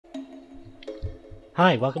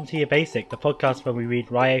Hi, welcome to YABasic, the podcast where we read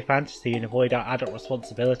YA fantasy and avoid our adult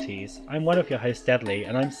responsibilities. I'm one of your hosts, Deadly,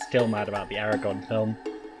 and I'm still mad about the Aragon film.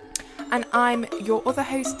 And I'm your other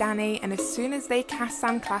host, Dani, and as soon as they cast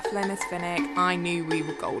Sam Claflin as Finnick, I knew we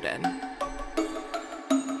were golden.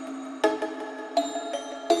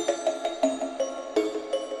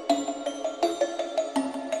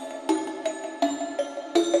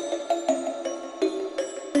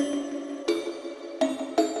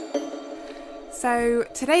 So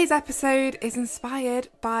today's episode is inspired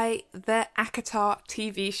by the ACOTAR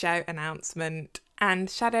TV show announcement and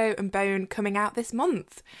Shadow and Bone coming out this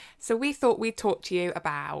month. So we thought we'd talk to you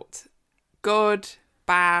about good,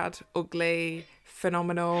 bad, ugly,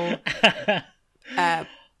 phenomenal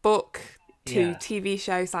book to TV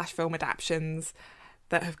show / film adaptions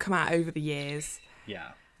that have come out over the years.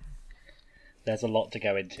 Yeah. There's a lot to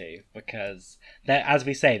go into because, there, as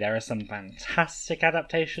we say, there are some fantastic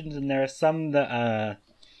adaptations and there are some that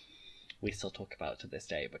we still talk about to this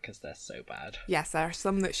day because they're so bad. Yes, there are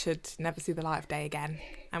some that should never see the light of day again,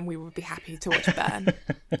 and we would be happy to watch burn.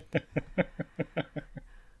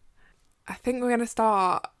 I think we're going to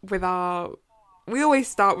start with we always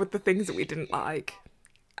start with the things that we didn't like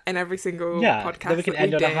in every single podcast then we can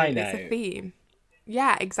end on a high note. It's a theme.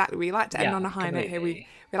 Yeah, exactly. We like to end on a high note here. We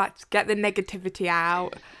like to get the negativity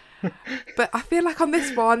out. But I feel like on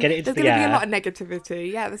this one, there's going to be a lot of negativity.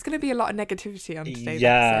 Yeah, there's going to be a lot of negativity on today's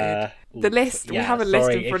episode. The list, we have a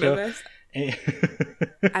list in front of us.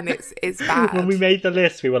 And it's bad. When we made the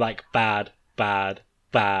list, we were like, bad, bad,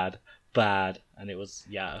 bad, bad. And it was,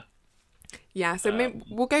 Yeah, so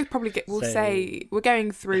we'll say, we're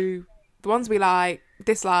going through the ones we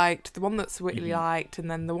disliked, the one that's really liked, and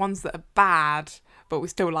then the ones that are bad, but we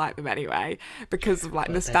still like them anyway because of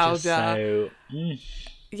nostalgia.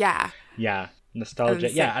 Yeah, nostalgia.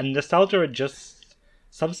 And nostalgia and just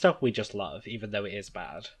some stuff we just love, even though it is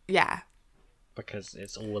bad. Yeah, because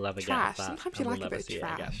it's all we'll ever trash. get. Sometimes you like a bit of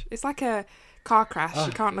trash. It's like a car crash.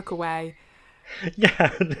 You can't look away.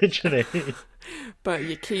 Yeah, literally. But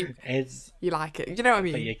you like it. You know what I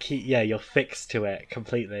mean? But you're fixed to it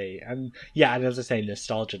completely. And as I say,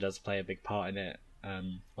 nostalgia does play a big part in it.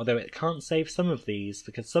 Although it can't save some of these,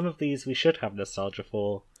 because some of these we should have nostalgia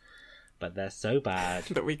for, but they're so bad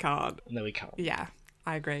that we can't. Yeah,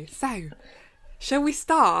 I agree. So, shall we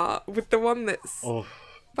start with the one that's... Oh.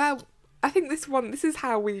 Well, I think this is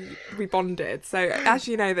how we bonded. So, as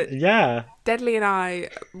you know, that Deadly and I,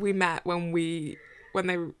 we met when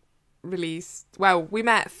they released... Well, we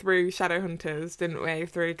met through Shadowhunters, didn't we?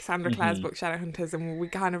 Through Cassandra Clare's book Shadowhunters, and we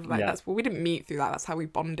kind of we didn't meet through that. That's how we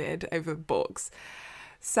bonded over books.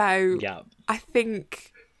 So, I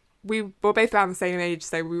think... we were both around the same age,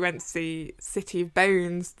 so we went to see City of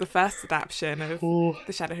Bones, the first adaptation of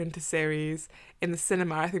the Shadowhunters series, in the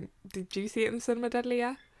cinema. I think, did you see it in the cinema, Deadly?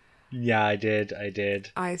 Yeah, I did.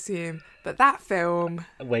 I assume. But that film...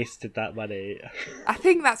 I wasted that money. I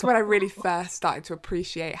think that's when I really first started to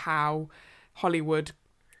appreciate how Hollywood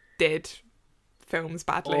did films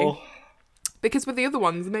badly. Because with the other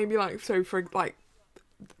ones, maybe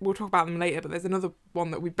we'll talk about them later, but there's another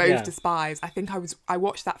one that we both despise. I think I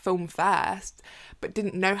watched that film first, but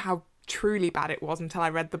didn't know how truly bad it was until I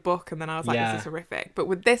read the book, and then I was like, this is horrific. But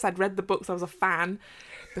with this, I'd read the books, I was a fan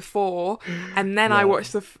before, and then I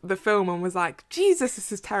watched the film and was like, Jesus,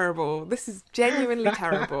 this is terrible. This is genuinely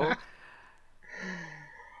terrible.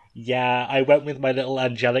 Yeah, I went with my little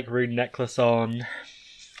angelic rune necklace on.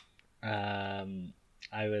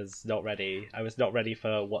 I was not ready. I was not ready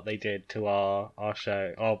for what they did to our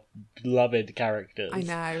show, our beloved characters. I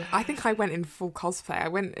know. I think I went in full cosplay. I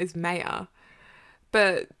went as Maya.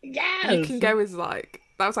 But you can go as that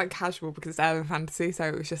was casual because it's urban fantasy, so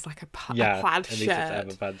it was just like a plaid shirt.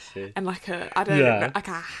 Urban fantasy. And like a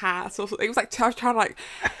hat or something. It was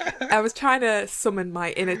I was trying to summon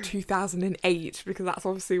my inner 2008 because that's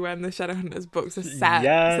obviously when the Shadowhunters books are set.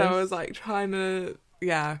 Yes. So I was trying to...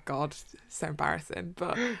 Yeah, God, so embarrassing.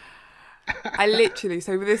 But I literally,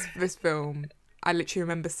 so with this film, I literally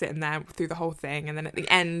remember sitting there through the whole thing, and then at the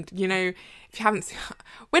end, if you haven't seen...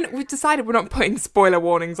 When we decided we're not putting spoiler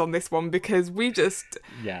warnings on this one because we just...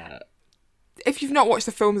 Yeah. If you've not watched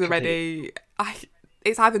the films already,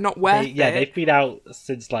 it's either not worth it... Yeah, they've been out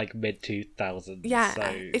since mid-2000s. Yeah, so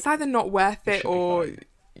it's either not worth it or...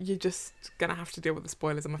 You're just going to have to deal with the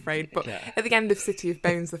spoilers, I'm afraid. But at the end of City of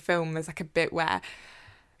Bones, the film, there's a bit where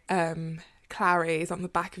Clary is on the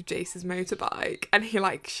back of Jace's motorbike and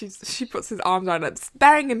she puts his arms around her.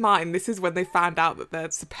 Bearing in mind, this is when they found out that they're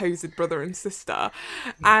supposed brother and sister.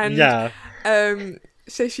 And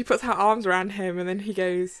so she puts her arms around him and then he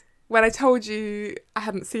goes, when I told you I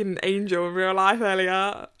hadn't seen an angel in real life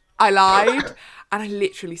earlier, I lied. And I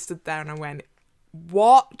literally stood there and I went,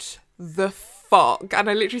 what the fuck? And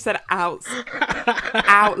I literally said it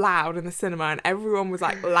out loud in the cinema, and everyone was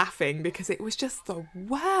like laughing because it was just the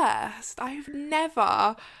worst.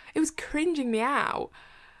 It was cringing me out.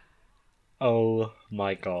 Oh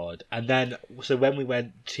my god. And then, so when we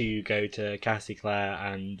went to go to Cassie Clare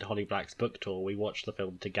and Holly Black's book tour, we watched the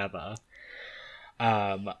film together.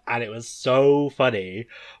 And it was so funny.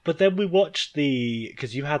 But then we watched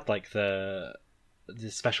because you had like the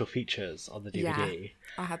special features on the DVD. Yeah,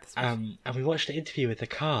 I had the special. And we watched the interview with the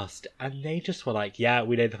cast, and they just were like, yeah,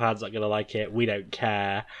 we know the fans aren't going to like it, we don't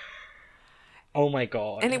care. Oh my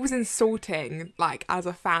god. And it was insulting, like, as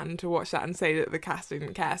a fan to watch that and say that the cast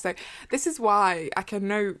didn't care. So this is why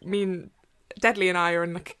Deadly and I are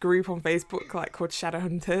in like a group on Facebook like called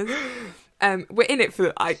Shadowhunters. We're in it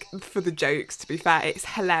for the jokes, to be fair. It's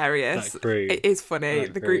hilarious. It is funny.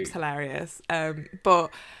 The group's hilarious. But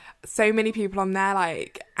so many people on there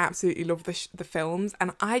like absolutely love the films,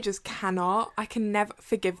 and I just cannot. I can never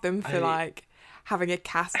forgive them for like having a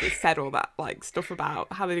cast that said all that like stuff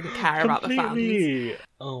about how they didn't care about the fans.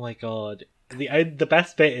 Oh my god. The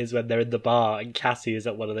best bit is when they're in the bar and Cassie is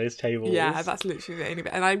at one of those tables. Yeah, that's literally the only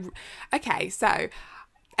bit. And so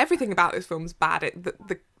everything about this film's bad.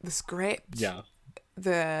 The script, yeah,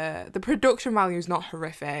 the production value is not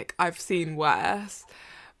horrific. I've seen worse,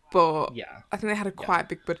 but yeah, I think they had a quite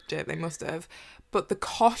big budget. They must have. But the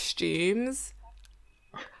costumes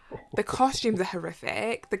are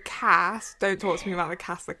horrific. The cast, don't talk to me about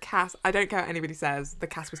the cast. I don't care what anybody says, the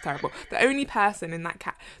cast was terrible. The only person in that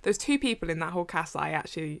cast, there's two people in that whole cast that I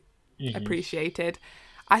actually appreciated.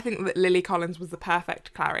 I think that Lily Collins was the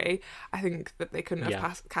perfect Clary. I think that they couldn't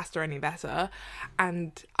have cast her any better.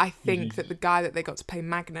 And I think that the guy that they got to play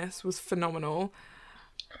Magnus was phenomenal.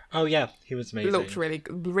 Oh yeah, he was amazing. Looked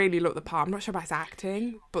really looked the part. I'm not sure about his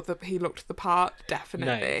acting, but he looked the part,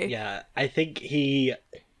 definitely. No, yeah, I think he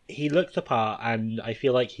looked the part, and I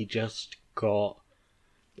feel like he just got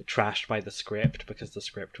trashed by the script because the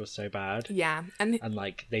script was so bad. Yeah, and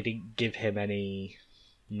like they didn't give him any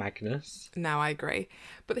Magnus. No, I agree.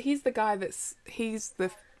 But he's the guy that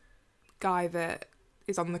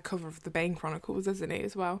is on the cover of the Bane Chronicles, isn't he,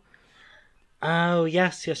 as well? Oh,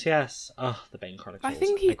 yes. Oh, the Bane Chronicles.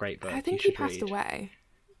 A great book. I think he passed away.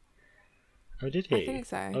 Oh, did he? I think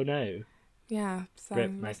so. Oh, no. Yeah. So,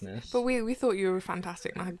 Rip Magnus. But we thought you were a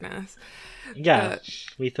fantastic Magnus. Yeah,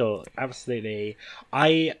 we thought, absolutely.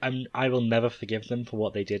 I will never forgive them for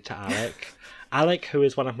what they did to Alec. Alec, who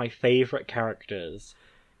is one of my favourite characters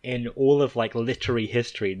in all of like literary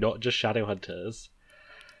history, not just Shadowhunters.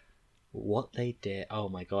 What they did, oh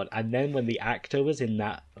my god. And then when the actor was in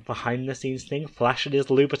that behind the scenes thing, flashing his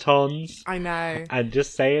Louboutins, I know, and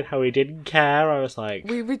just saying how he didn't care, I was like,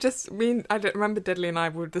 I don't remember, Deadly and I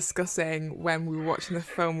were discussing when we were watching the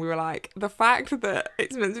film, we were like, the fact that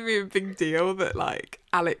it's meant to be a big deal that like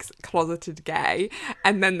Alec's closeted gay,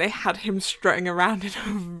 and then they had him strutting around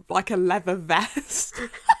in like a leather vest.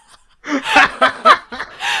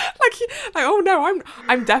 like oh no,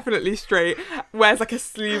 I'm definitely straight. Wears like a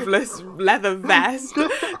sleeveless leather vest to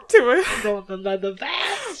a leather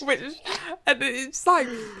vest, and it's like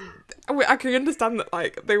I can understand that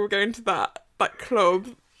like they were going to that club,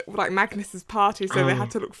 like Magnus's party, so they had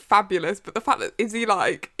to look fabulous. But the fact that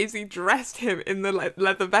Izzy dressed him in the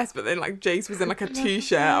leather vest, but then like Jace was in like a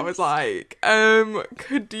t-shirt, I was like,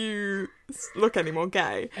 could you look any more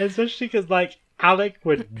gay? Especially because like Alec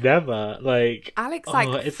would never like. Alec's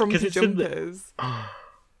like from jumpers.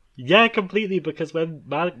 Yeah, completely. Because when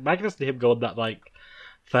Magnus and him go on that like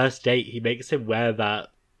first date, he makes him wear that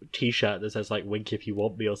t-shirt that says like "Wink if you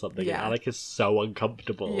want me" or something. Yeah. And Alec is so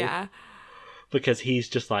uncomfortable. Yeah. Because he's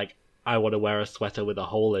just like, I want to wear a sweater with a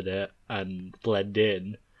hole in it and blend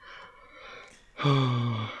in.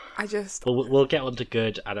 We'll get on to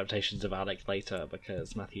good adaptations of Alec later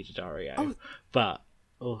because Matthew Daddario. Oh. But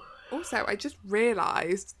also, I just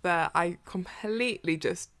realised that I completely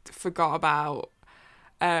just forgot about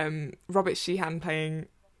Robert Sheehan playing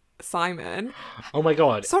Simon. Oh my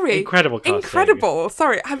god. Sorry. Incredible.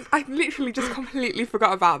 Sorry, I literally just completely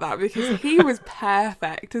forgot about that because he was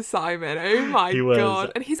perfect as Simon. Oh my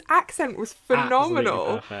god. And his accent was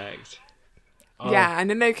phenomenal. Absolutely perfect. Oh. Yeah,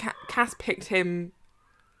 and I know Cass picked him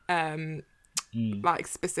like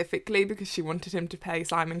specifically because she wanted him to play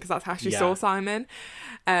Simon because that's how she saw Simon.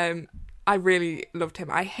 I really loved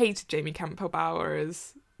him. I hated Jamie Campbell Bower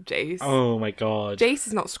as Jace. Oh my god. Jace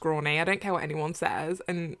is not scrawny. I don't care what anyone says.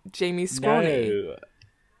 And Jamie's scrawny. No.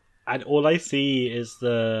 And all I see is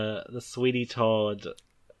the Sweeney Todd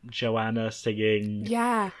Joanna singing.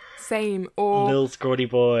 Yeah, same. Or Lil Scrawny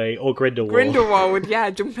Boy or Grindelwald. Grindelwald, yeah,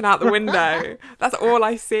 jumping out the window. That's all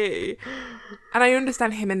I see. And I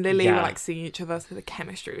understand him and Lily were like seeing each other, so the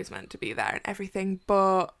chemistry was meant to be there and everything,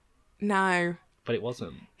 but no. But it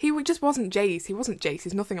wasn't. He just wasn't Jace. He wasn't Jace.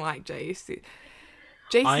 He's nothing like Jace.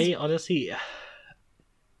 Honestly,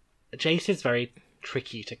 Jace is very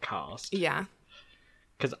tricky to cast. Yeah.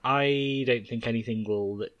 Because I don't think anything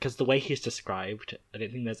will... Because the way he's described, I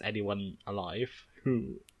don't think there's anyone alive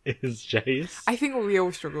who is Jace. I think we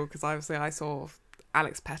all struggle, because obviously I saw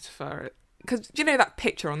Alex Pettifer. Because, do you know that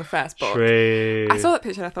picture on the first book? True. I saw that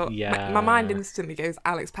picture and I thought, my mind instantly goes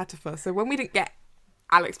Alex Pettifer. So when we didn't get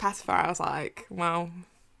Alex Pettifer, I was like, well...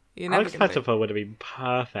 Alex Pettifer would have been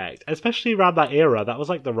perfect. Especially around that era. That was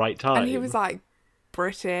like the right time. And he was like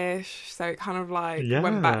British, so it kind of like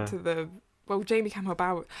went back to the... Well, Jamie Campbell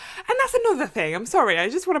Bower. And that's another thing. I'm sorry. I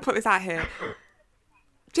just want to put this out here.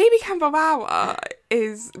 Jamie Campbell Bower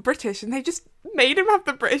is British and they just made him have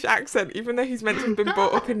the British accent even though he's meant to have been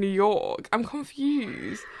brought up in New York. I'm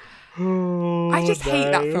confused. I just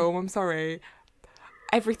hate that film. I'm sorry.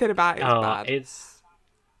 Everything about it is bad.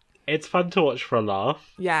 It's fun to watch for a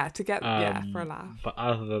laugh. Yeah, for a laugh. But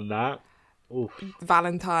other than that... Oof.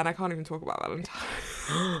 Valentine. I can't even talk about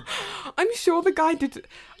Valentine. I'm sure the guy did...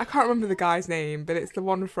 I can't remember the guy's name, but it's the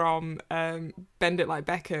one from Bend It Like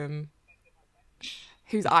Beckham,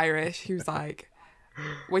 who's Irish, who's like...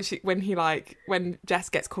 When Jess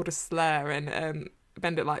gets called a slur and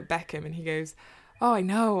Bend It Like Beckham, and he goes, oh, I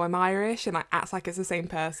know, I'm Irish, and like acts like it's the same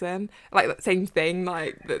person. Like, the same thing,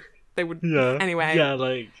 like, that they would... Yeah. Anyway. Yeah,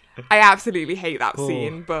 like... I absolutely hate that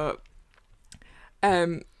scene, but...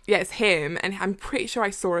 Yeah, it's him, and I'm pretty sure I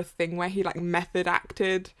saw a thing where he like method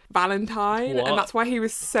acted Valentine, and that's why he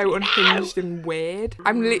was so unhinged and weird.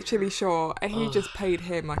 I'm literally sure, and he just played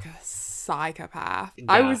him like a psychopath. Yeah,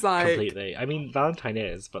 I was like, completely. I mean, Valentine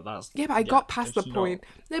is, but that's but I got past the point.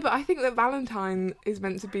 No, but I think that Valentine is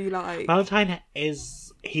meant to be like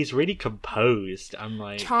he's really composed and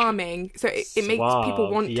like charming, so it makes people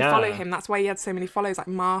want to follow him. That's why he had so many followers, like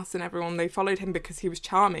Mars and everyone. They followed him because he was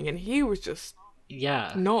charming, and he was just.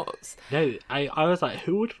 Yeah. Nuts. No, I was like,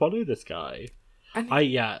 who would follow this guy?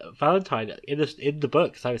 Valentine, in the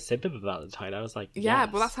books, I was simping for Valentine. I was like, well,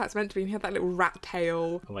 that's how it's meant to be. And he had that little rat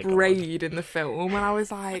tail braid in the film, and I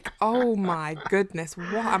was like, oh my goodness,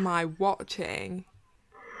 what am I watching?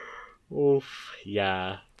 Oof,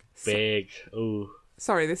 yeah. Big. Ooh.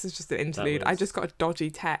 Sorry, this is just an interlude. I just got a dodgy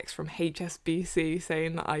text from HSBC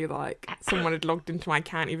saying that someone had logged into my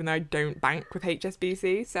account even though I don't bank with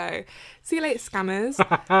HSBC. So, see you later, scammers.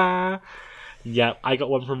 Yeah, I got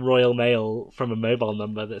one from Royal Mail from a mobile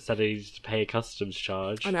number that said I needed to pay a customs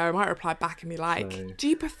charge. I know, I might reply back and be like, do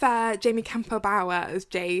you prefer Jamie Campbell Bower as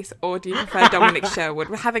Jace or do you prefer Dominic Sherwood?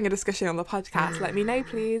 We're having a discussion on the podcast. Let me know,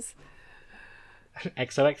 please.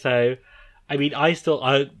 XOXO. I mean, I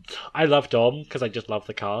love Dom because I just love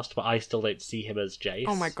the cast, but I still don't see him as Jace.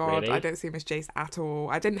 Oh my god, really. I don't see him as Jace at all.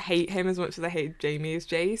 I didn't hate him as much as I hated Jamie as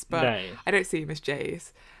Jace, but I don't see him as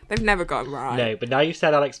Jace. They've never gotten right. No, but now you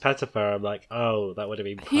said Alex Pettifer, I'm like, oh, that would have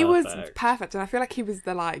been perfect. He was perfect, and I feel like he was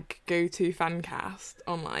the go-to fan cast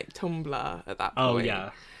on Tumblr at that point. Oh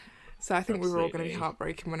yeah. So I think we were all going to be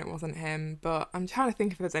heartbroken when it wasn't him, but I'm trying to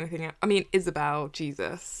think if there's anything else. I mean, Isabel,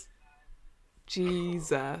 Jesus.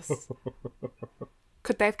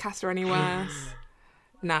 Could they have cast her any worse?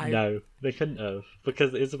 No, they couldn't have,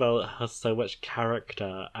 because Isabel has so much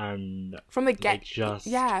character, and from the get-go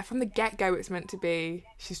it's meant to be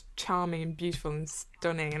she's charming and beautiful and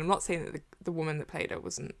stunning, and I'm not saying that the woman that played her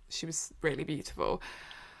she was really beautiful,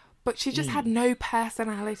 but she just had no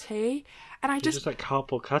personality, and She's just like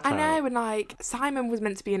cardboard cutout. I know, and Simon was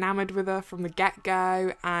meant to be enamoured with her from the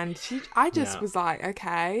get-go, and I was like,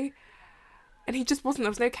 okay. And he just wasn't.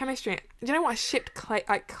 There was no chemistry. Do you know what? I shipped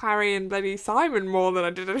Clary and bloody Simon more than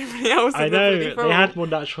I did anybody else. I know, they had more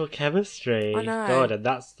natural chemistry. I know. God, and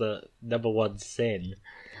that's the number one sin.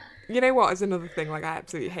 You know what is another thing I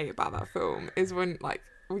absolutely hate about that film is when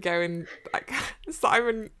we go and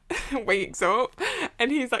Simon wakes up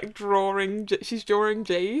and he's she's drawing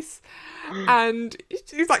Jace and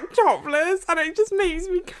she's topless, and it just makes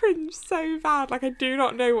me cringe so bad. I do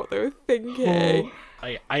not know what they were thinking.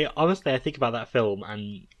 I honestly, I think about that film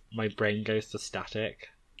and my brain goes to static.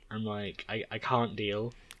 I'm like, I can't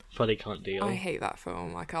deal. Fully can't deal. I hate that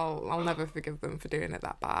film. I'll never forgive them for doing it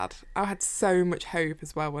that bad. I had so much hope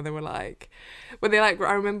as well when they were I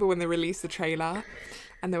remember when they released the trailer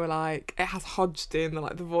and they were it has Hodgson, the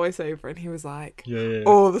voiceover, and he was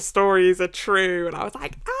all the stories are true, and I was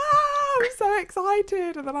like, I'm so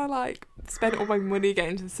excited. And then I spent all my money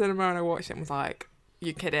getting to the cinema and I watched it and was like,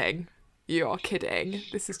 You're kidding. You are kidding.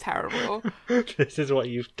 This is terrible. This is what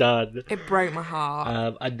you've done. It broke my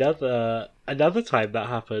heart. Another time that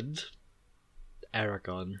happened,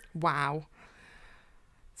 Eragon. Wow.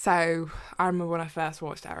 So, I remember when I first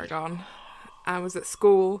watched Eragon. I was at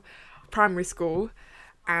school, primary school,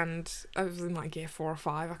 and I was in like year 4 or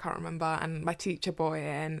 5, I can't remember, and my teacher brought it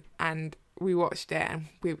in, and we watched it, and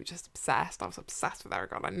we were just obsessed. I was obsessed with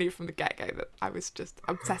Eragon. I knew from the get-go that I was just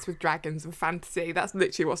obsessed with dragons and fantasy. That's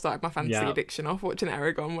literally what started my fantasy addiction off, watching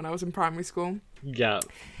Eragon when I was in primary school. Yeah.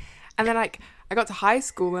 And then, like, I got to high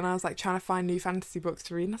school and I was, like, trying to find new fantasy books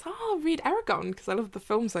to read. And I thought, oh, I'll read Eragon because I love the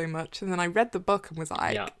film so much. And then I read the book and was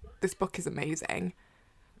like, this book is amazing.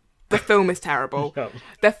 The film is terrible.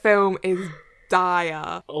 The film is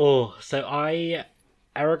dire. Oh, so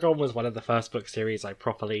Eragon was one of the first book series I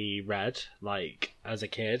properly read, like, as a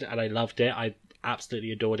kid. And I loved it. I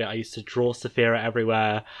absolutely adored it. I used to draw Saphira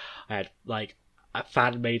everywhere. I had, like,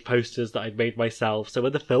 fan-made posters that I'd made myself. So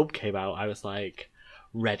when the film came out, I was, like,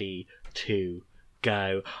 ready to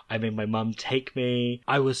go. I made my mum take me.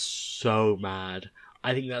 I was so mad.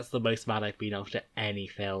 I think that's the most mad I've been after any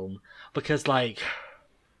film. Because, like,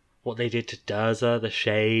 what they did to Durza, the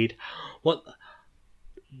Shade, what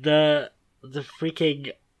the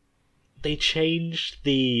freaking, they changed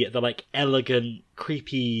the like elegant,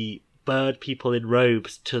 creepy bird people in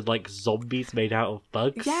robes to like zombies made out of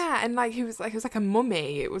bugs. Yeah, and like it was like a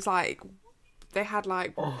mummy. It was like they had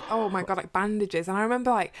like oh my god, like bandages. And I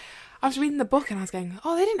remember like I was reading the book and I was going,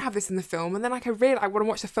 oh, they didn't have this in the film. And then like I realized I want to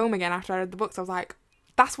watch the film again after I read the books. I was like,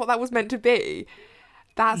 that's what that was meant to be.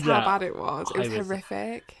 That's how bad it was. It was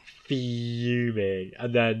horrific. Fuming.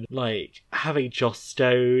 And then like having Joss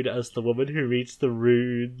Stone as the woman who reads the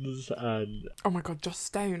runes, and oh my god, Joss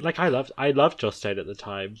Stone. Like I loved Joss Stone at the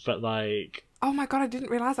time, but like oh my god, I didn't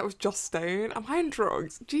realise that was Joss Stone. Am I on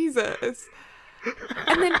drugs? Jesus.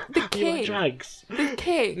 And then the king,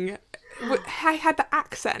 I had the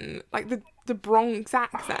accent, like the Bronx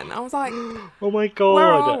accent. I was like, oh my god, where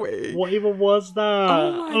are we? What even was that?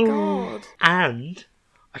 Oh my god. And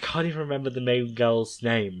I can't even remember the main girl's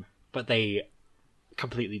name, but they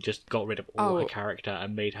completely just got rid of all her character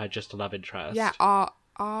and made her just a love interest. Yeah, is it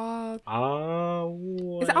Arya?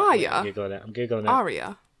 I'm googling it.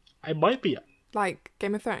 Arya. It might be. Like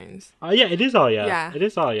Game of Thrones. Oh yeah, it is Arya. Yeah. It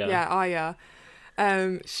is Arya. Yeah, Arya.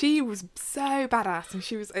 She was so badass, and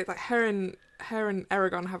she was like her and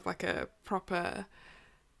Eragon have like a proper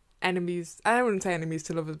enemies. I wouldn't say enemies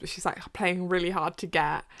to lovers, but she's like playing really hard to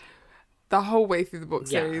get the whole way through the book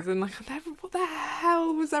series. And like, what the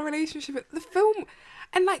hell was their relationship at the film?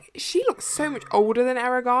 And like, she looks so much older than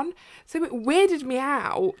Eragon, so it weirded me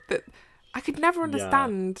out that I could never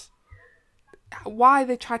understand why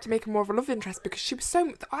they tried to make her more of a love interest, because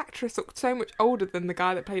the actress looked so much older than the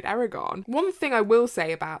guy that played Eragon. One thing I will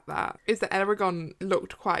say about that is that Eragon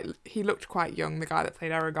looked quite young, the guy that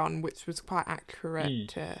played Eragon, which was quite accurate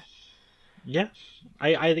to... Yeah,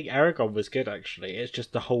 I think Eragon was good, actually. It's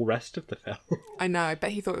just the whole rest of the film. I know, I bet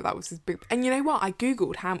he thought that was his big... And you know what? I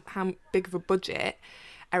googled how big of a budget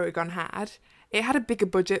Eragon had. It had a bigger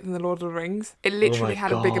budget than The Lord of the Rings. It literally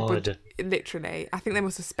had a bigger budget. Literally. I think they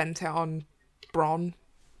must have spent it on Bronn,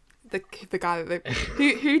 the guy that they...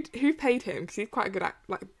 who paid him? Because he's quite a good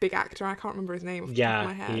big actor. I can't remember his name off the top of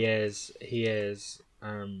my head. He is.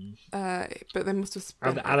 But they must have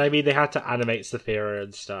spent... And I mean, they had to animate Saphira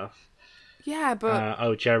and stuff. Yeah,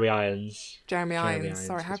 but... Jeremy Irons. Jeremy Irons.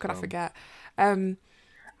 Sorry, how could I forget? And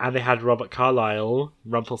they had Robert Carlyle,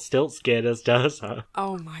 Rumpelstiltskin as Durza.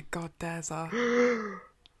 Oh my god, Durza.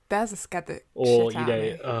 Durza scared the shit out of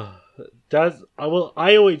me.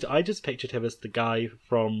 I just pictured him as the guy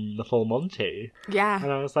from The Full Monty. Yeah.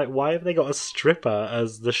 And I was like, why have they got a stripper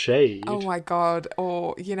as the Shade? Oh my god.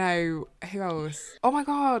 Or, you know, who else? Oh my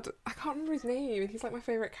god, I can't remember his name. He's like my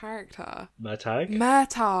favourite character.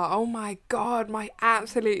 Murtagh? Oh my god, my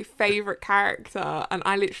absolute favourite character. And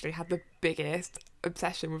I literally had the biggest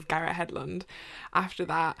obsession with Garrett Hedlund after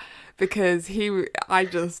that, because I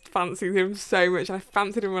just fancied him so much, and I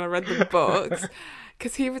fancied him when I read the books.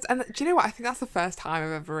 Because he was, and do you know what? I think that's the first time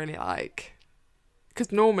I've ever really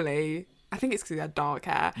because normally, I think it's because he had dark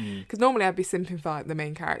hair. Because normally I'd be simping for like the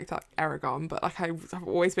main character, like Eragon, but like I've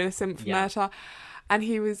always been a simp for Murtagh. And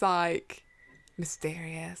he was like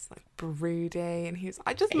mysterious, like broody, and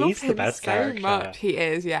I just love him so character. much. He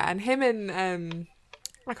is, yeah. And him and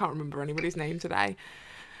I can't remember anybody's name today.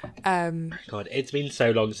 God, it's been so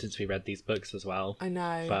long since we read these books as well. I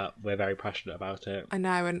know, but we're very passionate about it. I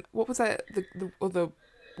know. And what was it? The other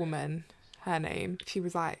woman, her name. She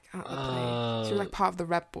was like at the play. She was like part of the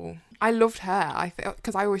Red Bull. I loved her. I think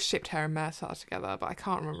because I always shipped her and Murtaugh together, but I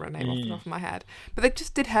can't remember her name off the top of my head. But they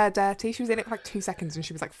just did her dirty. She was in it for like 2 seconds and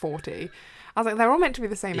she was like 40. I was like, they're all meant to be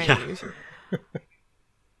the same age.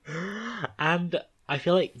 And I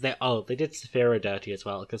feel like they did Saphira dirty as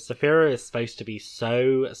well, because Saphira is supposed to be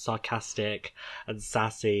so sarcastic and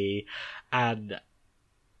sassy, and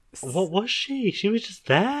what was she? She was just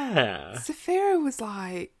there. Saphira was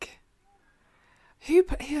like,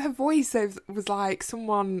 her voice was like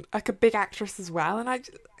someone, like a big actress as well, and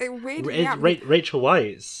it weirded me out. Rachel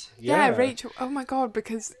Weisz. Yeah, Rachel. Oh my god,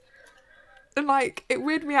 because. And like, it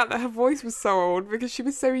weirded me out that her voice was so old because she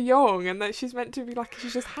was so young, and that she's meant to be like,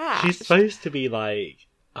 she's just hatched. She's supposed to be like,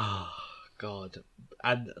 oh god.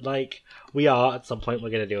 And like, we are at some point, we're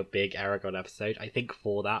going to do a big Eragon episode. I think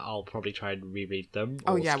for that, I'll probably try and reread them.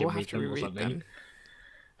 Oh yeah, we'll have to reread them.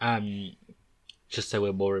 Just so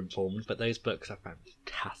we're more informed. But those books are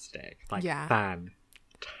fantastic. Like,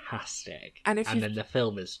 fantastic. And then the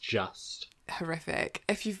film is just horrific.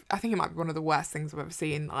 I think it might be one of the worst things I've ever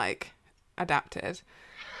seen, like, adapted.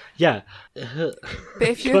 Yeah. But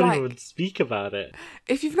if you can't even speak about it.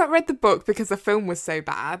 If you've not read the book because the film was so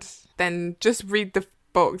bad, then just read the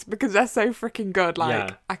books because they're so freaking good.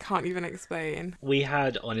 Like, I can't even explain. We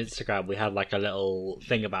had on Instagram, like a little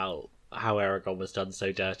thing about how Eragon was done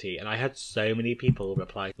so dirty, and I had so many people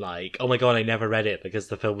reply like, oh my god, I never read it because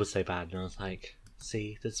the film was so bad. And I was like,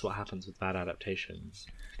 see, this is what happens with bad adaptations.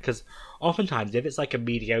 Because oftentimes, if it's like a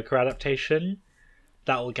mediocre adaptation,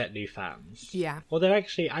 that will get new fans. Yeah. Although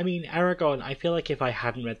actually, I mean, Eragon, I feel like if I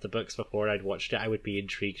hadn't read the books before and I'd watched it, I would be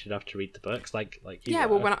intrigued enough to read the books. Like you yeah,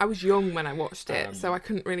 were. Well, when I was young when I watched it, so I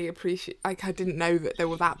couldn't really appreciate, like, I didn't know that they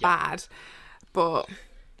were that bad. But,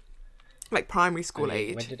 like, primary school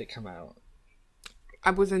age. When did it come out? I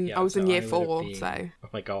was in year 4, so. Oh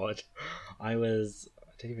my god. I don't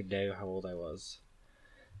even know how old I was.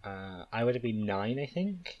 I would have been 9, I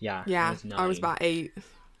think. Yeah, yeah, I was about 8.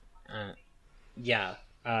 Yeah,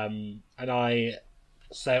 and I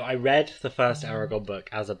read the first Eragon book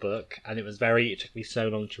as a book, and it took me so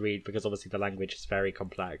long to read because obviously the language is very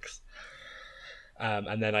complex.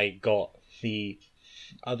 And then I got the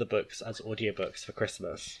other books as audiobooks for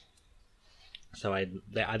Christmas. So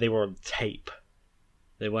they were on tape.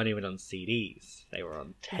 They weren't even on CDs. They were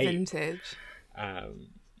on tape. Vintage. And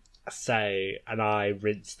I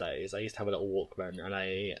rinsed those. I used to have a little Walkman, and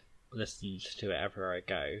I listened to it everywhere I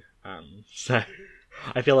go. So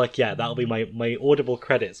I feel like, that'll be my Audible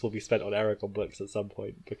credits will be spent on Eragon books at some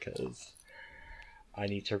point because I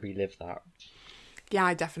need to relive that. Yeah,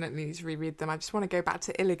 I definitely need to reread them. I just want to go back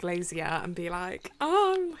to Illiglacia and be like,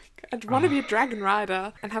 oh, I'd want to be a dragon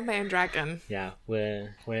rider and have my own dragon. Yeah,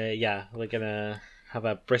 we're gonna have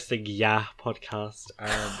a bristling podcast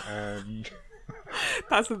and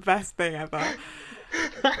that's the best thing ever.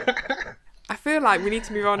 I feel like we need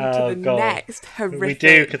to move on to the next horrific... We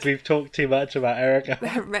do, because we've talked too much about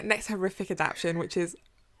Eragon. The next horrific adaptation, which is...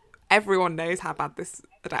 Everyone knows how bad this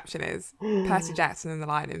adaptation is. Percy Jackson and the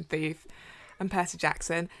Lion and Thief. And Percy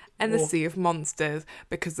Jackson and the Sea of Monsters.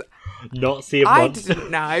 Because Not Sea of Monsters. I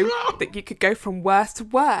didn't know that you could go from worse to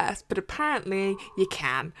worse, but apparently you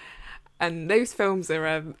can. And those films are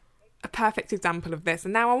a perfect example of this.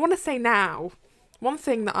 And now I want to say one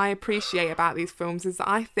thing that I appreciate about these films is that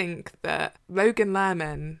I think that Logan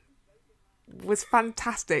Lerman was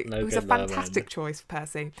fantastic. It was a fantastic choice for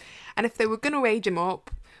Percy. And if they were going to age him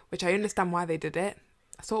up, which I understand why they did it,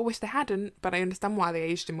 I sort of wish they hadn't, but I understand why they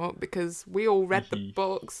aged him up because we all read the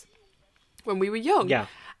books when we were young. Yeah.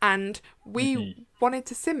 And we wanted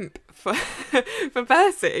to simp for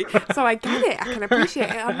Percy. So I get it. I can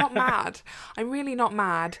appreciate it. I'm not mad. I'm really not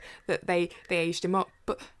mad that they aged him up.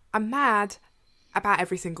 But I'm mad about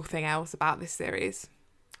every single thing else about this series.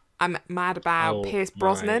 I'm mad about Pierce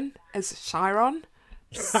Brosnan as Chiron.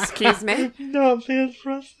 Excuse me. Not Pierce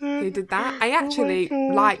Brosnan. Who did that? I actually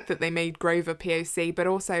liked that they made Grover POC, but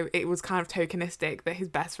also it was kind of tokenistic that his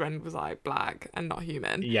best friend was like black and not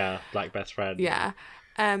human. Yeah, black best friend. Yeah.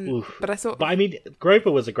 But I mean,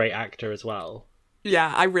 Grover was a great actor as well.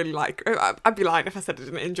 Yeah, I really like... I'd be lying if I said I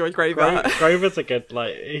didn't enjoy Grover. Grover's a good...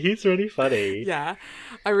 he's really funny. Yeah,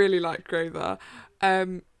 I really like Grover.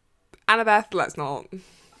 Annabeth, let's not.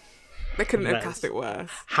 They couldn't have cast it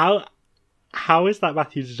worse. How is that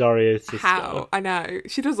Matthew Daddario's sister? How? I know.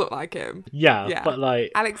 She does look like him. Yeah, but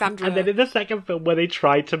Alexandra... And then in the second film where they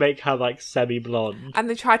tried to make her semi-blonde. And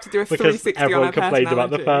they tried to do a 360 on her personality. Because everyone complained about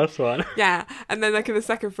the first one. Yeah, and then in the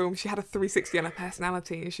second film she had a 360 on her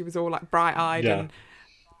personality and she was all bright-eyed and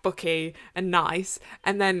booky and nice.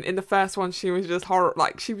 And then in the first one she was just horrible.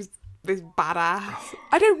 She was this badass.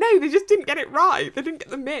 I don't know. They just didn't get it right. They didn't get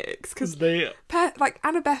the mix because like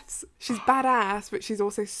Annabeth's, she's badass, but she's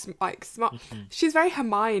also like smart. Mm-hmm. She's very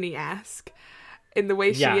Hermione-esque in the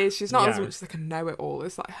way she is. She's not as much like a know-it-all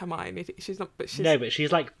as like Hermione. She's not, but she's but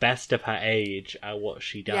she's like best of her age at what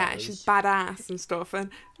she does. Yeah, she's badass and stuff. And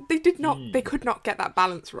they did not. They could not get that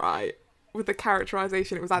balance right with the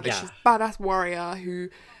characterization. It was either she's badass warrior who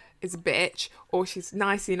is a bitch, or she's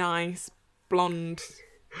nicey nice blonde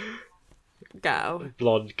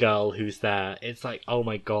girl who's there. It's like, oh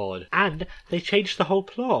my god. And they changed the whole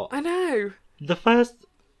plot. I know. The first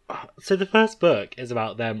book is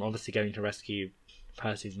about them obviously going to rescue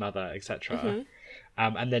Percy's mother, etc.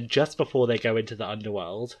 Mm-hmm. And then just before they go into the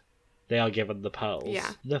underworld, they are given the pearls.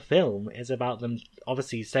 Yeah. The film is about them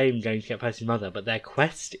obviously going to get Percy's mother, but their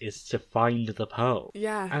quest is to find the pearl.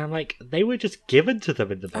 Yeah. And I'm like, they were just given to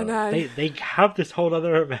them in the book. I know. They have this whole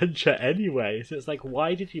other adventure anyway. So it's like,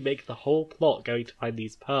 why did you make the whole plot going to find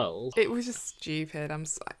these pearls? It was just stupid. I'm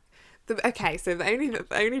sorry. Okay, so the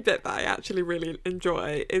only bit that I actually really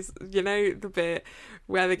enjoy is, you know, the bit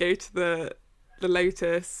where they go to the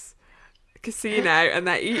Lotus casino and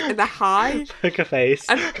they're high. Poker face.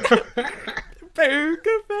 Poker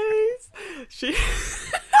face.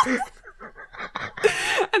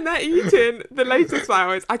 And they're eating the lotus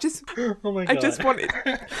flowers. Oh my god.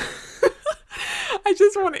 I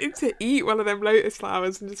just wanted to eat one of them lotus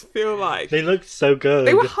flowers and just feel like they looked so good.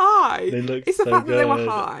 They were high. It's the fact that they were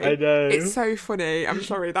high. I know. It's so funny. I'm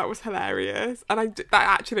sorry, that was hilarious, and that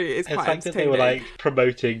actually is quite entertaining. That they were like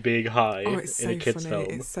promoting being high in a kids' film.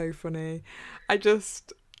 It's so funny. And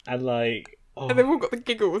they've all got the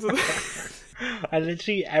giggles. And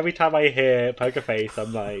literally every time I hear Poker Face,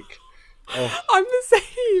 I'm like, oh. I'm the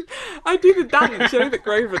same. I do the dance, you know, that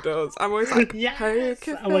Grover does. I'm always like, yes! Poker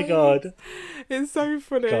Face. Oh my god. It's so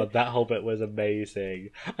funny. God, that whole bit was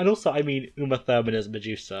amazing. And also, I mean, Uma Thurman as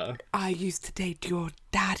Medusa. I used to date your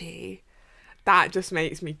daddy. That just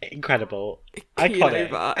makes me incredible. Iconic.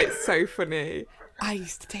 Over. It's so funny. I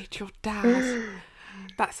used to date your dad.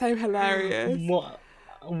 That's so hilarious. What?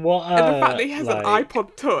 And the fact that he has an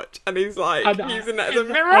iPod Touch and he's like using it as a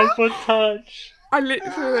mirror. iPod Touch. I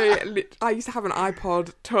used to have an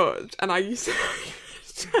iPod Touch and I used to...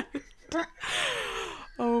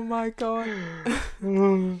 Oh my god.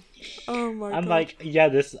 Oh my god. And like, yeah,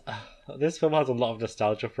 this film has a lot of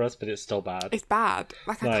nostalgia for us, but it's still bad. It's bad.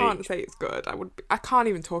 I can't say it's good. I can't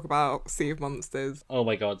even talk about Sea of Monsters. Oh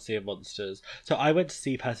my god, Sea of Monsters. So I went to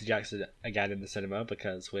see Percy Jackson again in the cinema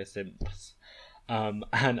because we're simps.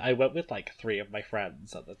 And I went with like 3 of my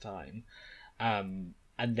friends at the time. And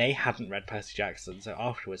they hadn't read Percy Jackson, so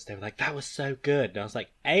afterwards they were like, that was so good. And I was like,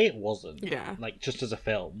 A, it wasn't. Yeah. Like, just as a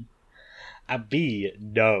film. And B,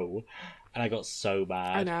 no. And I got so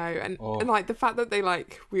mad. I know. And like, the fact that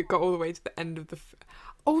we got all the way to the end of the...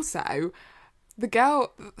 Also, the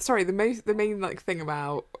girl... Sorry, the main, like, thing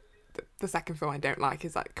about the second film I don't like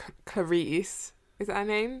is, like, Clarice. Is that her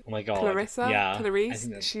name? Oh my god. Clarissa? Yeah. Clarice.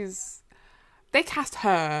 She's... They cast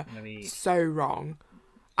her so wrong.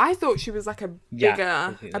 I thought she was like a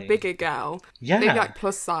bigger girl. Yeah. Maybe like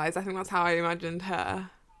plus size. I think that's how I imagined her.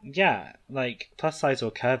 Yeah, like plus size or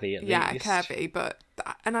curvy at least. Yeah, curvy. But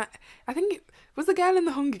I think it was the girl in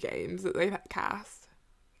the Hunger Games that they cast.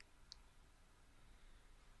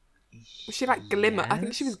 Was she like Glimmer? Yes, I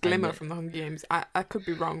think she was Glimmer from the Hunger Games. I could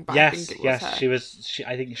be wrong, but I think it was her. She was.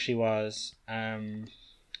 I think she was. I'm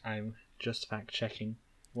just fact checking.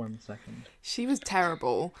 1 second. She was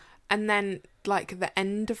terrible. And then, like, the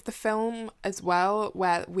end of the film as well,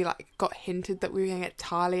 where we, like, got hinted that we were going to get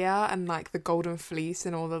Talia and, like, the Golden Fleece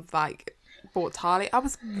and all of, like, bought Talia. I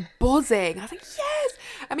was buzzing. I was like, yes!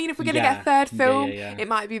 I mean, if we're going to get a third film, it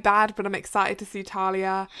might be bad, but I'm excited to see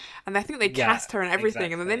Talia. And I think they cast her and everything,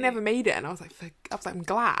 exactly. And then they never made it. And I was like, I'm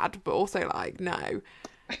glad, but also, like, no.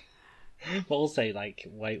 But also, like,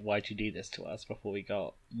 why'd you do this to us before we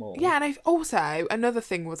got more? Yeah, and also, another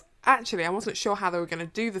thing was, actually, I wasn't sure how they were going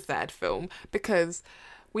to do the third film, because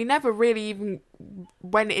we never really even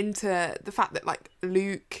went into the fact that, like,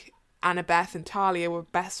 Luke, Annabeth and Talia were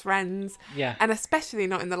best friends. Yeah. And especially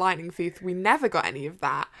not in The Lightning Thief, we never got any of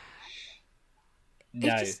that.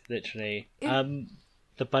 No, literally.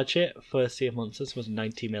 The budget for Sea of Monsters was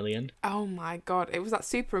 90 million. Oh my god, it was that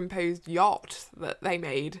superimposed yacht that they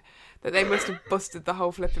made, that they must have busted the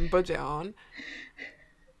whole flipping budget on.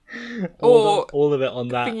 all of it on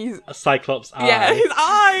that Cyclops eye. Yeah, his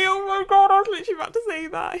eye. Oh my god, I was literally about to say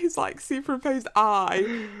that. His like superimposed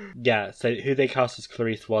eye. Yeah. So who they cast as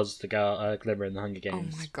Clarice was the girl Glimmer in the Hunger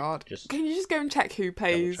Games. Oh my god. Can you just go and check who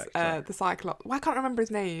plays the Cyclops? Well, I can't remember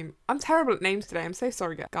his name. I'm terrible at names today. I'm so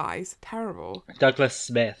sorry, guys. Terrible. Douglas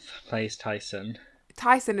Smith plays Tyson.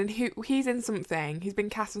 And he's in something. He's been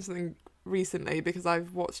cast in something recently because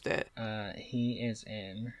I've watched it. He is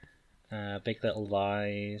in Big Little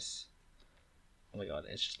Lies. Oh my god,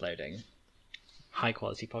 it's just loading. High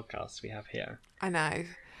quality podcasts we have here. I know,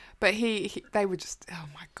 but they were just, oh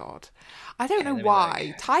my god, I don't know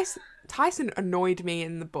why Tyson annoyed me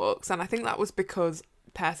in the books, and I think that was because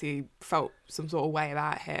Percy felt some sort of way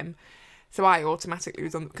about him, so I automatically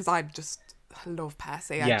was on because I just love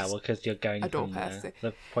Percy. Because you're going from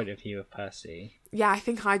the point of view of Percy. Yeah, I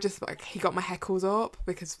think I just like he got my heckles up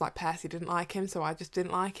because like Percy didn't like him, so I just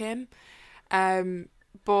didn't like him.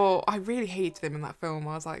 But I really hated him in that film.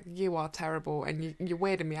 I was like, you are terrible, and you're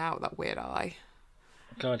weirding me out with that weird eye.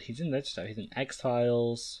 God, he's in loads of stuff. He's in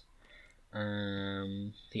X-Files,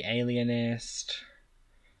 The Alienist.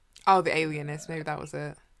 Oh, The Alienist, maybe that was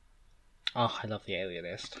it. Oh, I love The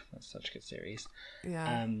Alienist. That's such a good series. Yeah.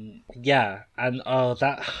 And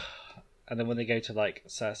and then when they go to like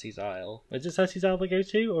Cersei's Isle, is it Cersei's Isle they go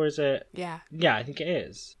to, or is it? Yeah. Yeah, I think it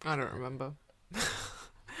is. I don't remember.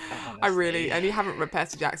 I really, and you haven't read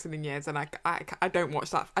Percy Jackson in years, and I don't watch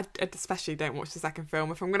that. I especially don't watch the second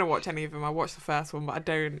film. If I'm going to watch any of them, I watch the first one, but I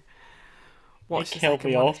don't watch the second one. It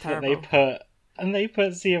killed me off that they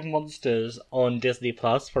put Sea of Monsters on Disney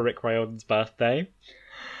Plus for Rick Riordan's birthday,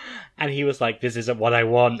 and he was like, "This isn't what I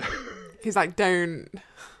want." He's like, "Don't."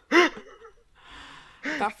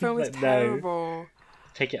 That film is terrible. No.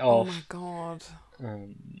 Take it off. Oh my god.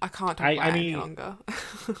 I can't talk about it any longer.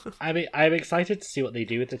 I'm excited to see what they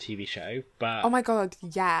do with the TV show, but oh my god,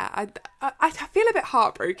 yeah, I feel a bit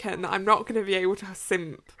heartbroken that I'm not going to be able to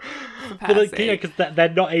simp for Percy. Because they're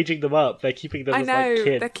not aging them up; they're keeping them. I know as, like,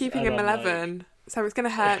 kids, they're keeping him 11, so it's going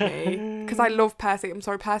to hurt me because I love Percy. I'm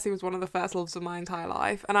sorry, Percy was one of the first loves of my entire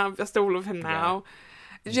life, and I still love him now.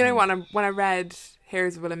 Yeah. Do you know what? When I read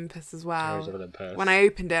Heroes of Olympus as well, when I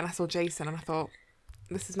opened it and I saw Jason, and I thought,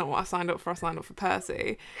 this is not what I signed up for. I signed up for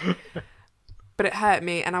Percy. But it hurt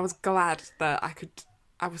me, and I was glad that I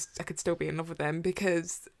could still be in love with him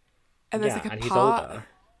because and there's like a part.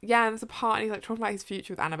 Yeah, and there's a part and he's like talking about his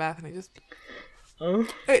future with Annabeth, and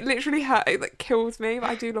it literally hurt. It like kills me, but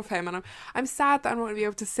I do love him, and I'm sad that I'm not going to be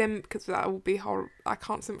able to simp because that will be horrible. I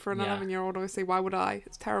can't simp for an 11-year-old. Obviously, why would I?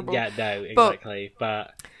 It's terrible. Yeah, no, exactly.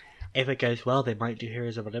 But if it goes well, they might do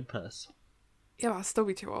Heroes of Olympus. Yeah, but I'll still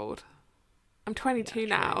be too old. I'm 22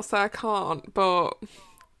 now, so I can't. But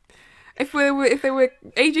if they were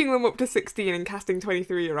aging them up to 16 and casting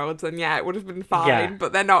 23-year-olds, then yeah, it would have been fine. Yeah,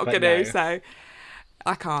 but they're not going to, so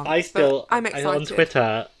I can't. I'm excited. On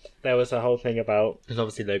Twitter, there was a whole thing about, because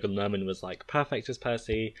obviously Logan Lerman was like perfect as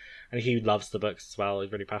Percy, and he loves the books as well.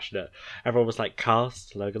 He's really passionate. Everyone was like,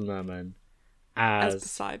 cast Logan Lerman as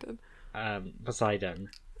Poseidon.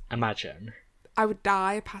 Poseidon. Imagine. I would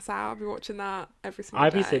die, pass out. I'd be watching that every single day.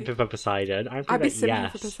 I'd be simping for Poseidon. I'd be simping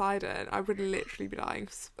for Poseidon. I would literally be dying.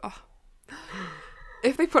 Oh.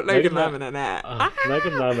 If they put Logan Lerman in it.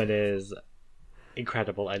 Logan Lerman is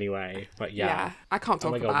incredible anyway. But yeah. I can't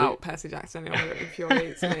talk about Percy Jackson anymore. It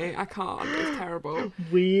infuriates me. I can't. It's terrible.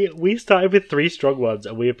 We started with 3 strong ones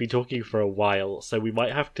and we have been talking for a while. So we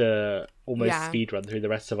might have to almost speed run through the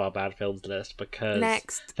rest of our bad films list because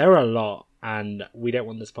there are a lot. And we don't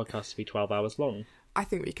want this podcast to be 12 hours long. I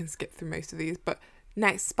think we can skip through most of these. But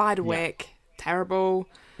next, Spiderwick, terrible.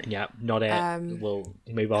 Yeah, not it. We'll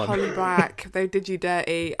move on. Holly Black, they did you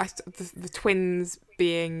dirty. The twins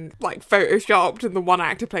being like photoshopped and the one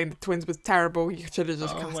actor playing the twins was terrible. You should have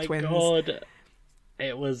just cast twins. Oh my god.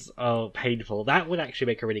 It was painful. That would actually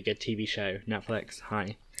make a really good TV show. Netflix,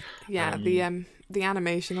 hi. Yeah, the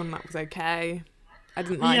animation on that was okay. I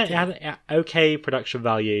didn't like it. It had okay production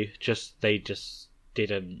value. They just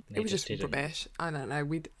didn't. It was just rubbish. I don't know.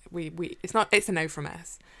 It's a no from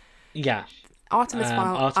us. Yeah. Artemis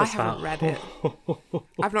Fowl. I haven't read it.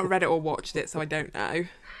 I've not read it or watched it, so I don't know.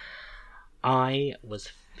 I was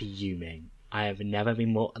fuming. I have never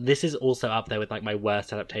been more. This is also up there with like my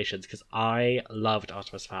worst adaptations because I loved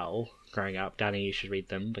Artemis Fowl growing up. Dani, you should read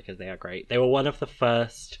them because they are great. They were one of the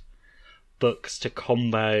first books to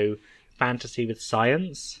combo fantasy with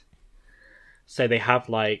science. So they have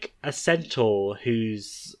like a centaur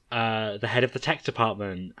who's the head of the tech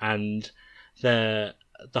department, and the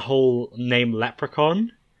whole name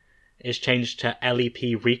Leprechaun is changed to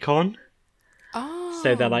LEP Recon. Oh.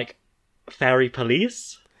 So they're like fairy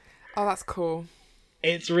police. Oh, that's cool.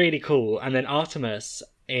 It's really cool. And then Artemis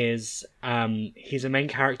is he's a main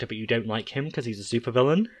character, but you don't like him because he's a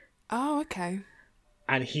supervillain. Oh, okay.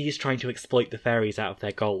 And he's trying to exploit the fairies out of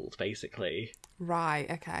their gold, basically. Right,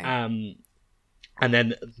 okay. And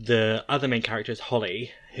then the other main character is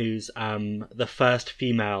Holly, who's the first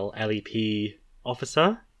female LEP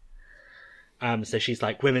officer. So she's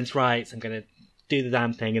like, women's rights, I'm going to do the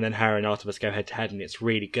damn thing, and then her and Artemis go head to head, and it's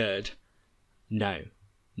really good. No.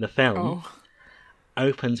 The film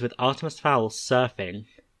opens with Artemis Fowl surfing.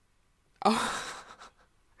 Oh.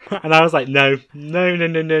 And I was like, no.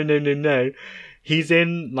 He's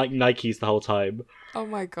in, like, Nikes the whole time. Oh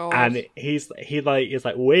my god. And he is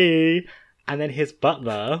like, wee. And then his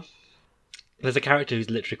butler, there's a character who's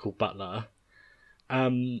literally called Butler.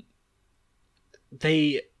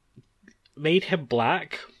 They made him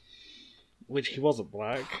black, which he wasn't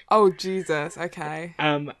black. Oh, Jesus, okay.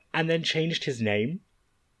 And then changed his name.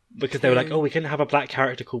 Because they were like, oh, we couldn't have a black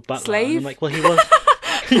character called Butler. Slave? And I'm like, well, he was...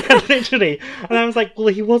 Yeah, literally. And I was like, well,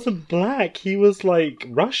 he wasn't black. He was, like,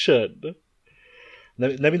 Russian.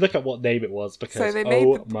 Let me look at what name it was, because, so they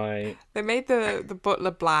made the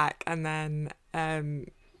butler black, and then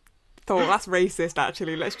thought, that's racist,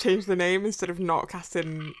 actually. Let's change the name instead of not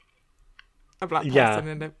casting a black person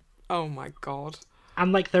in it. Oh, my God.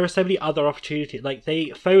 And, like, there are so many other opportunities. Like,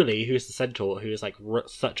 Foley, who's the centaur, who is, like,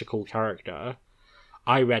 such a cool character,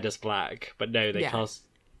 I read as black, but no, they cast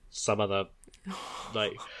some other,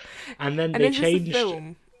 like... And then they changed... Is this a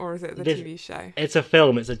film, or is it the TV show? It's a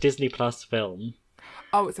film. It's a Disney Plus film.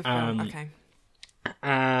 Oh, it's a film, okay.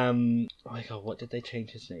 Oh my god, what did they change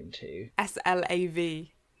his name to? Slave.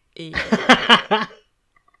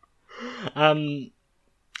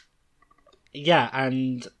 Yeah,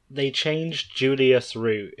 and they changed Julius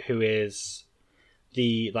Root, who is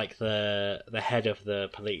the head of the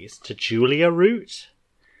police, to Julia Root,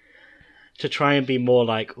 to try and be more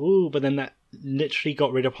like, ooh, but then that literally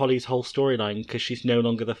got rid of Holly's whole storyline because she's no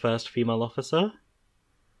longer the first female officer.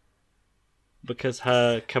 Because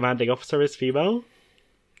her commanding officer is female.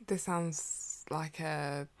 This sounds like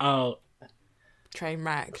a train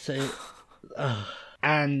wreck. So,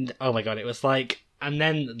 and oh my god, it was like, and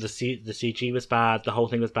then the CG was bad. The whole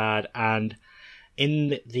thing was bad. And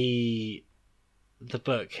in the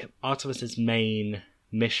book, Artemis's main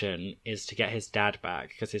mission is to get his dad back,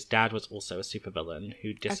 because his dad was also a supervillain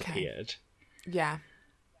who disappeared. Okay. Yeah.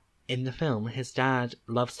 In the film, his dad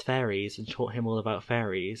loves fairies and taught him all about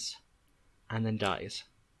fairies. And then dies.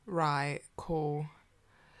 Right, cool.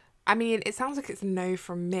 I mean, it sounds like it's a no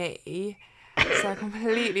from me, so I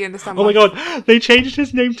completely understand. Oh my god, they changed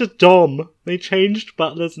his name to Dom. They changed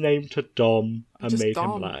Butler's name to Dom and just made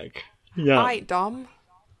Dom. Him black. Yeah. Right, Dom.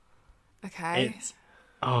 Okay.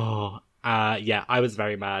 Yeah, I was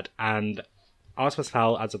very mad. And Artemis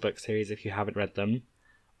Fowl as a book series, if you haven't read them,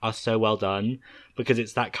 are so well done, because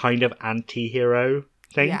it's that kind of anti-hero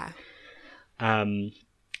thing. Yeah.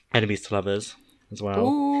 Enemies to lovers as well.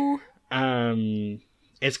 Ooh.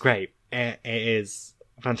 It's great. It is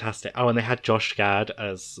fantastic. Oh, and they had Josh Gad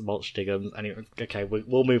as Mulch Diggums. Anyway, okay,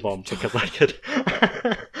 we'll move on, because I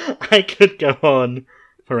could go on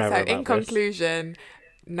forever. So, in conclusion,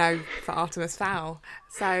 no for Artemis Fowl.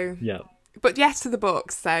 So, yeah. But yes to the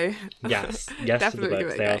books. So yes to the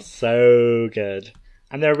books. They go. are so good.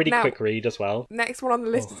 And they're a really quick read as well. Next one on the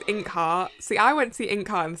list is Inkheart. See, I went to see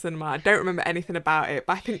Inkheart in the cinema. I don't remember anything about it,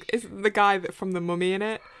 but I think, isn't the guy that from The Mummy in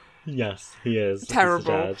it? Yes, he is.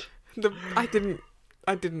 Terrible. I didn't.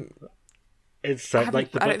 It's so,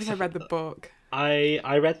 like the I don't think I read the book.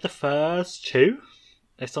 I read the first two.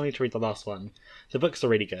 I still need to read the last one. The books are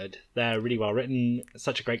really good. They're really well written.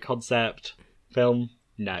 Such a great concept. Film,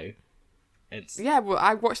 no. Yeah, well,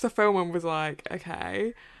 I watched the film and was like,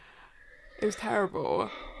 okay. It was terrible.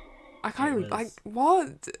 I can't even, like,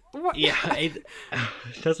 what? Yeah, it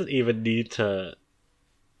doesn't even need to...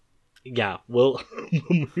 Yeah, we'll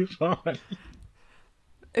move on.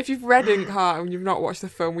 If you've read Inkheart and you've not watched the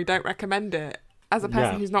film, we don't recommend it. As a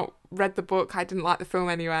person who's not read the book, I didn't like the film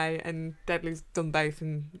anyway, and Deadly's done both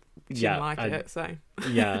and she didn't like it, so...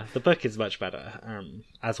 Yeah, the book is much better,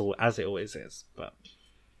 as it always is, but...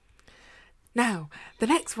 Now, the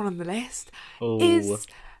next one on the list is...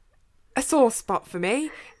 a sore spot for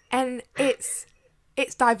me, and it's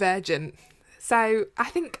Divergent. So I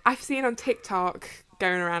think I've seen on TikTok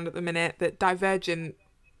going around at the minute that Divergent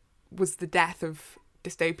was the death of the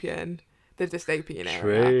dystopian area.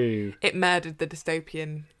 True. It murdered the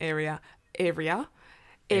dystopian era.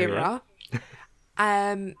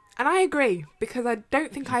 And I agree, because I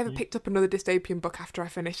don't think I ever picked up another dystopian book after I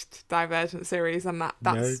finished Divergent series, and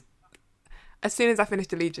that's as soon as I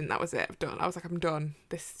finished Allegiant, that was it. I was like, I'm done.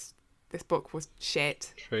 this book was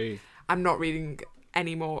shit. True. I'm not reading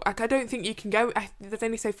anymore. Like, I don't think you can go. There's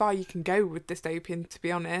only so far you can go with dystopian, to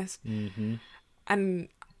be honest. Mm-hmm. And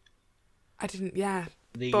I didn't. Yeah.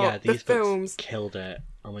 These the films killed it.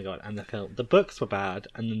 Oh my god! And the books were bad,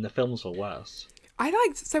 and then the films were worse. I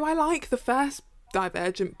like the first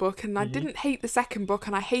Divergent book, and I didn't hate the second book,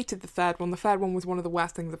 and I hated the third one. The third one was one of the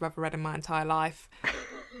worst things I've ever read in my entire life.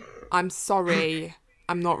 I'm sorry.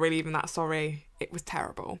 I'm not really even that sorry. It was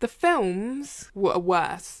terrible. The films were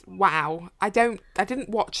worse. Wow. I didn't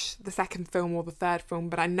watch the second film or the third film,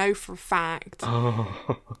 but I know for a fact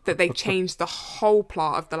that they changed the whole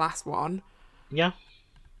plot of the last one. Yeah.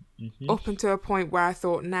 Up until a point where I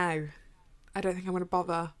thought, no, I don't think I'm going to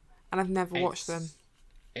bother. And I've never watched them.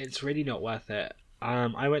 It's really not worth it.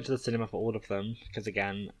 I went to the cinema for all of them because,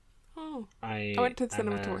 again, I went to the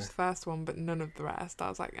cinema to watch the first one, but none of the rest. I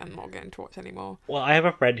was like, I'm not going to watch anymore. Well, I have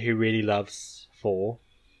a friend who really loves 4,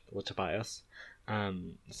 or Tobias,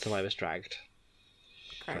 so I was dragged.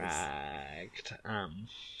 But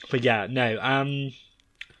yeah, no,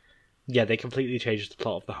 yeah, they completely changed the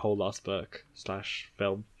plot of the whole last book /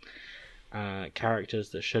 film.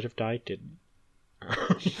 Characters that should have died didn't.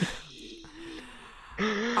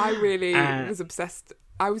 I really was obsessed.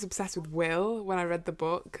 I was obsessed with Will when I read the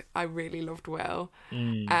book. I really loved Will.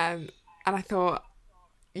 And I thought,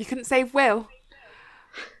 you couldn't save Will,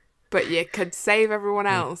 but you could save everyone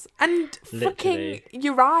else. And fucking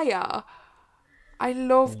Uriah. I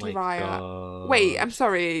loved Uriah. God. Wait, I'm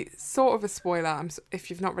sorry. Sort of a spoiler.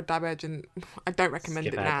 If you've not read Divergent, I don't recommend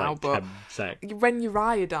it now. But when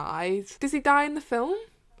Uriah dies, does he die in the film?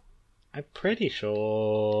 I'm pretty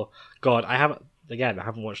sure. God, I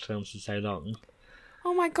haven't watched films in so long.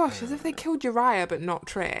 Oh my gosh, as if they killed Uriah but not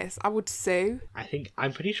Triss. I would sue.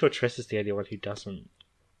 I'm pretty sure Triss is the only one who doesn't.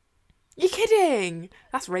 You're kidding!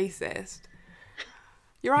 That's racist.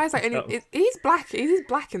 Uriah's like he's black. He's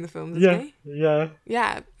black in the films, isn't he? Yeah.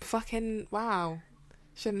 Yeah. Fucking wow.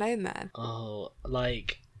 Should have known then. Oh,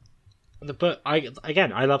 like the book. I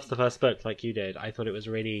loved the first book like you did. I thought it was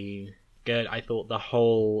really good. I thought the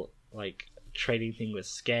whole training thing was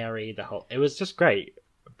scary. It was just great.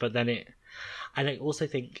 But then and I also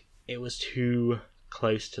think it was too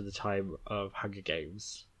close to the time of Hunger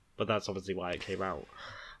Games. But that's obviously why it came out.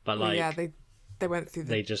 But yeah, they went through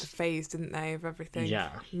the phase, didn't they, of everything?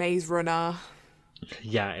 Yeah. Maze Runner.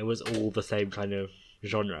 Yeah, it was all the same kind of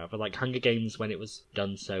genre. But Hunger Games, when it was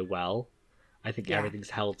done so well, I think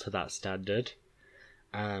everything's held to that standard.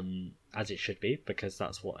 As it should be, because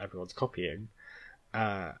that's what everyone's copying.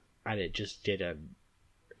 And it just didn't.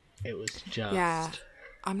 It was just... Yeah.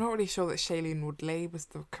 I'm not really sure that Shailene Woodley was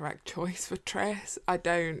the correct choice for Triss. I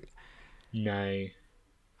don't know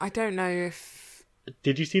if...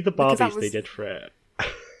 Did you see the Barbies they did for it?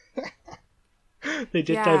 They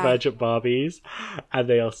did Divergent Barbies, and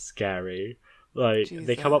they are scary.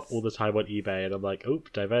 They come up all the time on eBay, and I'm like,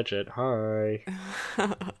 oop, Divergent, hi.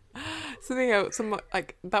 Something else,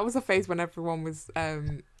 that was a phase when everyone was...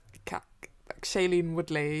 Shailene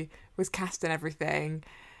Woodley was cast in everything.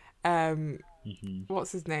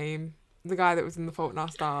 What's his name? The guy that was in The Fault in Our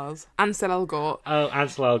Stars. Ansel Elgort. Oh,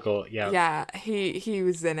 Ansel Elgort, yeah. Yeah, he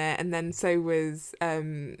was in it, and then so was...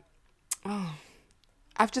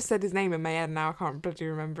 I've just said his name in my head now, I can't bloody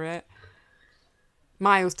remember it.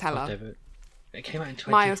 Miles Teller. It came out in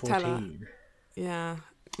 2014. Miles Teller. Yeah.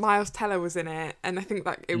 Miles Teller was in it, and I think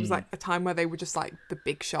it was a time where they were just the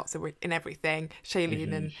big shots that were in everything.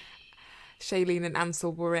 Shailene and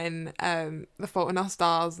Ansel were in The Fault in Our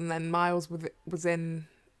Stars, and then Miles was in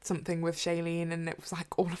something with Shailene, and it was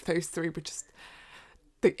all of those three were just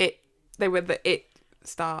they were the it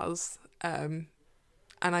stars, and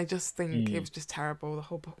I just think it was just terrible. The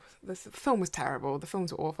whole book, the film was terrible. The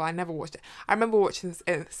films were awful. I never watched it. I remember watching this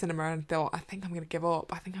in the cinema and thought, I think I'm going to give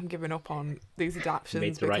up. I think I'm giving up on these adaptions.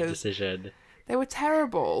 Made the right decision. They were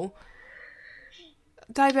terrible.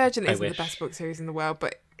 Divergent isn't the best book series in the world,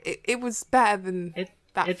 but it was better than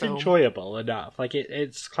that it's film. Enjoyable enough.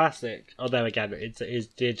 It's classic. Although again, I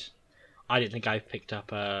don't think I've picked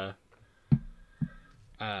up a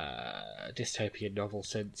dystopian novel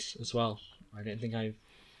since as well. I don't think I've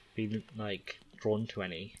been drawn to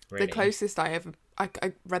any. Really. The closest I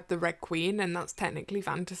read The Red Queen, and that's technically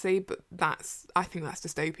fantasy, but I think that's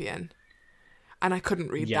dystopian, and I couldn't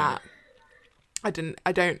read that. I don't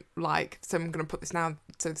so I'm going to put this now,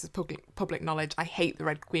 so this is public knowledge. I hate The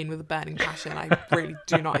Red Queen with a burning passion. I really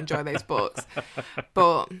do not enjoy those books.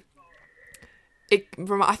 But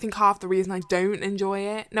I think half the reason I don't enjoy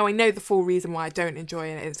it... No, I know the full reason why I don't enjoy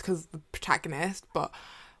it is because of the protagonist, but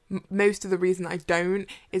most of the reason I don't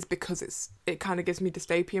is because it kind of gives me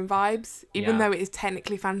dystopian vibes. Even though it is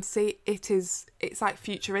technically fantasy, it's like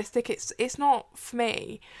futuristic. It's not for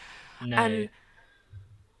me. No. And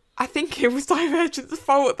I think it was Divergent's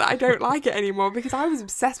fault that I don't like it anymore, because I was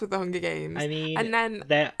obsessed with the Hunger Games. I mean, and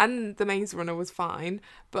then and the Maze Runner was fine,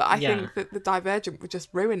 but I think that the Divergent just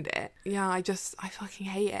ruined it. Yeah, I fucking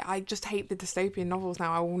hate it. I just hate the dystopian novels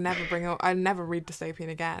now. I'll never read dystopian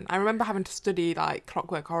again. I remember having to study like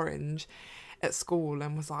Clockwork Orange at school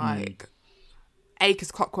and was like, A,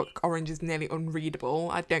 because Clockwork Orange is nearly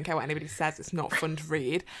unreadable. I don't care what anybody says, it's not fun to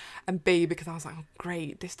read. And B, because I was like, oh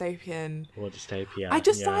great, dystopian. Or dystopia. I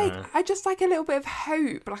just like a little bit of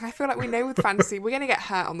hope. Like, I feel like we know with fantasy we're gonna get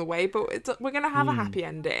hurt on the way, but we're gonna have a happy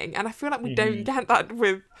ending. And I feel like we don't get that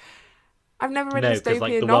with. I've never read a dystopian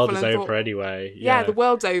like, the novel world is and over anyway. Yeah, the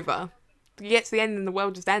world's over. You get to the end and the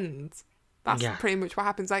world just ends. That's pretty much what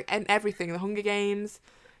happens. Like, and everything, the Hunger Games.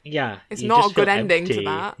 Yeah. It's not a good ending to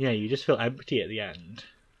that. Yeah, you just feel empty at the end.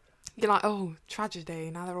 You're like, oh, tragedy.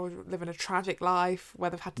 Now they're all living a tragic life where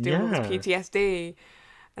they've had to deal with all this PTSD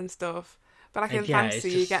and stuff. But like in fantasy,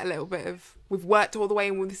 you get a little bit of, we've worked all the way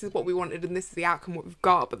and this is what we wanted and this is the outcome what we've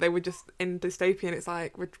got. But they were just in dystopian. It's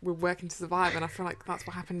like we're working to survive. And I feel like that's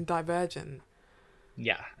what happened in Divergent.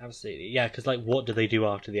 Yeah, absolutely. Yeah, because like, what do they do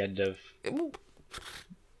after the end of...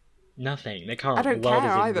 Nothing. They can't. I don't the world care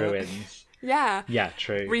is in either. Ruins. Yeah. Yeah,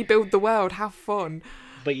 true. Rebuild the world. Have fun.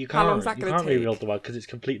 But you can't. You can't rebuild the world because it's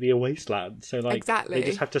completely a wasteland. So like, they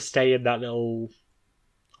just have to stay in that little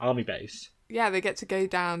army base. Yeah, they get to go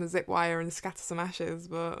down the zip wire and scatter some ashes,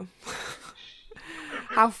 but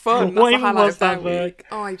how fun! That's the highlight of their week.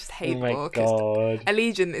 Oh, I just hate the book. God.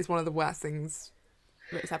 Allegiant is one of the worst things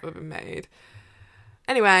that's ever been made.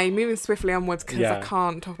 Anyway, moving swiftly onwards because I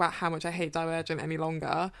can't talk about how much I hate Divergent any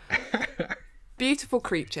longer. Beautiful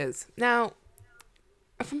Creatures. Now,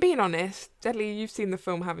 if I'm being honest, Deadly, you've seen the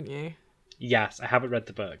film, haven't you? Yes, I haven't read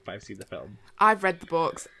the book, but I've seen the film. I've read the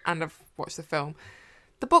books and I've watched the film.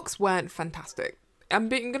 The books weren't fantastic. I'm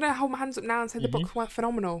going to hold my hands up now and say the books weren't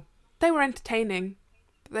phenomenal. They were entertaining,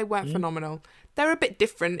 but they weren't phenomenal. They're a bit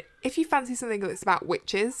different. If you fancy something that's about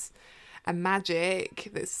witches and magic,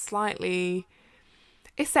 that's slightly...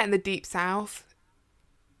 It's set in the Deep South.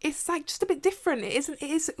 It's like just a bit different. It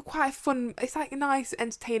is quite a fun. It's like a nice,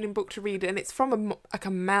 entertaining book to read, and it's from a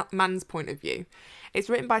man's point of view. It's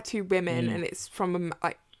written by two women, and it's from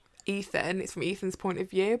Ethan. It's from Ethan's point of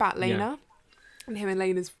view about Lena, and him and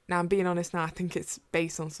Lena's. Now I'm being honest. Now I think it's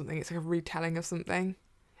based on something. It's like a retelling of something,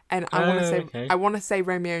 and I want to say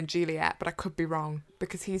Romeo and Juliet, but I could be wrong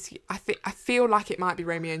because I feel like it might be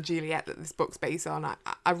Romeo and Juliet that this book's based on.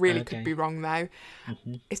 I really could be wrong though.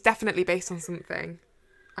 It's definitely based on something.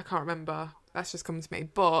 I can't remember. That's just come to me.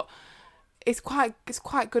 But it's quite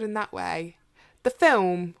good in that way. The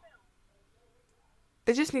film,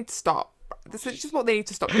 they just need to stop. This is just what they need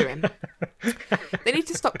to stop doing. They need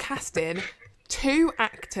to stop casting two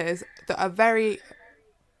actors that are very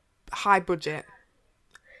high budget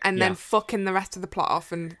and then fucking the rest of the plot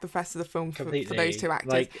off and the rest of the film for those two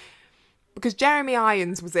actors. Because Jeremy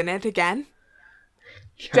Irons was in it again.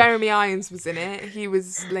 Jeremy Irons was in it. He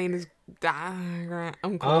was Lena's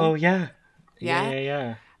uncle. Oh, yeah.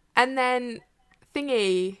 Yeah. And then,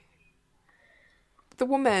 thingy, the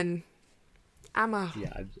woman, Emma.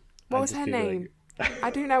 Yeah. What was her name?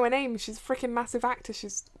 I do know her name. She's a freaking massive actor.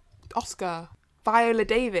 She's Oscar. Viola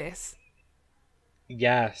Davis.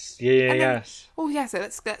 Yes. Yes. Oh, yeah, so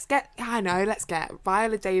let's get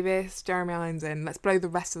Viola Davis, Jeremy Irons in. Let's blow the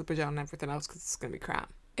rest of the budget on everything else because it's going to be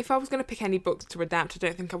crap. If I was going to pick any books to adapt, I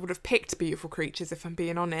don't think I would have picked Beautiful Creatures, if I'm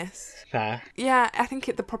being honest. Fair. Yeah, I think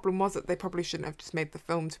the problem was that they probably shouldn't have just made the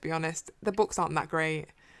film, to be honest. The books aren't that great.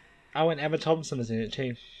 Oh, and Emma Thompson is in it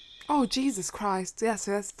too. Oh, Jesus Christ. Yeah,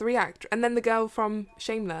 so there's three actors. And then the girl from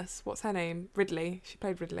Shameless, what's her name? Ridley. She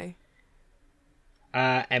played Ridley.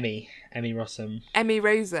 Emmy Rossum. Emmy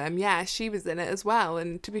Rossum, yeah, she was in it as well.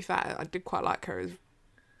 And to be fair, I did quite like her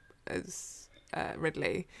as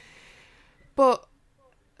Ridley. But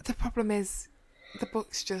the problem is, the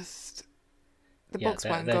books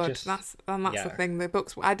weren't good. That's the thing. The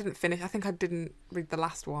books, I didn't finish. I think I didn't read the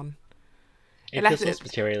last one. If the source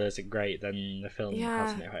material isn't great, then the film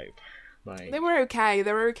has no hope. They were okay.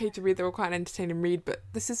 They were okay to read. They were quite an entertaining read. But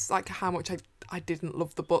this is like how much I didn't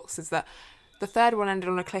love the books. Is that the third one ended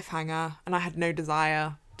on a cliffhanger, and I had no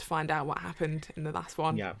desire to find out what happened in the last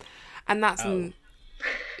one. Yeah, and that's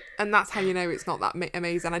how you know it's not that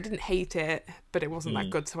amazing. I didn't hate it, but it wasn't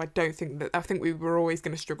that good. So I think we were always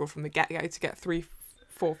going to struggle from the get-go to get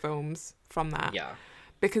 3-4 films from that. Yeah,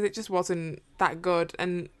 because it just wasn't that good,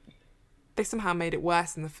 and they somehow made it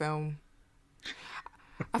worse in the film.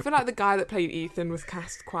 I feel like the guy that played Ethan was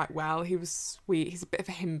cast quite well. He was sweet. He's a bit of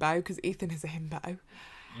a himbo because Ethan is a himbo.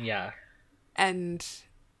 Yeah. And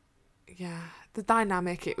yeah, the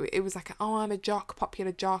dynamic, it was like, oh, I'm a jock,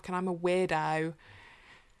 popular jock, and I'm a weirdo.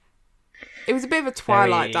 It was a bit of a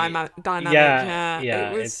Twilight dynamic.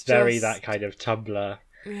 Yeah. It's very that kind of Tumblr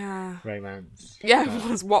romance. Yeah, it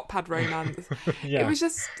was Wattpad romance. Yeah. It was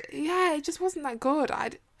just, it just wasn't that good.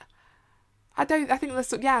 I think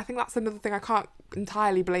that's another thing. I can't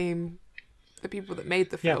entirely blame the people that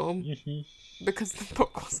made the film because the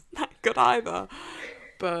book wasn't that good either.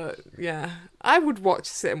 But yeah, I would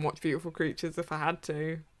sit and watch Beautiful Creatures if I had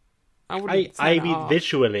to. I mean,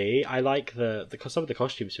 visually, I like some of the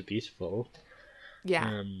costumes are beautiful.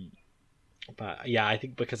 Yeah. But yeah, I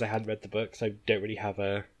think because I hadn't read the books, I don't really have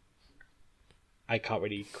I can't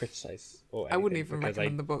really criticize. I wouldn't even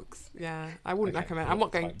recommend the books. Yeah, I wouldn't recommend. I'm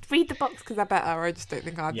not going to read the books because they're better. I just don't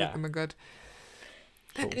think either of them are good.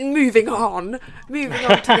 Cool. Moving on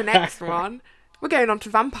to the next one. We're going on to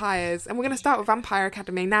vampires, and we're going to start with Vampire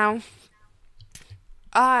Academy. Now,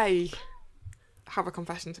 I have a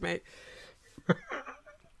confession to make.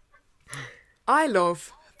 I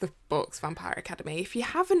love the books Vampire Academy. If you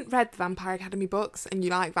haven't read the Vampire Academy books and you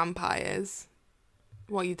like vampires,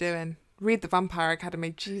 what are you doing? Read the Vampire Academy.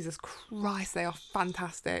 Jesus Christ, they are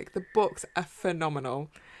fantastic. The books are phenomenal.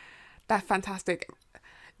 They're fantastic.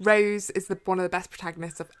 Rose is one of the best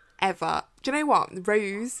protagonists I've ever. Do you know what?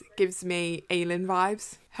 Rose gives me Aelin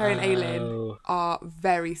vibes. Her and Aelin are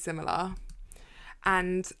very similar.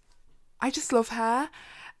 And I just love her.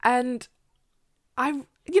 And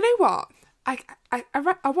you know what? I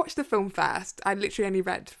watched the film first. I literally only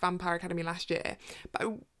read Vampire Academy last year. But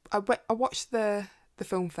I watched the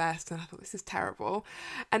film first and I thought, this is terrible.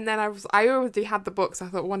 And then I already had the books. I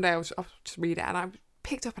thought one day I'll just read it. And I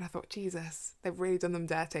picked up and I thought, Jesus, they've really done them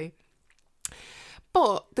dirty.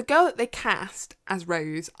 But the girl that they cast as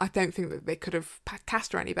Rose, I don't think that they could have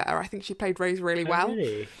cast her any better. I think she played Rose really well.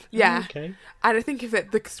 Really? Yeah. Oh, okay. And I think if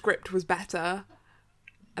the script was better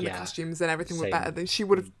and the costumes and everything were better, then she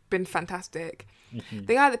would have been fantastic. Mm-hmm.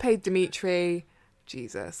 The guy that played Dimitri,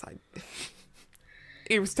 Jesus,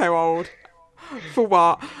 he was so old. For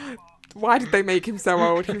what? Why did they make him so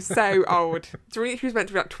old? He was so old. Dimitri was meant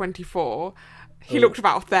to be like 24. He looked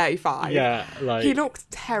about 35. Yeah, he looked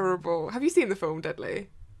terrible. Have you seen the film Deadly?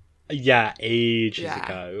 Yeah, ages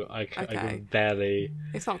ago. I can barely.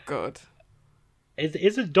 It's not good.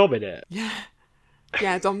 Isn't Dom in it?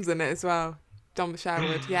 Yeah, Dom's in it as well. Dom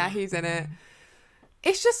Sherwood. Yeah, he's in it.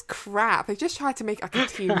 It's just crap. They just tried to make like a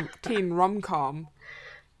teen rom-com.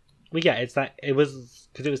 Well, yeah, it was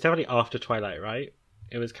because it was definitely after Twilight, right?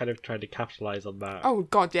 It was kind of trying to capitalise on that. Oh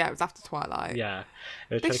god, yeah, it was after Twilight. Yeah,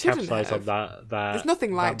 it was trying to capitalise on that. There's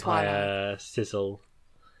nothing like Twilight. Sizzle.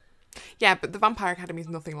 Yeah, but the Vampire Academy is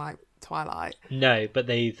nothing like Twilight. No, but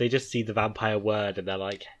they just see the vampire word and they're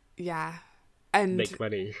like, yeah, and make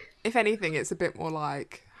money. If anything, it's a bit more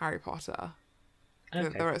like Harry Potter.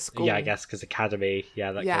 Okay. They're at school. Yeah, I guess because Academy.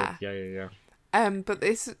 Yeah, that. Yeah. Yeah. But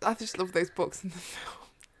I just love those books in the film.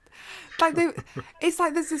 Like it's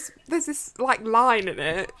like there's this like line in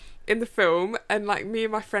it in the film, and like me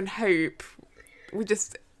and my friend Hope,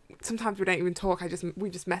 sometimes we don't even talk. We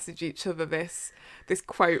just message each other this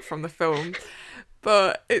quote from the film,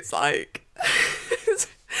 but it's like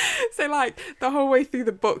so like the whole way through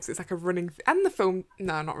the books it's like a running and the film.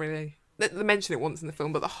 No, not really. They mention it once in the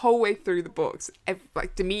film, but the whole way through the books,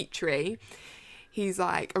 like Dimitri. He's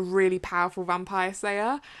like a really powerful vampire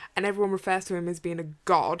slayer and everyone refers to him as being a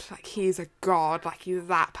god. Like he's a god, like he's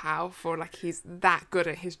that powerful, like he's that good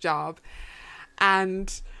at his job.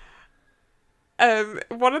 And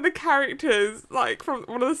one of the characters, like from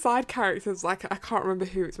one of the side characters, like I can't remember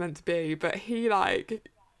who it's meant to be, but he like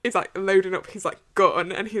is like loading up his like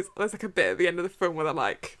gun and there's like a bit at the end of the film where they're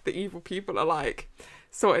like the evil people are like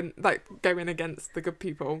sorting like going against the good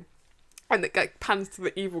people. And it like pans to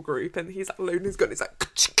the evil group and he's like loading his gun, he's like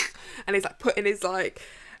and he's like putting his like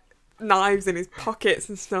knives in his pockets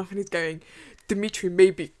and stuff and he's going, Dimitri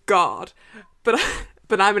may be God, but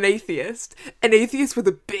I'm an atheist with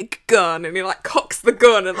a big gun, and he like cocks the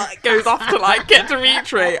gun and like goes off to like get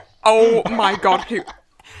Dimitri. Oh my god,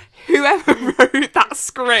 whoever wrote that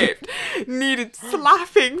script needed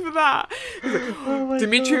slapping for that. Like,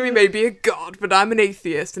 Dimitri may be a god, but I'm an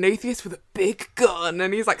atheist with a big gun.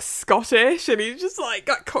 And he's like Scottish, and he just like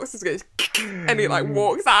cocks his gun, and he like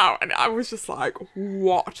walks out. And I was just like,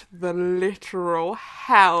 what the literal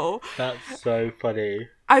hell? That's so funny.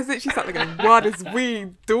 I was literally sat there going, what is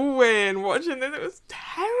we doing watching this? It was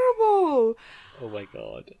terrible. Oh my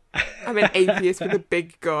god. I'm an atheist with a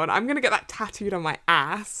big gun. I'm going to get that tattooed on my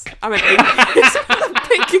ass. I'm an atheist with a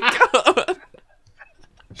big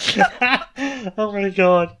gun. Oh my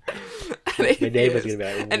god. My neighbour's gonna be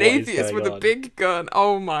like, an atheist with a big gun.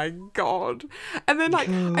 Oh my god. And then like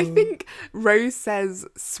I think Rose says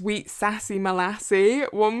sweet sassy molassie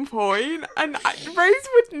at one point, and Rose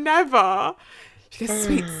would never. She goes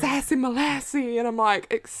sweet sassy molassie, and I'm like,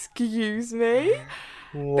 excuse me.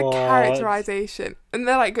 What? The characterization, and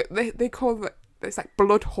they're like they call it, it's like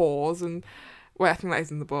blood whores, and well, I think that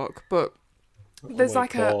is in the book, but there's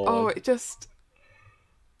like god.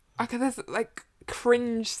 There's like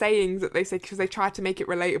cringe sayings that they say because they try to make it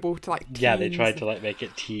relatable to like teens. Yeah, they tried to like make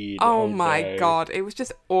it teen. Oh my god, it was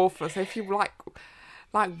just awful. So if you like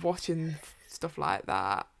watching stuff like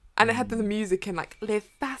that, and it had the music in like live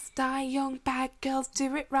fast, die young, bad girls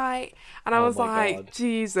do it right, and I was like, god.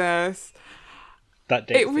 Jesus. That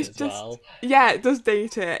dates it was as just well. Yeah, it does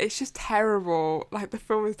date it. It's just terrible. Like the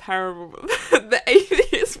film is terrible. The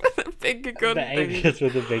atheist with the big gun. The atheist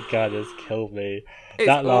with the big gun has killed me. It's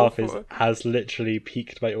that awful. Laugh has literally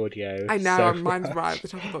peaked my audio. I know, so mine's right at the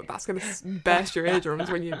top. I thought that's going to burst your eardrums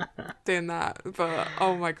when you're doing that. But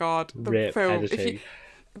oh my god, the Rip film. editing.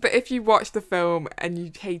 If you watch the film and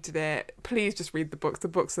you hated it, please just read the books. The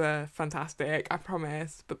books are fantastic, I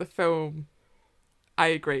promise. But the film, I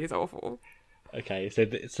agree, is awful. Okay,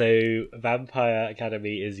 so Vampire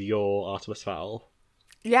Academy is your Artemis Fowl.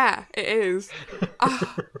 Yeah, it is.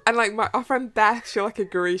 And like our friend Beth, she'll like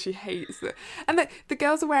agree, she hates it. And the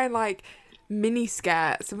girls are wearing like mini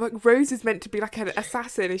skirts. And like Rose is meant to be like an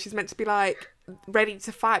assassin, and she's meant to be like ready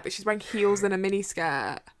to fight, but she's wearing heels and a mini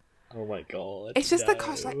skirt. Oh my god! It's just the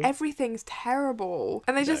cost. Like everything's terrible,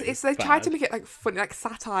 and they try to make it like funny, like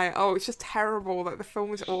satire. Oh, it's just terrible. Like the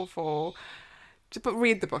film is awful. But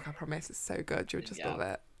read the book, I promise. It's so good. You'll just love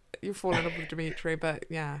it. You'll fall in love with Dimitri, but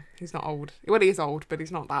yeah, he's not old. Well, he is old, but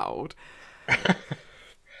he's not that old. I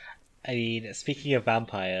mean, speaking of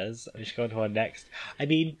vampires, we should go on to our next. I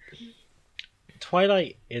mean,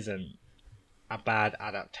 Twilight isn't a bad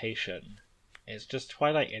adaptation. It's just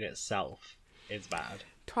Twilight in itself is bad.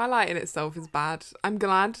 Twilight in itself is bad. I'm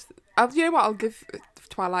glad. You know what? I'll give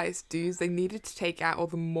Twilight its dues. They needed to take out all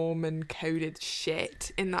the Mormon coded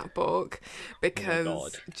shit in that book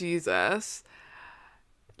because Jesus,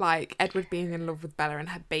 like Edward being in love with Bella and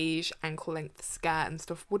her beige ankle length skirt and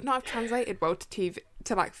stuff would not have translated well to TV,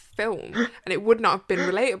 to like film, and it would not have been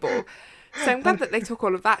relatable. So I'm glad that they took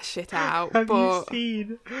all of that shit out. Have you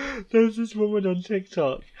seen? There's this woman on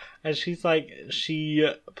TikTok, and she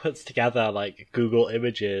puts together like Google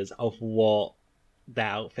images of what their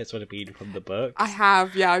outfits would have been from the books. I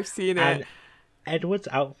have, yeah, I've seen it. And Edward's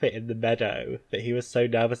outfit in the meadow that he was so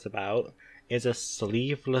nervous about is a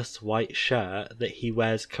sleeveless white shirt that he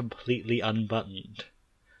wears completely unbuttoned.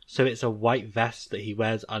 So it's a white vest that he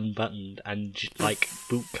wears unbuttoned and like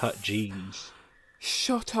bootcut jeans.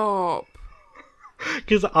 Shut up.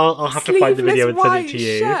 Because I'll have to find the video and send it to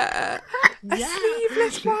you. Shirt. A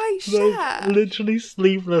sleeveless white shirt. Literally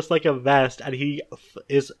sleeveless like a vest, and he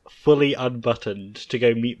is fully unbuttoned to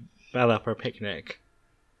go meet Bella for a picnic.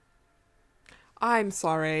 I'm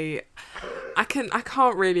sorry. I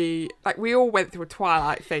can't really... Like, we all went through a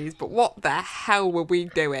Twilight phase, but what the hell were we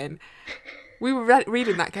doing? We were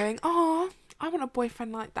reading that going, oh, I want a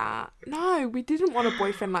boyfriend like that. No, we didn't want a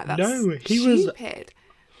boyfriend like that. No, he stupid. Was...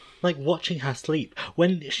 like watching her sleep.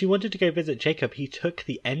 When she wanted to go visit Jacob, he took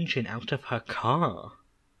the engine out of her car.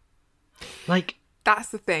 Like, that's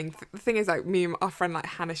the thing. The thing is, like, me and our friend like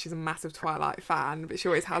Hannah, she's a massive Twilight fan, but she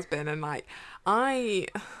always has been. And like, I'm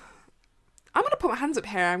gonna put my hands up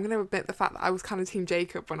here. I'm gonna admit the fact that I was kind of Team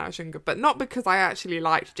Jacob when I was younger, but not because I actually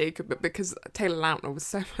liked Jacob, but because Taylor Lautner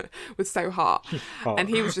was so hot, and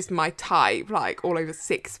he was just my type. Like all over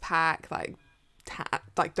 6-pack, like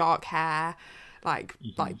dark hair. Like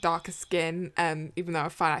darker skin, even though I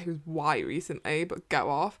found out he was white recently, but go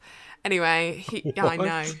off. Anyway,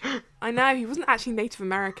 I know he wasn't actually Native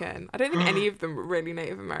American. I don't think any of them were really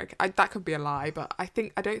Native American. That could be a lie, but I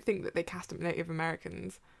don't think that they cast them Native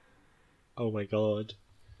Americans. Oh my god.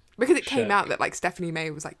 Because it came out that like Stephanie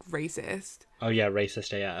Meyer was like racist. Oh yeah,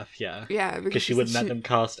 racist AF, yeah. Yeah, because she wouldn't let them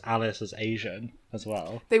cast Alice as Asian as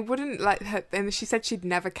well. They wouldn't let her, and she said she'd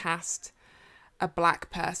never cast a black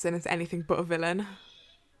person as anything but a villain.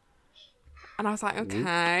 And I was like,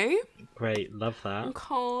 okay. Great, love that.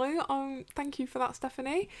 Okay, thank you for that,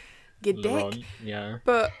 Stephanie. Good dick. Yeah.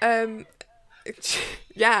 But,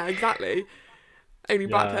 yeah, exactly. Only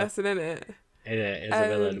black person in it. In it is a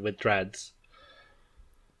villain with dreads.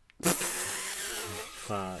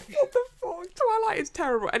 Fuck. What the fuck? Twilight is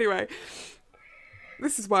terrible. Anyway,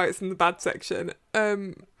 This is why it's in the bad section.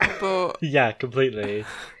 But yeah, completely.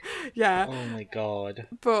 Yeah. Oh my god.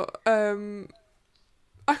 But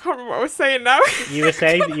I can't remember what I was saying now. You were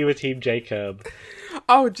saying that you were Team Jacob.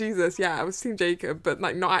 Oh Jesus, yeah, I was Team Jacob, but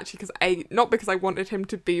like not actually not because I wanted him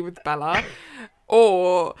to be with Bella,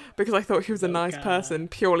 or because I thought he was a nice person,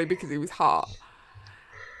 purely because he was hot.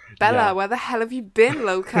 Bella, where the hell have you been,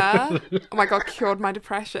 Loca? Oh my god, cured my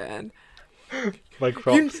depression. My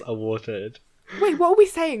crops are watered. Wait, what are we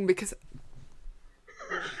saying? Because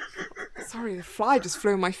sorry, the fly just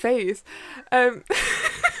flew in my face.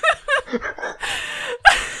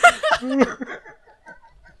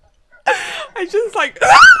 I just like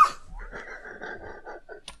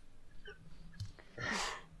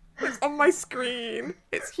it's on my screen.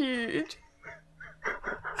 It's huge.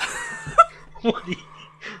 What do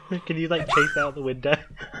you, can you like chase out the window?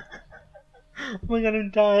 Oh my god,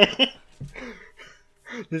 I'm dying.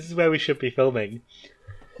 This is where we should be filming.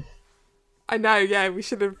 I know, yeah, we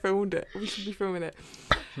should have filmed it. We should be filming it.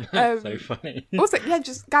 So funny. Also, yeah,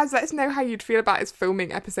 just guys, let us know how you'd feel about us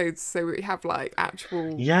filming episodes so we have like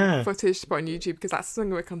actual footage to put on YouTube, because that's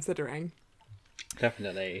something we're considering.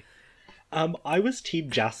 Definitely. I was Team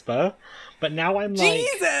Jasper, but now I'm like,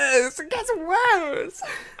 Jesus, it gets worse.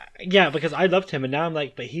 Yeah, because I loved him, and now I'm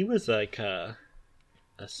like, but he was like a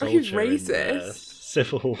soldier. He was racist. In the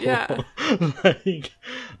Civil War. Yeah. Like,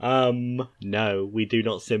 no, we do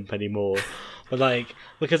not simp anymore. But like,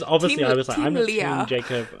 because obviously I was like, I'm a Team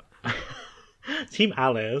Jacob. Team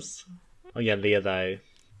Alice. Oh yeah, Leah though.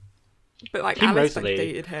 But like, Team Alice Rosalie. like,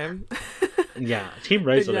 dated him. Yeah, Team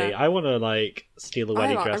Rosalie. Yeah. I want to like steal the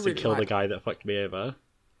wedding dress really and kill the guy that fucked me over.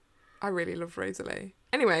 I really love Rosalie.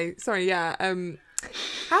 Anyway, sorry, yeah.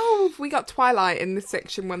 How have we got Twilight in this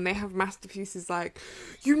section when they have masterpieces like,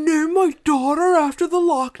 you named my daughter after the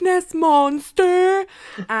Loch Ness Monster?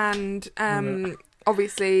 And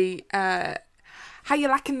obviously, how you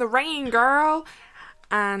liking the rain, girl?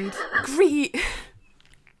 And green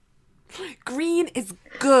is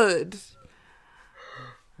good.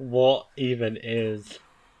 What even is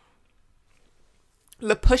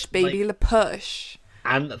La push, baby, la push.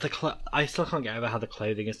 And I still can't get over how the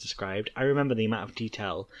clothing is described. I remember the amount of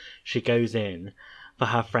detail she goes in for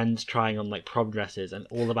her friends trying on like prom dresses, and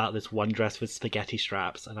all about this one dress with spaghetti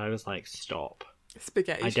straps, and I was like, stop.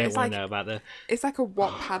 Spaghetti. I don't want to know about the... It's like a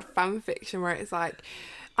Wattpad fan fiction where it's like,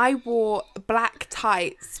 I wore black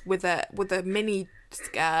tights with a mini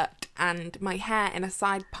skirt and my hair in a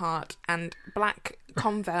side part and black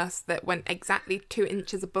Converse that went exactly 2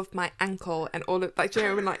 inches above my ankle, and all of like, do you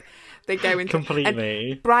know when like they go into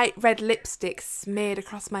completely bright red lipstick smeared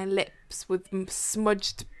across my lips with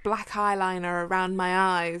smudged black eyeliner around my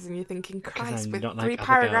eyes, and you're thinking, Christ, with 3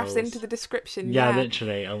 paragraphs into the description. Yeah,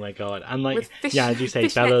 literally. Oh my god. And like, as you say,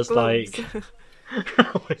 Bella's like,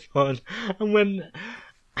 oh my god. And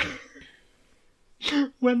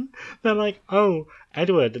when they're like, oh,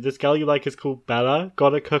 Edward, this girl you like is called Bella,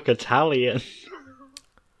 gotta cook Italian.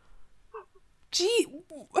 Gee,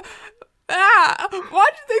 why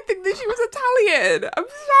did they think that she was Italian? I'm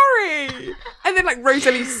sorry. And then like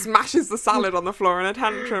Rosalie smashes the salad on the floor in a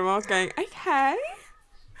tantrum. I was going, okay.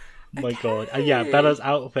 Oh my god. And yeah, Bella's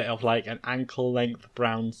outfit of like an ankle length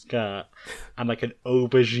brown skirt and like an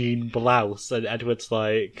aubergine blouse, and Edward's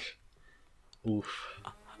like, oof.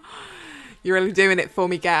 You're really doing it for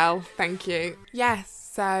me, gal. Thank you.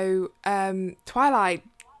 Yes, so Twilight,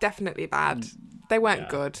 definitely bad. They weren't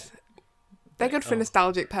good. They're good for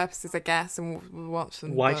nostalgic purposes, I guess, and we'll watch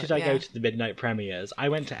them. Why did I go to the midnight premieres? I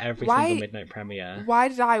went to every single midnight premiere. Why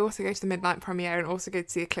did I also go to the midnight premiere and also go to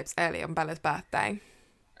see Eclipse early on Bella's birthday?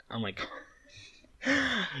 Oh my god.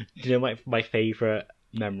 Do you know my favourite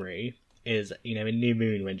memory is, you know, in New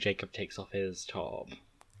Moon when Jacob takes off his top.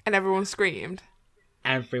 And everyone screamed.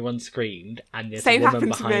 Everyone screamed, and this Same woman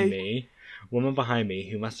behind me,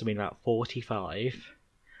 who must have been about 45,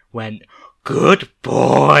 went, "Good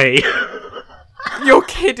boy." You're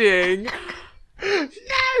kidding. No.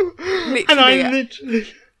 Literally, and I literally...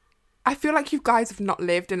 I feel like you guys have not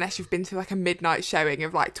lived unless you've been to like a midnight showing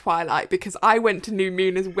of like Twilight, because I went to New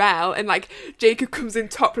Moon as well, and like Jacob comes in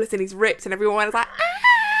topless and he's ripped, and everyone was like, ah!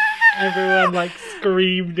 Everyone like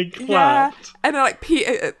screamed and clapped. Yeah. And then like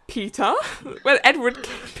Peter, well, Edward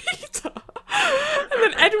Peter, and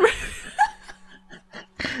then Edward.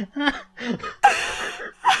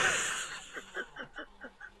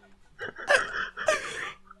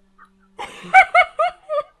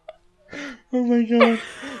 Oh my god.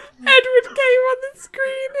 Edward came on the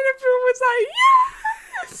screen and everyone was like,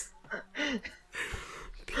 yes!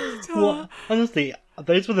 Peter. What? Honestly,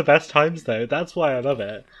 those were the best times though. That's why I love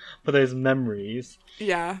it. For those memories.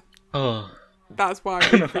 Yeah. Oh. That's why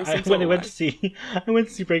we feel some when I went to see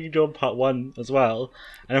Breaking Dawn Part 1 as well,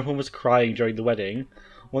 and everyone was crying during the wedding.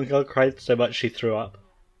 One girl cried so much she threw up.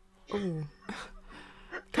 Ooh.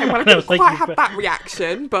 Okay, well, I didn't quite have that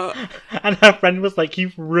reaction, but... And her friend was like,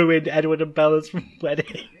 you've ruined Edward and Bella's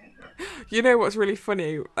wedding. You know what's really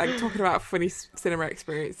funny? Like, talking about funny cinema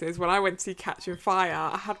experiences, when I went to see Catching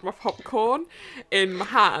Fire, I had my popcorn in my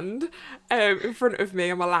hand, in front of me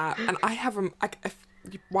on my lap, and I have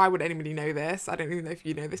why would anybody know this? I don't even know if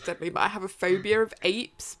you know this, Deadly, but I have a phobia of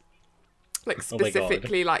apes. Like,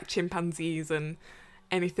 specifically, like, chimpanzees and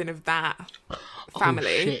anything of that family.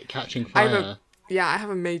 Oh, shit, Catching Fire. I have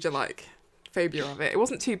a major, like, phobia of it. It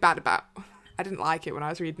wasn't too bad I didn't like it when I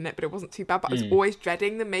was reading it, but it wasn't too bad. But I was always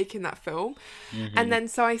dreading them making that film. Mm-hmm. And then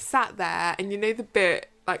so I sat there, and you know the bit,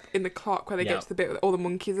 like, in the clock where they get to the bit where all the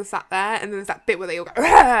monkeys are sat there, and then there's that bit where they all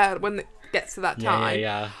go, when it gets to that time.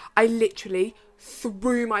 Yeah. I literally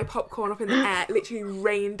threw my popcorn up in the air, literally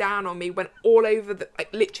rained down on me, went all over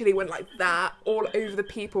literally went like that, all over the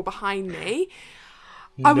people behind me.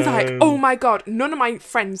 I was like, oh my God, none of my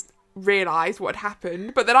friends realised what had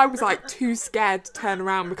happened, but then I was like too scared to turn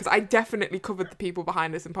around because I definitely covered the people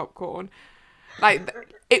behind us in popcorn.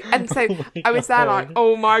 And so I was there like,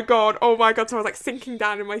 oh my God. So I was like sinking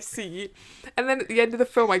down in my seat. And then at the end of the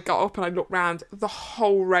film, I got up and I looked round. The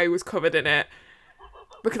whole row was covered in it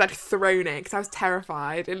because I'd thrown it because I was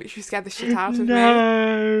terrified. It literally scared the shit out of me.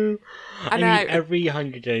 No. I mean, every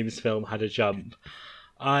Hunger Games film had a jump.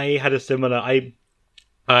 I had a similar...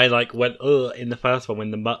 I like went in the first one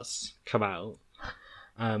when the mutts come out,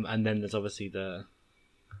 and then there's obviously the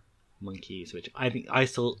monkeys, which I think I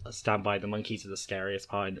still stand by. The monkeys are the scariest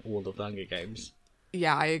part in all of the Hunger Games.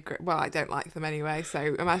 Yeah, I agree. Well, I don't like them anyway, so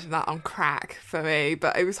imagine that on crack for me.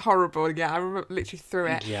 But it was horrible. Yeah, I remember literally threw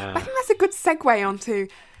it. Yeah. I think that's a good segue onto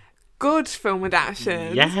good film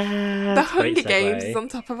adaptions. Yeah, The Hunger Games is on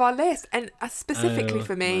top of our list, and specifically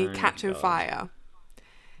for me, Catching Fire.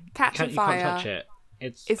 Catching Fire. You can't touch it.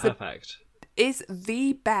 It's perfect. Is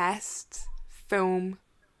the best film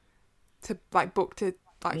to book to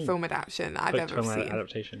film adaptation I've ever seen.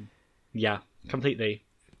 Adaptation. Yeah, completely.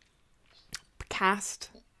 Cast.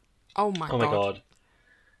 Oh my god.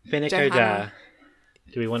 Finnick O'Dare.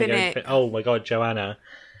 Do we want to go? Oh my god, Joanna.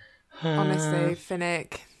 Honestly,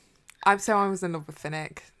 Finnick. I was in love with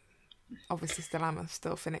Finnick. Obviously, still am. I'm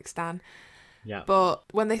still Finnick stan. Yeah. But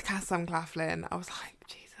when they cast Sam Claflin, I was like,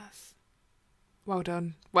 Jesus. Well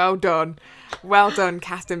done,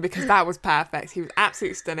 casting, because that was perfect. He was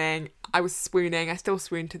absolutely stunning. I was swooning. I still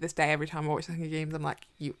swoon to this day every time I watch the Hunger Games. I'm like,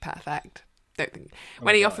 you perfect. Don't think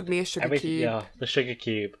when he offered me a sugar cube. Yeah, the sugar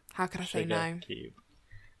cube. How could I say no? Cube.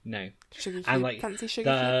 No. Sugar cube. And fancy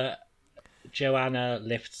sugar cube. Joanna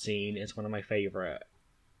lift scene is one of my favourite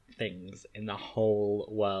things in the whole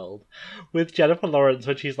world. With Jennifer Lawrence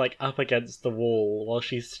when she's like up against the wall while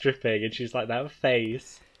she's stripping and she's like that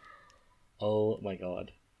face. Oh my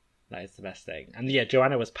god, that is the best thing. And yeah,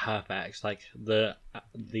 Joanna was perfect. Like the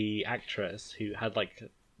actress who had like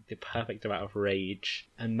the perfect amount of rage,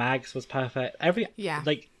 and Mags was perfect.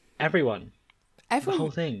 Everyone, the whole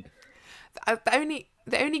thing.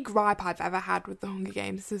 The only gripe I've ever had with the Hunger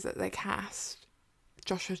Games is that they cast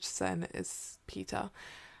Josh Hutcherson as Peter,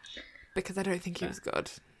 because I don't think he was good.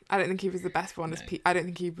 I don't think he was the best one as Peter. I don't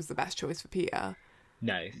think he was the best choice for Peter.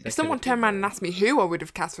 No. If someone turned around and asked me who I would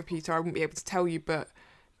have cast for Peter, I wouldn't be able to tell you, but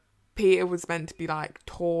Peter was meant to be like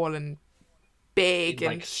tall and big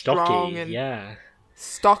and strong and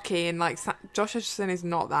stocky, and like Josh Hutcherson is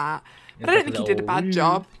not that. But I don't think he did a bad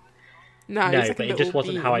job. No, but it just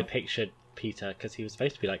wasn't how I pictured Peter, because he was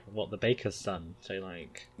supposed to be like the baker's son, so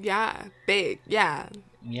like big,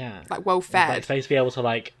 like well fed. Like supposed to be able to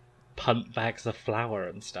like punt bags of flour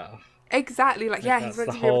and stuff. Exactly, he's meant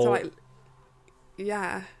to be able to like.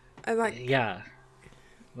 Yeah, and like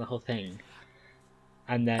the whole thing,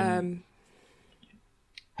 and then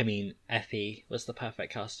I mean, Effie was the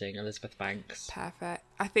perfect casting. Elizabeth Banks, perfect.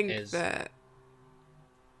 I think that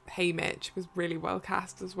Haymitch was really well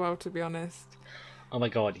cast as well. To be honest. Oh my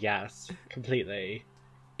god, yes, completely.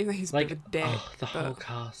 Even though he's like a dick. The whole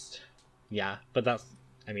cast. Yeah, but that's.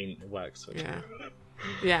 I mean, it works. Yeah.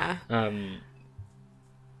 Yeah.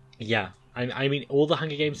 I mean, all the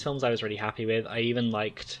Hunger Games films I was really happy with. I even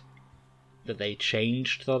liked that they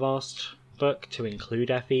changed the last book to include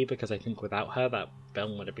Effie, because I think without her, that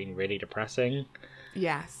film would have been really depressing.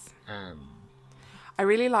 Yes. I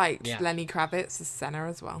really liked Lenny Kravitz as Senna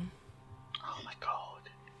as well. Oh my god.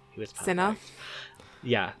 He was perfect. Sinner.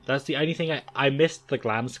 Yeah, that's the only thing I missed the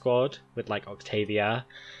glam squad with like Octavia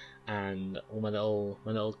and all my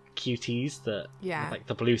little cuties that with, like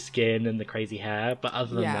the blue skin and the crazy hair, but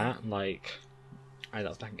other than that, like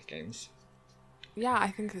that's the Hunger Games. Yeah, I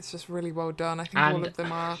think it's just really well done. I think all of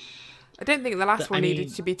them are. I don't think the last one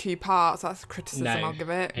needed to be 2 parts. That's criticism I'll give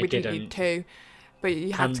it. We didn't need 2, but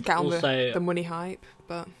you had to get on the money hype.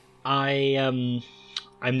 But I'm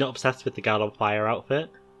not obsessed with the Girl on Fire outfit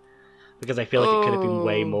because I feel like it could have been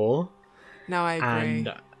way more. No, I agree.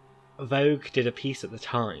 And Vogue did a piece at the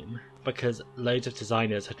time because loads of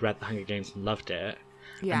designers had read The Hunger Games and loved it,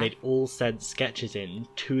 and they'd all sent sketches in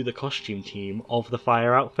to the costume team of the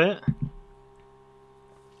fire outfit.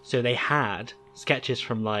 So they had sketches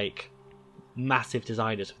from like massive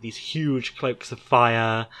designers with these huge cloaks of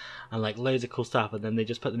fire and like loads of cool stuff, and then they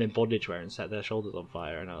just put them in bondage wear and set their shoulders on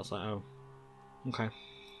fire, and I was like, oh, okay.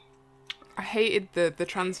 I hated the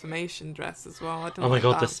transformation dress as well. I don't oh my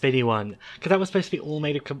god, that. The spinny one, because that was supposed to be all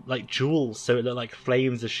made of like jewels, so it looked like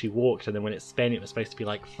flames as she walked, and then when it spun, it was supposed to be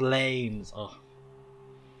like flames. Oh,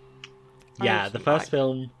 yeah. The first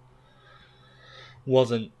film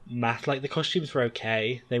wasn't like the costumes were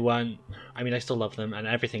okay. They weren't. I mean, I still love them, and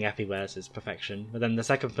everything Effie wears is perfection. But then the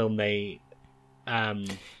second film,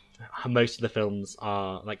 most of the films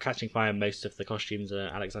are like Catching Fire. Most of the costumes are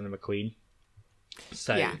Alexander McQueen.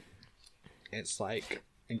 So. Yeah. It's like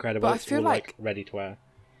incredible. But I feel like ready to wear.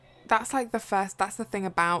 That's like that's the thing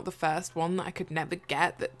about the first one that I could never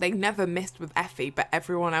get, that they never missed with Effie, but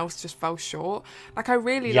everyone else just fell short. Like I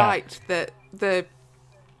really liked that the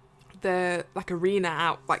like arena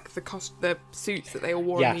out, like the suits that they all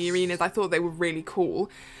wore in the arenas. I thought they were really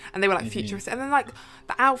cool, and they were like futuristic. And then like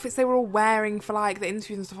the outfits they were all wearing for like the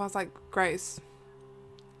interviews and stuff, I was like, gross.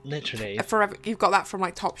 Literally. Forever, you've got that from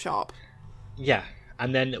like Topshop. Yeah.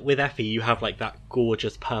 And then with Effie, you have like that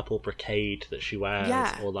gorgeous purple brocade that she wears,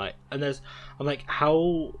 or like, and I'm like,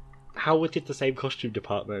 how did the same costume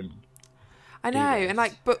department? I know, and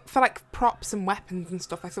like, but for like props and weapons and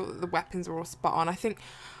stuff, I thought that the weapons were all spot on. I think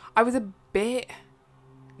I was a bit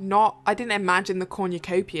I didn't imagine the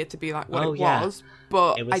cornucopia to be like what it was,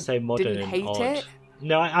 but it was so modern didn't hate and odd. it.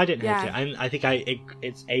 No, I didn't hate it. I think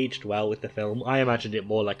it's aged well with the film. I imagined it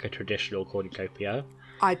more like a traditional cornucopia.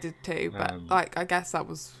 I did too, but like I guess that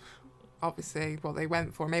was obviously what they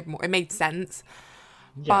went for. Maybe more, it made sense.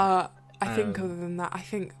 Yeah. But I think other than that,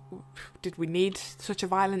 did we need such a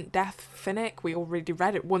violent death, Finnick? We already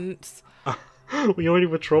read it once. We already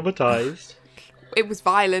were traumatized. It was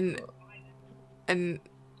violent and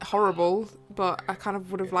horrible, but I kind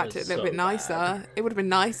of would have liked it a little bit nicer. Bad. It would have been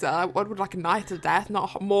nicer. I would like a nicer death,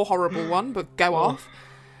 not a more horrible one, but go off.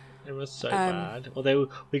 It was so bad. Although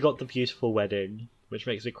we got the beautiful wedding, which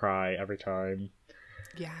makes me cry every time.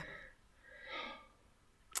 Yeah.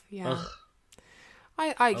 Yeah. Ugh.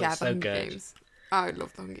 I get the Hunger Games. I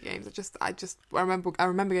love the Hunger Games. I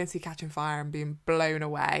remember going to see Catching Fire and being blown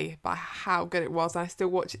away by how good it was, and I still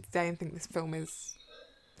watch it today and think this film is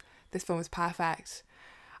perfect.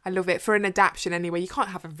 I love it. For an adaptation anyway, you can't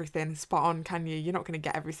have everything spot on, can you? You're not going to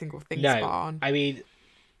get every single thing spot on. I mean,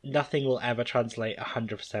 nothing will ever translate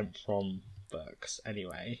 100% from books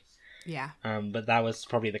anyway. Yeah. But that was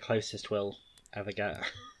probably the closest we'll ever get.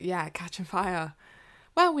 Yeah, Catching Fire.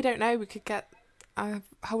 Well, we don't know. We could get. I'm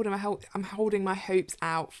holding my hopes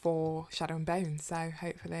out for Shadow and Bone. So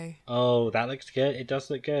hopefully. Oh, that looks good. It does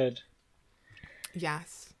look good.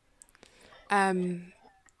 Yes.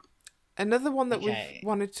 Another one that we've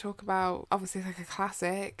wanted to talk about, obviously, like a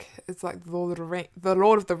classic. It's like The Lord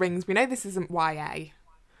of the Rings. We know this isn't YA.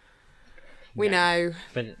 We know,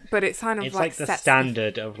 but it's kind of it's like the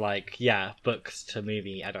standard of like books to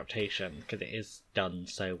movie adaptation because it is done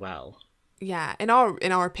so well. Yeah, in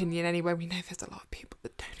our opinion anyway, we know there's a lot of people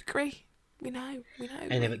that don't agree. We know.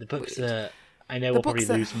 I know, but the books are. I know we'll probably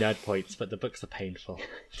lose nerd points, but the books are painful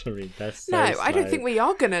to read. They're so slow. I don't think we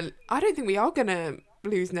are gonna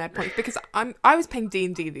lose nerd points because I was playing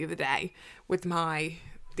D&D the other day with my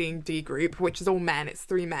D&D group, which is all men. It's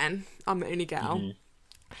 3 men. I'm the only girl. Mm-hmm.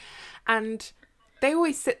 And they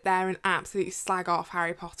always sit there and absolutely slag off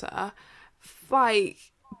Harry Potter,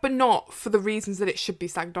 like, but not for the reasons that it should be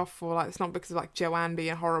slagged off for. Like, it's not because of like Joanne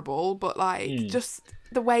being horrible, but like just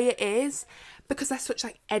the way it is, because they're such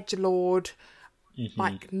like edgelord,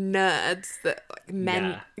 like nerds that like men.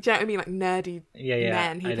 Yeah. Do you know what I mean? Like nerdy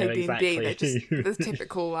men who play D&D. Exactly. They're just the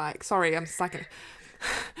typical like. Sorry, I'm slagging.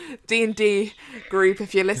 D&D group,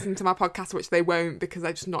 if you're listening to my podcast, which they won't because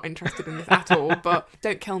they're just not interested in this at all, but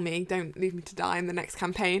don't kill me, don't leave me to die in the next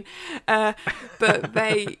campaign, but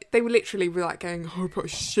they were literally like going, oh, but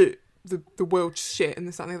shit, the world's shit and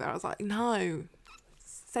this and that. I was like, no,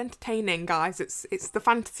 it's entertaining, guys. It's the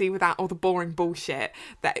fantasy without all the boring bullshit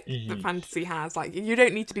that the fantasy has. Like, you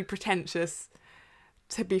don't need to be pretentious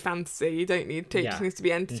to be fantasy. You don't need to. It just needs to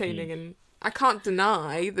be entertaining. And I can't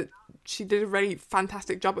deny that she did a really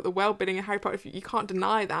fantastic job at the world building in Harry Potter. You can't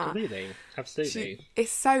deny that. Completely. Absolutely.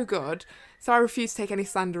 It's so good. So I refuse to take any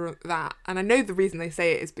slander of that. And I know the reason they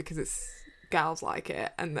say it is because it's girls like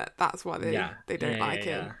it, and that's why they don't like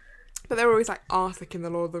it. But they're always like arseing the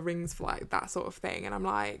Lord of the Rings for like that sort of thing. And I'm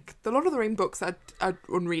like, the Lord of the Rings books are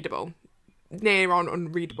unreadable. Near on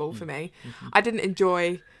unreadable for me. I didn't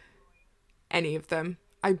enjoy any of them.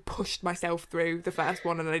 I pushed myself through the first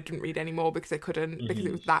one and I didn't read any more because I couldn't, because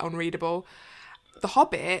it was that unreadable. The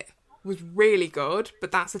Hobbit was really good,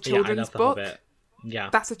 but that's a children's book. Hobbit. Yeah,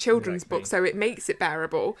 that's a children's book, so it makes it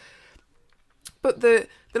bearable. But the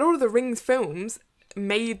Lord of the Rings films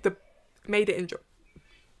made it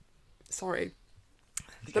Sorry.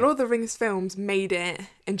 Okay. The Lord of the Rings films made it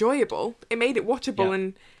enjoyable. It made it watchable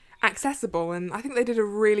and accessible, and I think they did a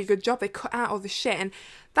really good job. They cut out all the shit, and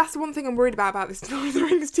that's the one thing I'm worried about this Lord of the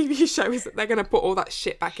Rings TV show, is that they're going to put all that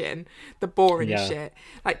shit back in. The boring shit.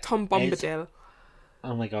 Like Tom Bombadil.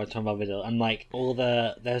 Oh my god, Tom Bombadil. And like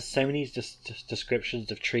there's so many just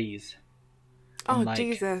descriptions of trees. And,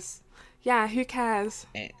 Jesus. Yeah, who cares?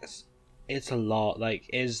 It's a lot. Like,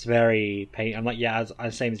 it's very pain. I'm like, as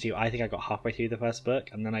same as you. I think I got halfway through the first book,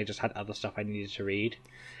 and then I just had other stuff I needed to read.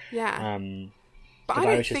 Yeah. But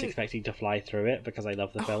I was just expecting to fly through it because I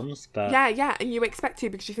love the films. But yeah, and you expect to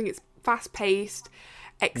because you think it's fast paced,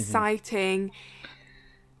 exciting,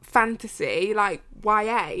 fantasy, like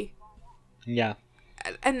YA. Yeah.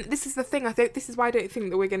 And this is the thing, I think this is why I don't think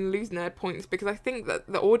that we're going to lose nerd points, because I think that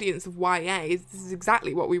the audience of YA this is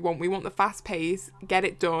exactly what we want. We want the fast pace, get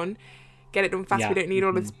it done fast. We don't need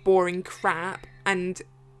all this boring crap, and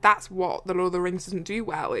that's what the Lord of the Rings doesn't do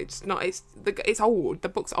well. It's old. The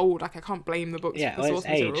book's old. Like, I can't blame the books. Yeah, it's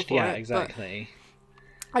aged. Yeah, exactly.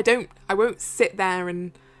 I won't sit there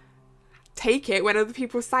and take it when other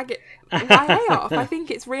people sag it YA off. I think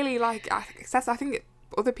it's really like access. I think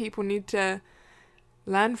other people need to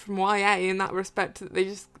learn from YA in that respect.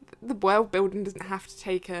 That the world building doesn't have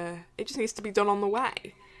to it just needs to be done on the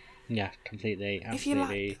way. Yeah, completely. Absolutely. If you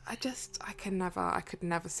like, I could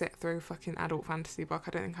never sit through a fucking adult fantasy book.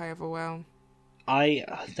 I don't think I ever will. I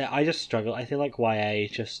just struggle. I feel like YA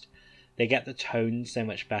they get the tone so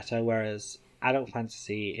much better, whereas adult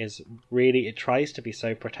fantasy is really, it tries to be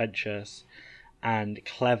so pretentious and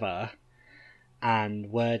clever and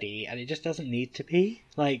wordy, and it just doesn't need to be.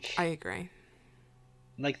 Like, I agree.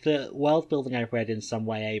 Like, the world building I've read in some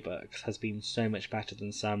YA books has been so much better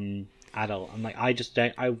than some adult. I'm like, I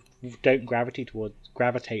don't gravitate towards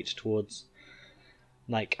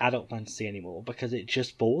like adult fantasy anymore because it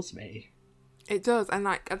just bores me. It does, and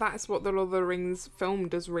like that's what the Lord of the Rings film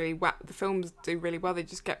does really well. The films do really well. They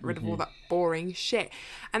just get rid of all that boring shit.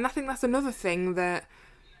 And I think that's another thing, that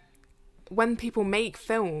when people make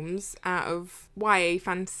films out of YA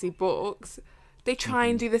fantasy books, they try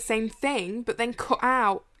and do the same thing, but then cut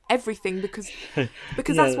out everything because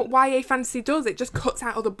that's what YA fantasy does. It just cuts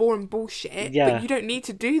out all the boring bullshit. Yeah. But you don't need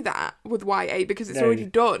to do that with YA because it's already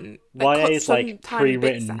done. YA is like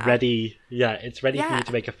pre-written, ready. Yeah, it's ready for you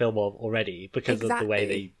to make a film of already because of the way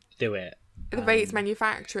they do it. The way it's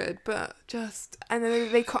manufactured, and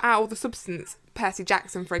then they cut out all the substance. Percy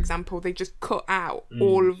Jackson, for example, they just cut out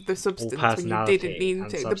all of the substance when you didn't need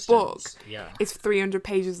to. The book is 300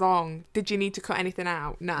 pages long. Did you need to cut anything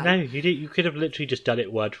out? No. No, you did. You could have literally just done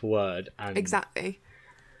it word for word. And... Exactly.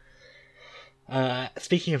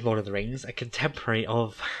 Speaking of Lord of the Rings, a contemporary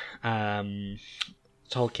of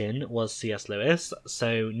Tolkien was C.S. Lewis.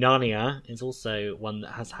 So Narnia is also one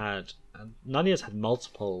that has had... Narnia's had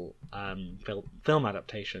multiple film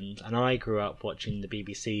adaptations, and I grew up watching the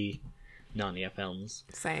BBC Narnia films.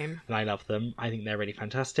 Same. And I love them. I think they're really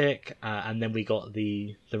fantastic. And then we got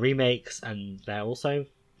the remakes, and they're also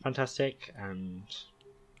fantastic. And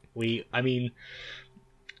they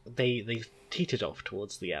teetered off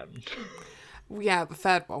towards the end. Yeah, the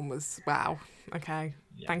third one was, wow. Okay,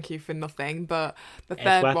 thank you for nothing. But the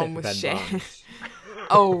third one was shit.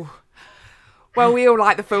 Oh. Well, we all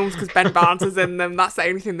like the films because Ben Barnes is in them. That's the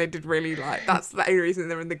only thing they did really like. That's the only reason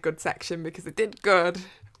they're in the good section, because it did good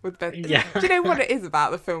with Ben. Yeah. Do you know what it is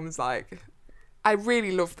about the films? Like, I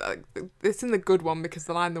really loved that. It's in the good one because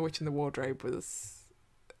The Lion, the Witch and the Wardrobe was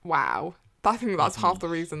wow. I think that's half the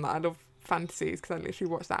reason that I love fantasies, because I literally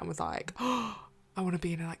watched that and was like, oh, I want to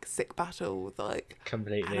be in a sick battle with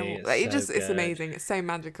completely. It's amazing. It's so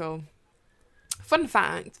magical. Fun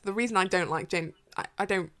fact: the reason I don't like James.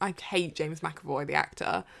 I hate James McAvoy, the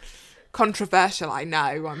actor. Controversial, I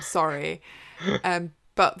know. I'm sorry,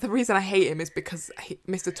 but the reason I hate him is because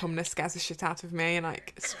Mr. Tumnus scares the shit out of me, and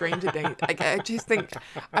Stranger Things. I just think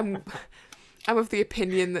I'm of the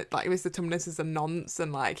opinion that like Mr. Tumnus is a nonce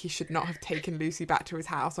and like he should not have taken Lucy back to his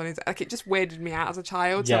house on his, like, it just weirded me out as a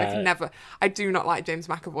child. So I do not like James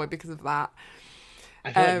McAvoy because of that.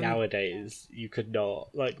 I feel like nowadays you could not,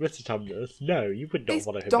 like, Mr. Tumnus, no, you would not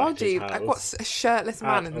want him back to his house. Like, what's a shirtless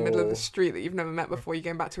man in the middle of the street that you've never met before, you're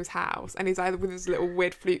going back to his house, and he's either with his little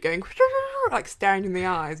weird flute going, like, staring in the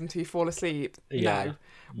eyes until you fall asleep. Yeah.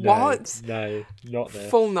 No. What? No, not this.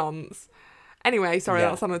 Full nonce. Anyway, sorry,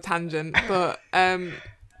 that's on a tangent, but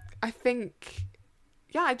I think,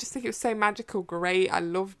 I just think it was so magical, great, I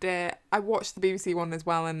loved it. I watched the BBC one as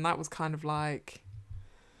well, and that was kind of like...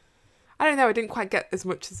 I don't know, I didn't quite get as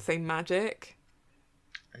much as the same magic.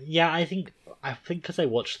 Yeah, I think because I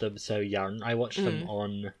watched them so young, I watched them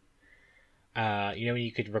on, you know, when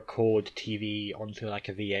you could record TV onto like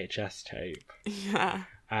a VHS tape. Yeah.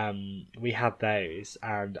 We had those,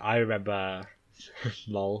 and I remember,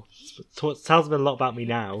 lol, tells me a lot about me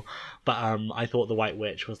now, but I thought The White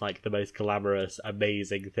Witch was like the most glamorous,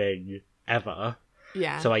 amazing thing ever.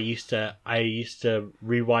 Yeah. So I used to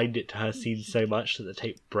rewind it to her scene so much that the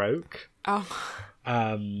tape broke. Oh.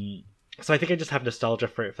 So I think I just have nostalgia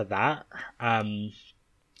for it for that. And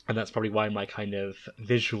that's probably why my kind of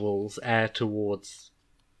visuals err towards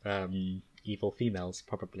evil females,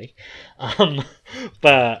 probably.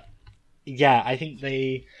 But yeah, I think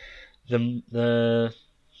the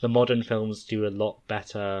modern films do a lot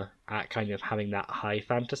better at kind of having that high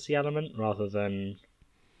fantasy element rather than...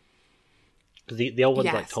 Because the old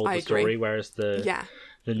ones told the story, whereas the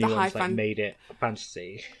new ones made it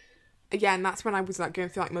fantasy. Yeah, and that's when I was like going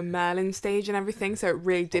through like my Merlin stage and everything, so it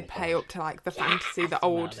really did pay up to like the fantasy, the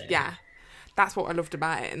old Merlin. That's what I loved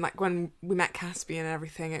about it. And like when we met Caspian and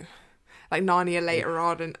everything, like Narnia later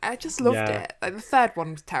on, and I just loved it. Like the third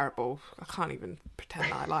one was terrible. I can't even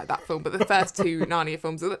pretend that I like that film, but the first two Narnia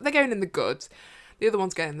films, they're going in the good. The other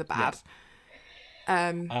one's going in the bad.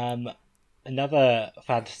 Another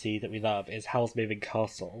fantasy that we love is Howl's Moving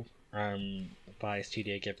Castle, by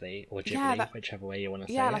Studio Ghibli, or Ghibli, whichever way you want to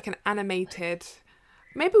say it. Yeah, like an animated...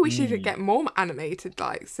 Maybe we should get more animated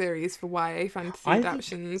like series for YA fantasy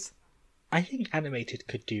adaptions. I think animated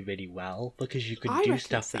could do really well, because you could do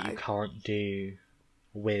stuff that you can't do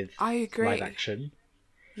with live action.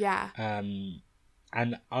 Yeah.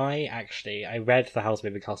 And I read the Howl's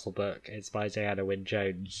Moving Castle book. It's by Diana Wynne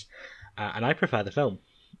Jones, and I prefer the film.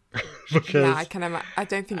 Because, I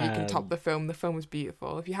don't think you can top the film. The film was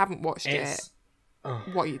beautiful. If you haven't watched it,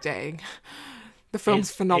 what are you doing? The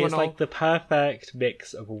film's phenomenal. It's like the perfect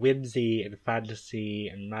mix of whimsy and fantasy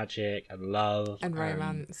and magic and love and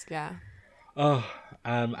romance. And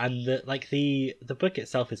the book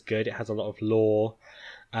itself is good. It has a lot of lore,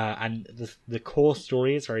 and the core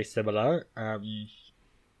story is very similar.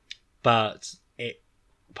 But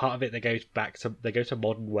part of it, they go to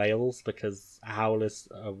modern Wales because Howl is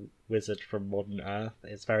a wizard from modern Earth.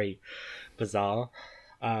 It's very bizarre,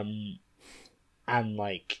 and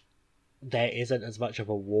like there isn't as much of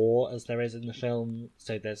a war as there is in the film,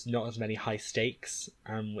 so there's not as many high stakes,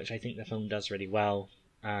 which I think the film does really well.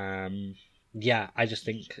 I just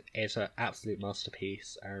think it's an absolute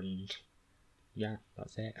masterpiece, and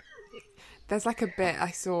that's it. There's like a bit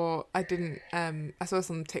I saw this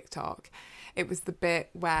on TikTok. It was the bit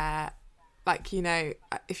where, like, you know,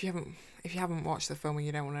 if you haven't watched the film and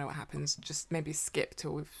you don't want to know what happens, just maybe skip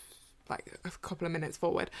till like a couple of minutes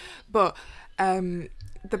forward. But the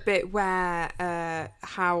bit where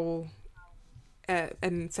Howl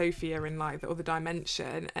and Sophie are in like the other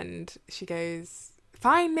dimension, and she goes,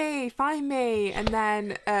 "Find me," and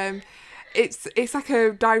then it's like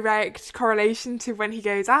a direct correlation to when he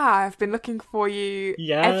goes, "I've been looking for you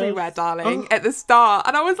everywhere, darling," at the start.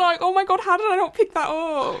 And I was like, oh my god, how did I not pick that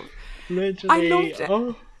up? Literally. I loved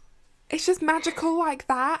it. It's just magical like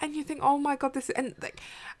that, and you think, oh my god, and like,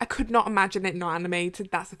 I could not imagine it not animated.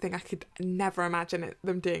 That's the thing, I could never imagine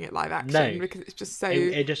them doing it live action, because it's just so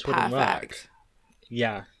it just wouldn't work.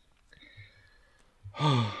 Yeah.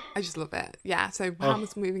 I just love it. Yeah, so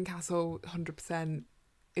Howl's Moving Castle, 100%.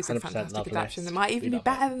 It's a fantastic adaptation. It might even be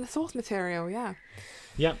better than the source material,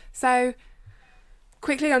 Yeah. So,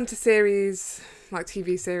 quickly on to series, like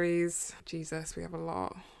TV series. Jesus, we have a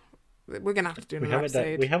lot. We're going to have to do another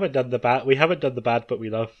episode. We haven't done the bad, but we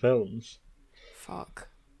love films. Fuck.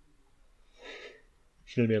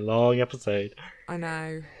 It's going to be a long episode. I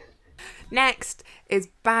know. Next is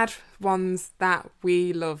bad ones that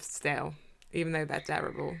we love still, even though they're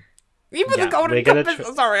terrible. Even the Golden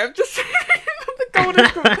Compass. Sorry, I'm just...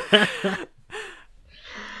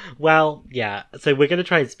 Well, yeah, so we're going to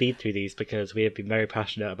try and speed through these because we have been very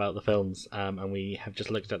passionate about the films, and we have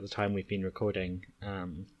just looked at the time we've been recording,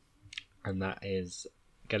 and that is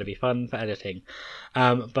going to be fun for editing.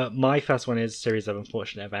 But my first one is Series of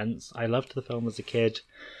Unfortunate Events. I loved the film as a kid.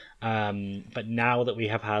 But now that we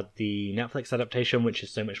have had the Netflix adaptation, which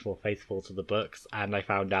is so much more faithful to the books, and I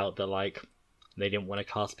found out that like they didn't want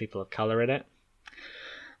to cast people of color in it,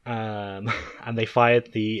 and they had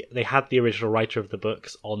the original writer of the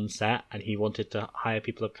books on set, and he wanted to hire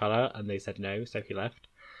people of color, and they said no, so he left.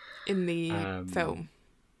 In the film.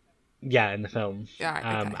 Yeah, in the film.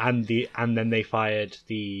 Yeah, okay. And then they fired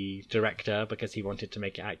the director because he wanted to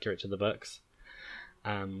make it accurate to the books.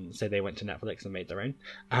 So they went to Netflix and made their own.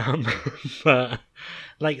 But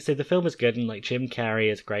like, so the film is good, and like Jim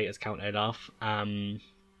Carrey is great as Count Olaf.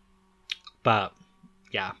 But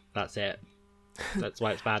yeah, that's it. That's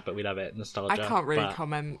why it's bad, but we love it. Nostalgia. I can't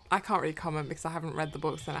really comment because I haven't read the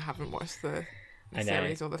books and I haven't watched the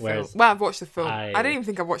series or the film. Well, I've watched the film. I don't even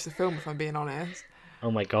think I've watched the film, if I'm being honest. Oh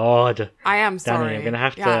my god. I am sorry. Dani, I'm gonna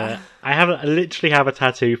have to. I literally have a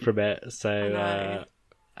tattoo from it, so.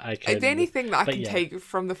 The only thing that I can take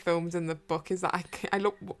from the films and the book is that I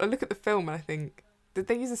look at the film and I think, did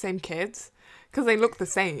they use the same kids? Because they look the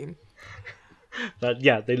same. They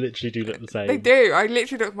literally do look the same. They do. I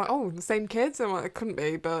literally look like, the same kids? I'm like, it couldn't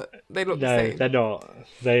be, but they look the same. No, they're not.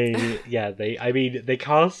 They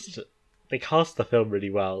cast the film really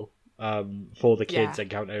well for the kids and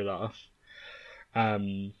Count Olaf.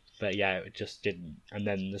 But yeah, it just didn't. And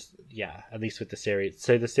then at least with the series.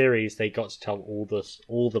 So the series, they got to tell all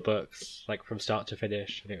the books like from start to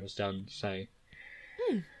finish, and it was done. So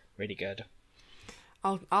really good.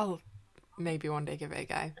 I'll maybe one day give it a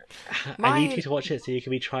go. I need you to watch it so you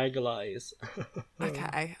can be Triangle Eyes.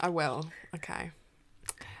 Okay, I will. Okay.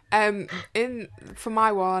 For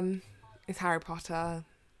my one, it's Harry Potter.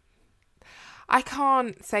 I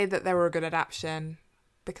can't say that they were a good adaptation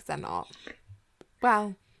because they're not.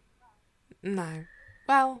 Well, no.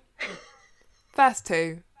 Well, first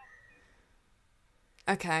two.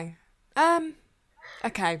 Okay.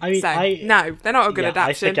 Okay. No, they're not a good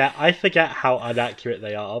adaptation. I forget how inaccurate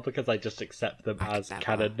they are because I just accept them as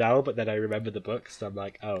canon now. But then I remember the books, so I'm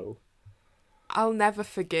like, oh. I'll never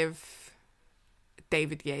forgive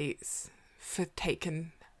David Yates for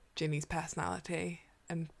taking Ginny's personality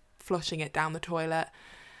and flushing it down the toilet.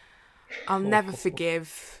 I'll never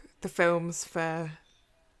forgive the films for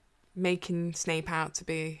making Snape out to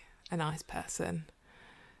be a nice person.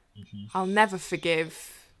 Mm-hmm. I'll never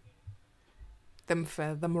forgive them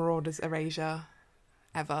for the Marauders erasure,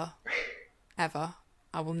 ever. Ever.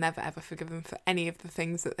 I will never ever forgive them for any of the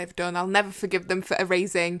things that they've done. I'll never forgive them for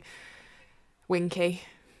erasing Winky,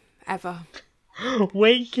 ever.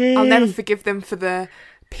 Winky! I'll never forgive them for the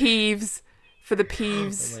Peeves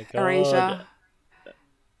erasure.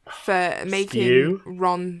 For making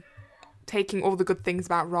Ron, taking all the good things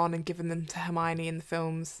about Ron and giving them to Hermione in the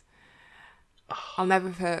films.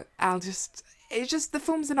 It's just the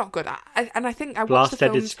films are not good. I think I watched the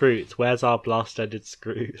films. Blast-ended screws. Where's our blast-ended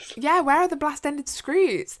screws? Yeah, where are the blast-ended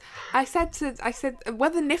screws? I said, where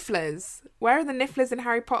are the nifflers? Where are the nifflers in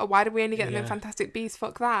Harry Potter? Why did we only get them in Fantastic Beasts?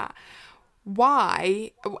 Fuck that.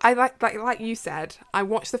 Why? I like you said, I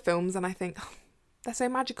watch the films and I think, they're so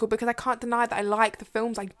magical because I can't deny that I like the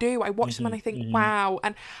films. I do. I watch them and I think, wow.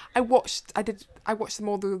 And I watched them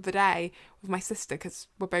all the other day with my sister because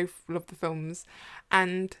we both love the films.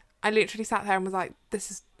 And I literally sat there and was like,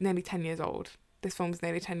 this is nearly 10 years old. This film's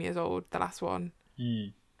nearly 10 years old, the last one.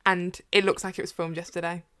 And it looks like it was filmed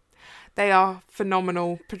yesterday. They are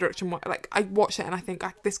phenomenal production. Like, I watch it and I think,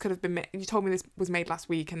 this could have been made. You told me this was made last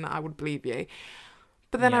week and I would believe you.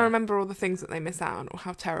 But then I remember all the things that they miss out on, or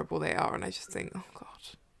how terrible they are, and I just think, oh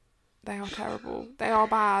God, they are terrible. They are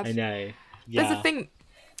bad. I know. Yeah. There's a thing,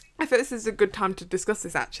 I thought this is a good time to discuss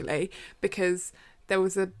this actually, because there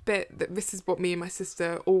was a bit that this is what me and my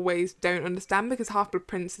sister always don't understand, because Half-Blood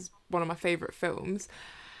Prince is one of my favourite films.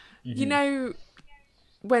 Mm-hmm. You know,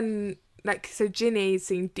 when, like, so Ginny's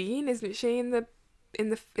seen Dean, isn't she, in that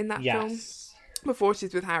film? Before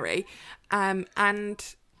she's with Harry. And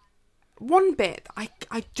one bit I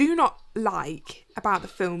do not like about the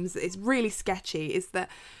films that is really sketchy is that,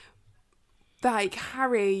 like,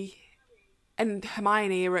 Harry and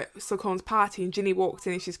Hermione are at Slughorn's party and Ginny walks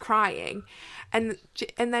in and she's crying, and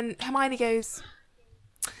then Hermione goes,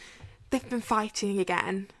 they've been fighting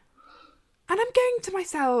again, and I'm going to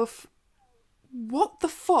myself, what the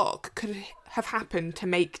fuck could have happened to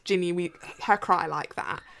make Ginny her cry like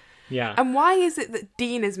that? Yeah. And why is it that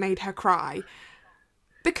Dean has made her cry?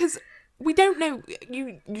 Because we don't know.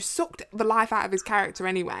 You sucked the life out of his character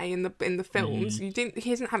anyway in the films. He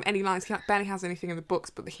doesn't have any lines. He barely has anything in the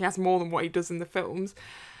books, but he has more than what he does in the films.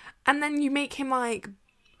 And then you make him like,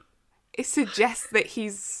 it suggests that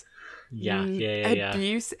he's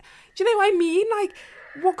abuse. Do you know what I mean? Like,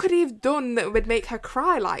 what could he have done that would make her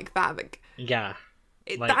cry like that? Like,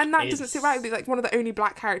 and that doesn't sit right with like one of the only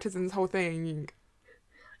black characters in this whole thing.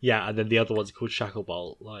 Yeah, and then the other one's called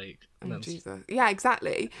Shacklebolt. Like, oh, Jesus. Yeah,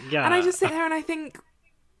 exactly. Yeah. And I just sit there and I think,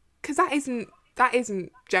 because that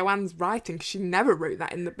isn't Joanne's writing. She never wrote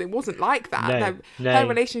that in the. It wasn't like that. Her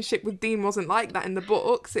relationship with Dean wasn't like that in the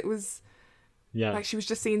books. It was. Yeah. Like she was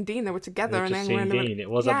just seeing Dean. They were together, and then seeing Dean. It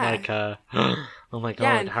wasn't like a. Oh my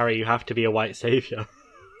God, Harry! You have to be a white savior.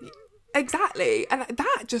 Exactly, and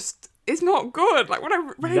that just is not good. Like when I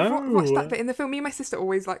watched that bit in the film, me and my sister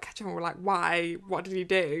always like catch up and we're like, "Why? What did he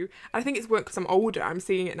do?" And I think it's worked because I'm older. I'm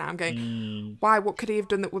seeing it now. I'm going, "Why? What could he have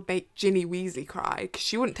done that would make Ginny Weasley cry?" Because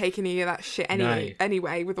she wouldn't take any of that shit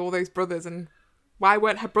anyway with all those brothers. And why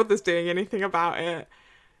weren't her brothers doing anything about it?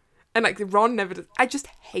 And like Ron never does. I just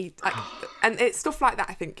hate and it's stuff like that.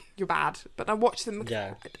 I think you're bad, but I watch them.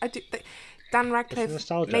 Yeah, I do. Dan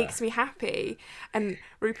Radcliffe makes me happy, and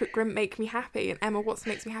Rupert Grint make me happy, and Emma Watson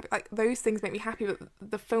makes me happy. Like those things make me happy, but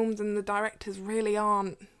the films and the directors really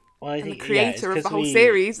aren't. Well, and the creator of the whole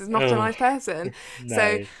series is not a nice person. No,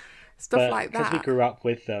 so stuff like that. Because we grew up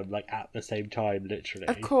with them like at the same time, literally.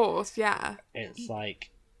 Of course, yeah. It's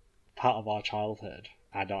like part of our childhood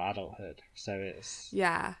and our adulthood, so it's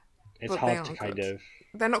It's hard to kind of.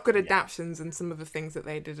 They're not good adaptions, and some of the things that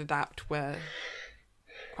they did adapt were.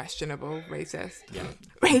 Questionable, racist.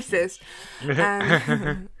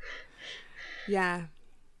 Yeah.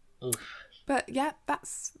 Oof. But yeah,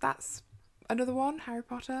 that's another one. Harry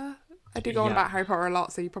Potter. I do go on about Harry Potter a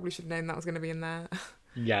lot, so you probably should have known that was going to be in there.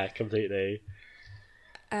 Yeah, completely.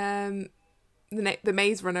 The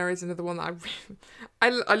Maze Runner is another one that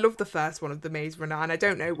I love the first one of the Maze Runner, and I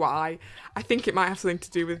don't know why. I think it might have something to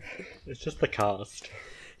do with. It's just the cast.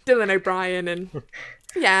 Dylan O'Brien and.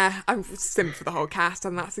 Yeah, I'm sim for the whole cast,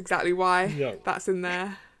 and that's exactly why that's in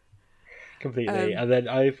there. Completely. And then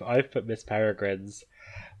I've put Miss Peregrine's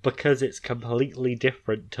because it's completely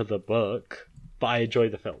different to the book, but I enjoy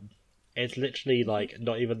the film. It's literally like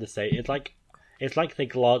not even the same. It's like they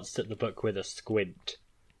glanced at the book with a squint,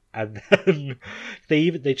 and then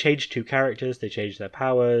they changed two characters. They changed their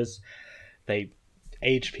powers. They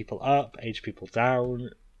aged people up, aged people down,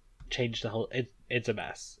 changed the whole. It's a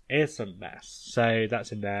mess. It's a mess. So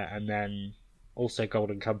that's in there. And then also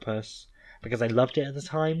Golden Compass. Because I loved it at the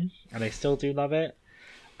time. And I still do love it.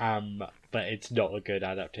 But it's not a good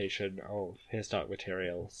adaptation of historic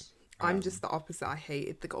materials. I'm just the opposite. I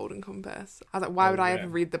hated the Golden Compass. I was like, why would I ever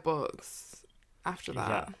read the books after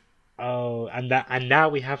that? Yeah. Oh, and now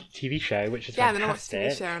we have the TV show, which is fantastic. Yeah, then I watched the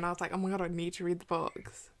TV show and I was like, oh my God, I need to read the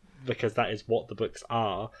books. Because that is what the books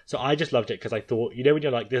are. So I just loved it because I thought, you know, when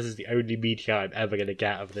you're like, this is the only media I'm ever going to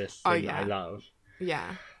get of this thing that I love.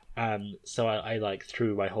 Yeah. So I like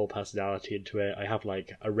threw my whole personality into it. I have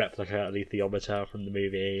like a replica alethiometer from the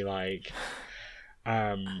movie, like,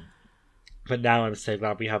 but now I'm so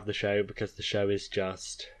glad we have the show because the show is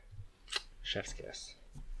just chef's kiss.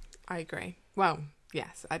 I agree. Well,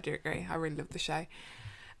 yes, I do agree. I really love the show.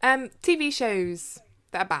 TV shows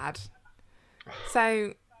that are bad.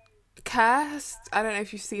 So. Cursed. I don't know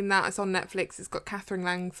if you've seen that. It's on Netflix. It's got Catherine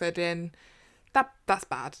Langford in. That's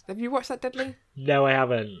bad. Have you watched that, Deadly? No, I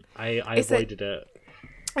haven't. I avoided it.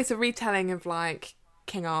 It's a retelling of like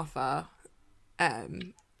King Arthur.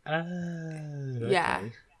 Okay. Yeah,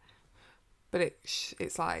 but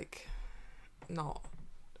it's like not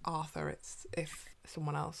Arthur. It's if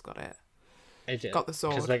someone else got it. Is it? Got the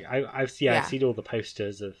sword. Because like I've seen all the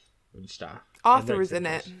posters and stuff. Arthur is in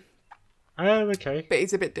it. Oh, okay. But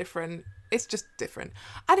it's a bit different. It's just different.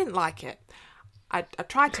 I didn't like it. I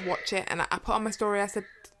tried to watch it and I put on my story, I said,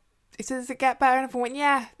 does it get better? And everyone went,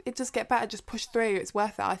 yeah, it does get better. Just push through. It's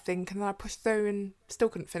worth it, I think. And then I pushed through and still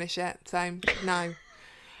couldn't finish it. So, no.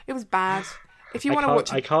 It was bad. If you want to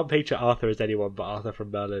watch it... I can't picture Arthur as anyone but Arthur from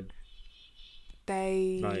Merlin.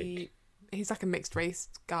 He's like a mixed race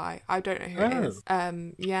guy. I don't know who it is.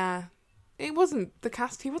 Yeah. It wasn't the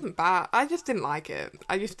cast. He wasn't bad. I just didn't like it.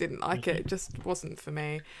 It just wasn't for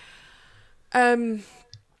me.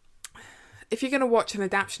 If you're gonna watch an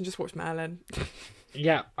adaptation, just watch Merlin.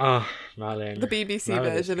 Yeah. Merlin. The BBC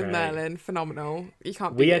version of Merlin, phenomenal. You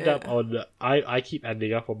can't. We end up on. I keep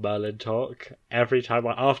ending up on Merlin talk every time.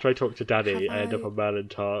 After I talk to Dani, I end up on Merlin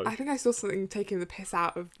talk. I think I saw something taking the piss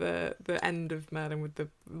out of the end of Merlin with the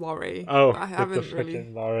lorry. Oh, I haven't the really.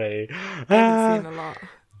 Lorry. I haven't seen a lot.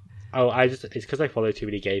 Oh, it's because I follow too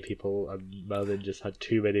many gay people, and Merlin just had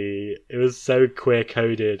too many. It was so queer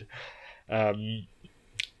coded.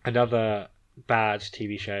 Another bad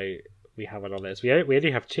TV show we have on our list. We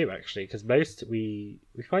only have two actually, because we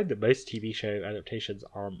find that most TV show adaptations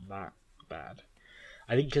aren't that bad.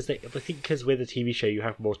 I think because with a TV show you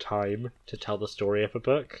have more time to tell the story of a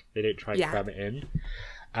book. They don't try and cram it in.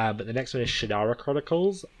 But the next one is Shannara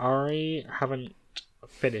Chronicles. I haven't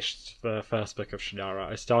finished the first book of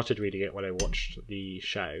Shannara. I started reading it when I watched the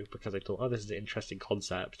show because I thought, oh, this is an interesting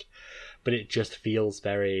concept. But it just feels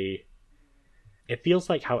very... It feels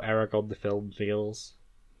like how Eragon the film feels.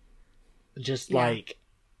 Just like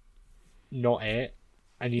not it.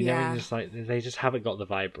 And you know, just like they just haven't got the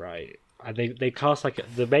vibe right. And they cast like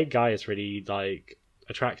the main guy is really like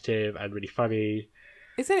attractive and really funny.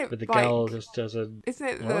 Isn't it? But the like, girl just doesn't. Isn't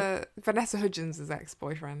it the Vanessa Hudgens'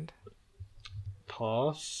 ex-boyfriend?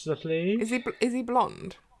 Possibly. Is he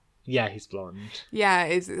blonde? Yeah, he's blonde. Yeah,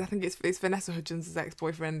 I think it's Vanessa Hudgens'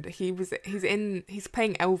 ex-boyfriend. He's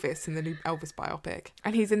playing Elvis in the new Elvis biopic,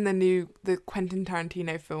 and he's in the Quentin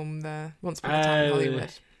Tarantino film, the Once Upon a Time in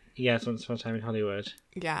Hollywood. Yes, Once Upon a Time in Hollywood.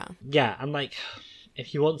 Yeah. Yeah, and like,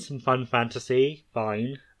 if you want some fun fantasy,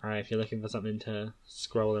 fine. If you're looking for something to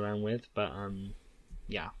scroll around with, but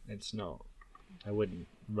yeah, it's not. I wouldn't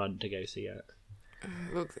run to go see it.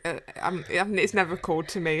 Look, it's never called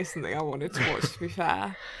to me as something I wanted to watch, to be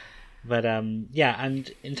fair. But yeah,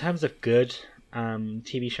 and in terms of good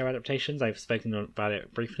TV show adaptations, I've spoken about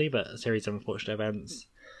it briefly, but a series of unfortunate events.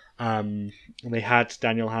 They had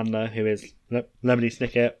Daniel Handler, who is Lemony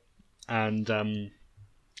Snicket, and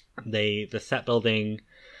the set building,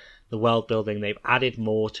 the world building, they've added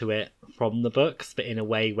more to it from the books, but in a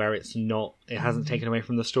way where it hasn't taken away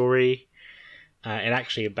from the story. It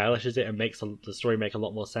actually embellishes it and makes the story make a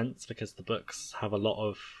lot more sense, because the books have a lot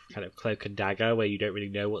of kind of cloak and dagger where you don't really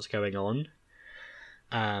know what's going on.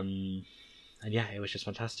 And yeah, it was just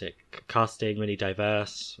fantastic. Casting, really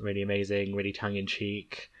diverse, really amazing, really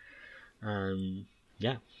tongue-in-cheek.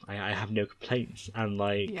 Yeah, I have no complaints. And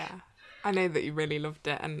like... Yeah, I know that you really loved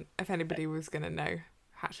it, and if anybody was going to know,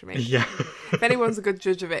 Hatchamy. Yeah. If anyone's a good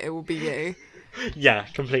judge of it, it will be you. Yeah,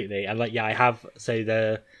 completely. And like, yeah, I have... So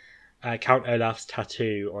the... Count Olaf's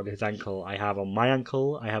tattoo on his ankle I have on my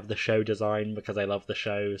ankle. I have the show design because I love the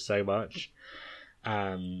show so much.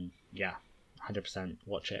 Yeah, 100%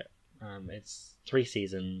 watch it. It's 3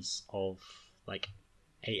 seasons of like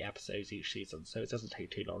 8 episodes each season, so it doesn't take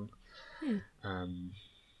too long.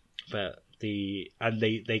 But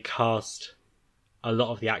they cast a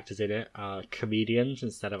lot of the actors in it are comedians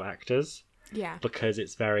instead of actors. Yeah, because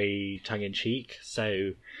it's very tongue in cheek.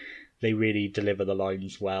 So they really deliver the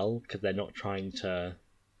lines well because they're not trying to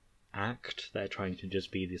act; they're trying to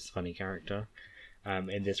just be this funny character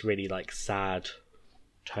in this really like sad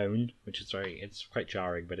tone, which is it's quite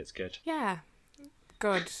jarring, but it's good. Yeah,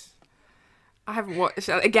 good. I haven't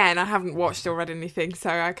watched or read anything, so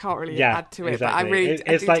I can't really add to it. Exactly. But I really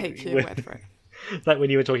I do like, take your word for it. It's like when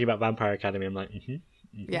you were talking about Vampire Academy, I'm like,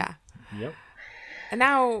 yeah, yep. And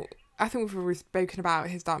now I think we've already spoken about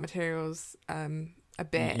his Dark Materials a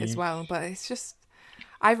bit as well, but it's just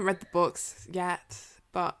I haven't read the books yet,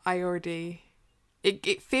 but I already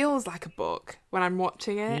it feels like a book when I'm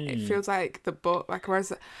watching it. It feels like the book, like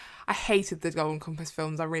whereas I hated the Golden Compass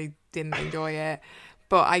films, I really didn't enjoy it.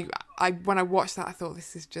 But I when I watched that, I thought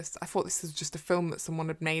this was just a film that someone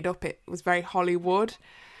had made up. It was very Hollywood,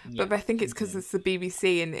 but I think it's because it's the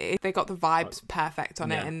BBC and they got the vibes perfect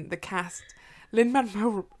on it, and the cast,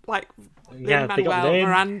 Lin-Manuel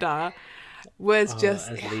Miranda was just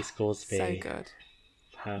as Lee Scoresby. So good.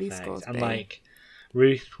 Perfect. And like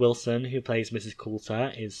Ruth Wilson, who plays Mrs.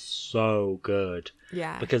 Coulter, is so good.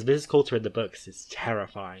 Yeah. Because Mrs. Coulter in the books is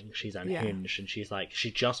terrifying. She's unhinged and she's like,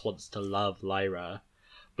 she just wants to love Lyra,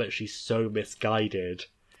 but she's so misguided.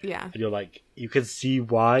 Yeah. And you're like, you can see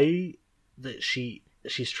why that she's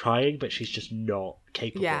trying, but she's just not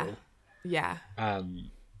capable. Yeah. Yeah.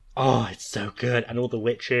 Oh, it's so good. And all the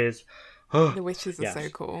witches. The witches are so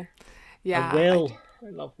cool. Yeah. And Will. I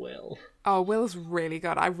love Will. Oh, Will's really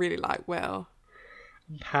good. I really like Will.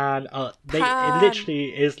 Pan. It literally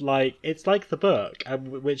is like, it's like the book,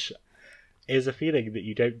 which is a feeling that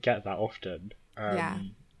you don't get that often.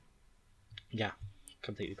 Yeah,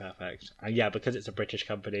 completely perfect. And yeah, because it's a British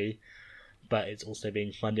company, but it's also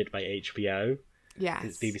being funded by HBO. Yes.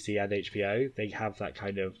 It's BBC and HBO. They have that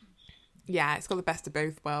kind of... Yeah, it's got the best of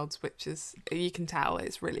both worlds, which is, you can tell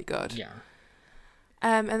it's really good. Yeah.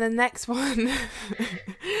 And the next one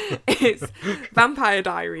is Vampire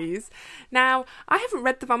Diaries. Now, I haven't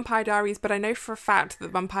read the Vampire Diaries, but I know for a fact that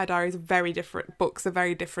Vampire Diaries are very different. Books are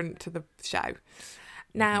very different to the show.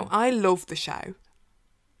 Now, I love the show.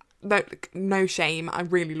 No shame. I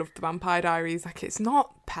really love the Vampire Diaries. Like, it's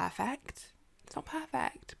not perfect. It's not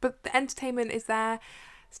perfect. But the entertainment is there.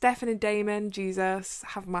 Stefan and Damon, Jesus,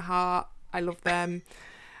 have my heart. I love them.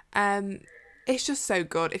 It's just so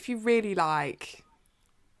good. If you really like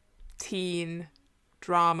teen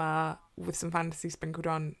drama with some fantasy sprinkled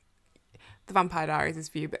on, The Vampire Diaries is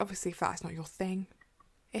for you. But obviously, if that's not your thing,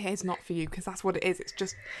 it is not for you, because that's what it is. It's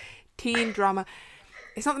just teen drama.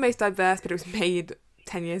 It's not the most diverse, but it was made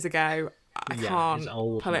 10 years ago. I can't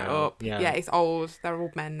pull it up. Yeah, it's old. They're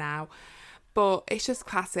old men now. But it's just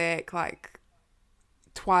classic, like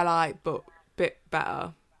Twilight, but a bit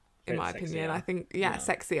better, in my opinion. I think,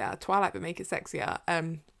 sexier. Twilight, but make it sexier.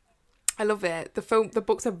 I love it. The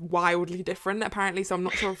books are wildly different, apparently, so I'm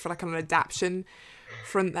not sure for like an adaptation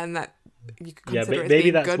front then that you could consider it as being good.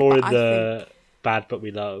 Maybe that's more in the bad but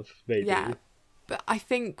we love, maybe. Yeah. But I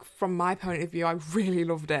think from my point of view, I really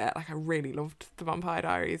loved it. Like, I really loved The Vampire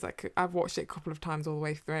Diaries. Like, I've watched it a couple of times all the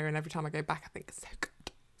way through, and every time I go back, I think it's so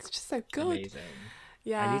good. It's just so good. Amazing.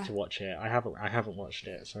 Yeah. I need to watch it. I haven't watched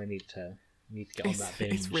it, so I need to get on that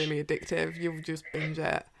binge. It's really addictive. You'll just binge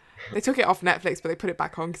it. They took it off Netflix, but they put it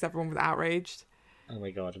back on because everyone was outraged. Oh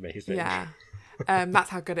my god, amazing. Yeah. That's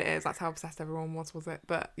how good it is. That's how obsessed everyone was it?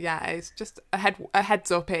 But yeah, it's just a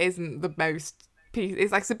heads up. It isn't the most...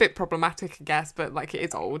 It's like, it's a bit problematic, I guess, but like, it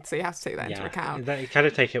is old, so you have to take that into account. You kind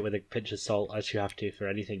of take it with a pinch of salt, as you have to for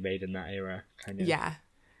anything made in that era, kind of. Yeah.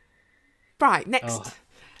 Right, next.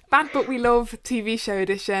 Bad But We Love TV show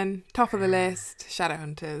edition. Top of the list.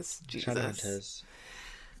 Shadowhunters. Jesus. Shadowhunters.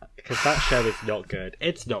 Because that show is not good.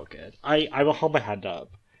 It's not good. I will hold my hand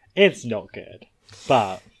up. It's not good.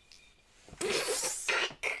 But...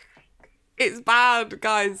 it's bad,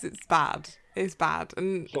 guys. It's bad. It's bad.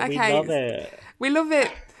 And but we love it. We love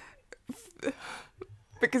it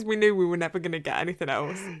because we knew we were never going to get anything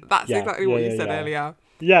else. That's exactly what you said earlier.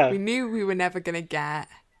 Yeah. We knew we were never going to get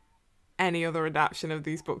any other adaptation of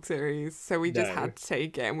these book series, so we just had to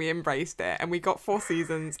take it, and we embraced it, and we got 4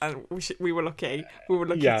 seasons, and we were lucky. We were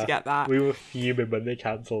lucky to get that. We were fuming when they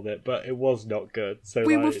cancelled it, but it was not good. So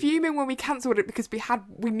we were fuming when we cancelled it because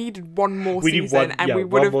we needed one more season, and we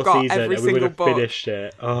would have got every single book. Finished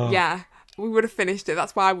it. Oh. Yeah. We would have finished it.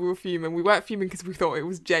 That's why we were fuming. We weren't fuming because we thought it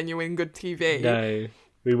was genuine good TV. No.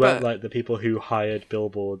 We weren't like the people who hired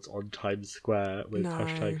billboards on Times Square with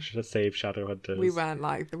hashtag Save Shadowhunters. We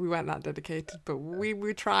weren't that dedicated, but we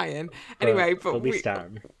were trying. Anyway, but we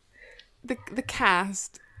stand. The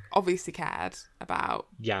cast obviously cared about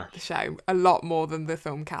the show a lot more than the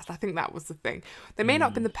film cast. I think that was the thing. They may not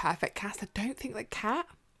have been the perfect cast. I don't think that Kat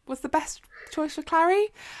was the best choice for Clary.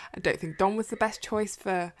 I don't think Don was the best choice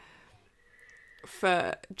for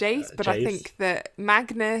Jace, but Jace. I think that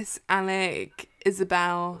Magnus, Alec,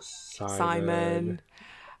 Isabel, Simon,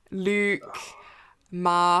 Luke,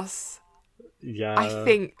 Mars. Yeah. I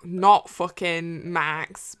think not fucking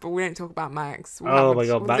Max, but we don't talk about Max. My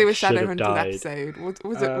god, Max do a Shadowhunters episode. We'll do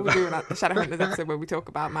a Shadowhunters episode where we talk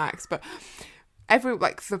about Max. But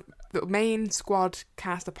the main squad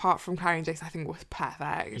cast apart from Clary and Jace, I think was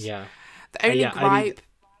perfect. Yeah. The only gripe.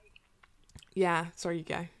 Yeah, sorry, you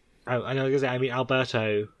go. I know, I mean,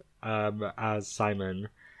 Alberto as Simon.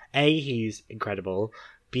 A, he's incredible.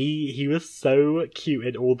 B, he was so cute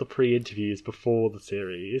in all the pre-interviews before the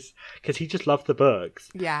series because he just loved the books.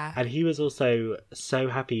 Yeah. And he was also so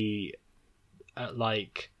happy,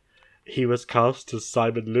 he was cast as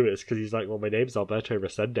Simon Lewis because he's like, well, my name's Alberto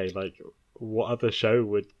Resende. Like, what other show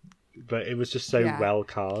would... But it was just so well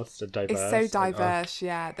cast and diverse. It's so diverse,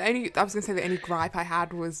 yeah. I was going to say the only gripe I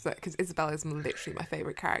had was that, because Isabella is literally my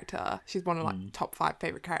favourite character, she's one of top 5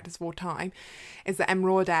 favourite characters of all time, is that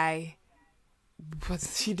Emrode,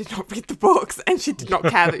 she did not read the books, and she did not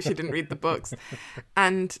care that she didn't read the books.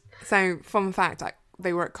 And so, fun fact,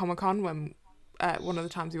 they were at Comic-Con when, one of the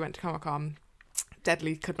times we went to Comic-Con,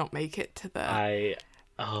 Deadly could not make it to the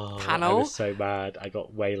panel. I was so mad. I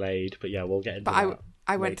got waylaid, but yeah, we'll get into that.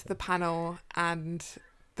 I went to the panel and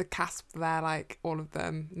the cast were there, like all of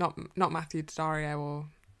them, not Matthew Daddario or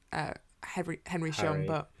Henry Shum,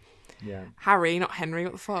 but Harry, not Henry.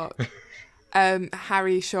 What the fuck?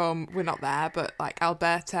 Harry Shum were not there, but like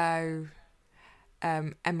Alberto,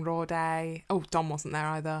 Emrode. Oh, Dom wasn't there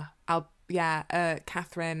either.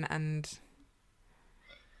 Catherine and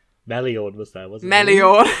Meliorn was there, wasn't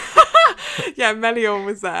Meliorn. Yeah, Meliorn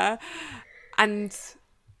was there, and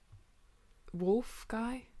Wolf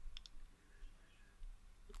guy,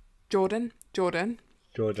 Jordan.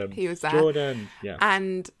 He was there. Jordan, yeah.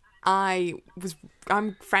 And I'm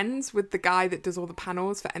friends with the guy that does all the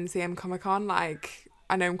panels for MCM Comic Con. Like,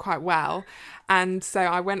 I know him quite well, and so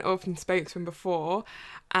I went up and spoke to him before,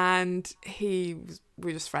 and we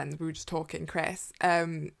were just friends. We were just talking, Chris.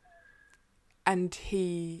 And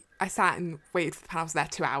I sat and waited for the panel. I was there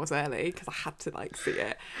 2 hours early because I had to like see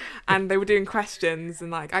it, and they were doing questions,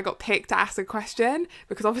 and like I got picked to ask a question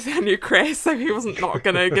because obviously I knew Chris, so he wasn't not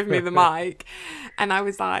gonna give me the mic, and I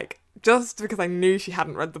was like, just because I knew she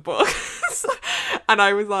hadn't read the book. And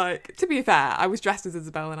I was like, to be fair, I was dressed as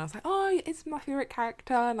Isabel, and I was like, oh, it's my favourite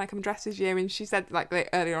character, and like I'm dressed as you. And she said like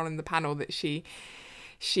earlier on in the panel that she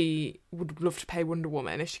would love to play Wonder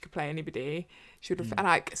Woman if she could play anybody. She would have, and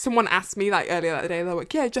like someone asked me like earlier that day, they were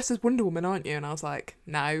like, yeah, dressed as Wonder Woman, aren't you? And I was like,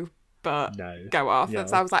 no, but no. Go off. Yeah. And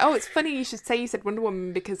so I was like, oh, it's funny you should say you said Wonder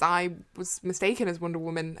Woman because I was mistaken as Wonder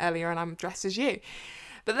Woman earlier, and I'm dressed as you.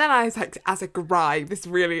 But then I was like, as a gripe,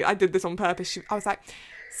 I did this on purpose. I was like,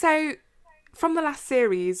 so from the last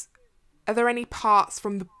series, are there any parts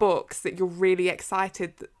from the books that you're really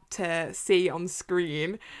excited to see on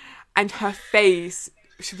screen? And her face,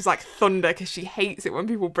 she was like thunder because she hates it when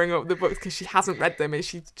people bring up the books because she hasn't read them. And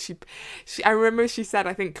she I remember she said,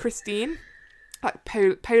 I think Christine, like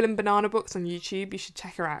Poland Banana Books on YouTube, you should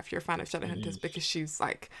check her out if you're a fan of Shadowhunters because she's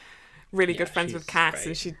like really good friends with Cass,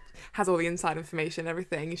 and she has all the inside information and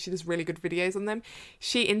everything, and she does really good videos on them.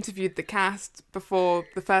 She interviewed the cast before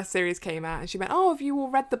the first series came out, and she went, oh, have you all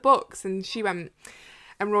read the books? And she went,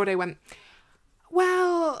 and Rode went,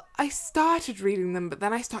 well, I started reading them, but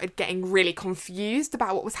then I started getting really confused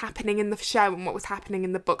about what was happening in the show and what was happening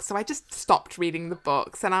in the book, so I just stopped reading the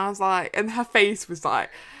books. And I was like, and her face was like,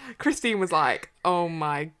 Christine was like, oh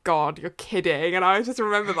my God, you're kidding. And I just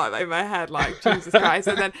remember like in my head, like, Jesus Christ.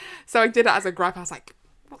 And then, so I did it as a gripe. I was like,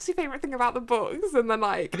 what's your favourite thing about the books? And then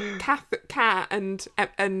like Kat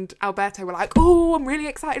and Alberto were like, oh, I'm really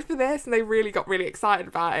excited for this, and they really got really excited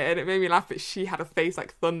about it, and it made me laugh. But she had a face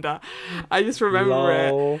like thunder. I just remember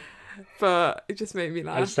it, but it just made me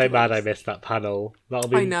laugh. I'm so mad I missed that panel. That'll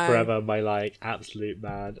be forever my like absolute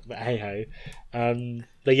mad. But hey ho.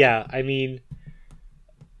 But yeah, I mean,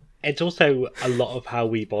 it's also a lot of how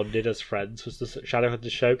we bonded as friends was the Shadowhunters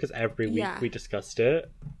show, because every week we discussed it.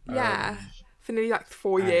 Yeah. For nearly like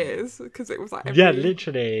 4 years, because it was like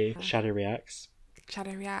literally Shadow Reacts,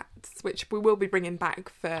 which we will be bringing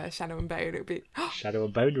back for Shadow and Bone. It'll be Shadow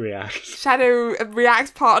and Bone Reacts, Shadow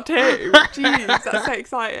Reacts Part 2. Jeez, that's so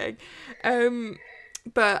exciting.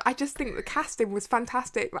 But I just think the casting was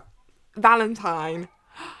fantastic. Like, Valentine,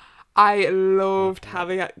 I loved how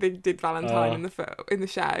they did Valentine in the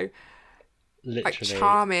show. Literally, like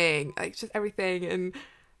charming, like just everything, and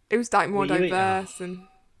it was like more diverse and.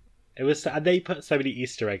 It was, and they put so many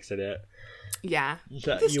Easter eggs in it. Yeah,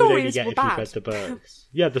 that you would only get if you read the books.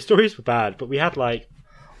 Yeah, the stories were bad, but we had like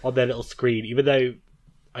on their little screen, even though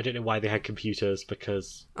I don't know why they had computers,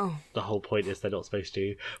 because the whole point is they're not supposed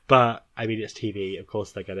to. But I mean, it's TV, of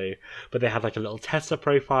course they're gonna. But they had like a little Tessa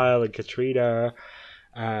profile and Katrina.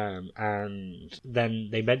 And then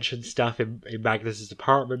they mentioned stuff in Magnus's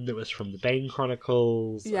apartment that was from the Bane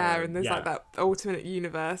Chronicles. Yeah, and there's like that alternate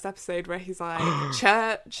universe episode where he's like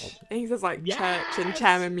church, and he says like church and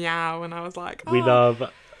Chairman Meow, and I was like, we love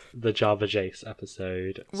the Java Jace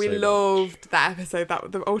episode. We loved that episode.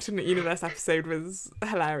 That the alternate universe episode was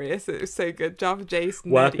hilarious. It was so good. Java Jace,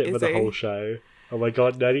 worth it for the whole show. Oh my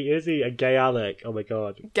God, Nerdy Izzy and Gay Alec. Oh my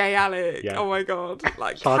God. Gay Alec. Yeah. Oh my God.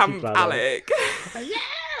 Like Camp Alec.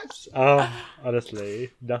 Yes! Oh,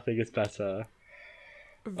 honestly, nothing is better.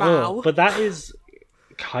 Val. Oh, but that is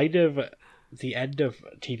kind of the end of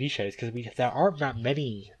TV shows, because there aren't that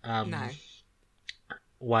many YA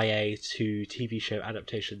to TV show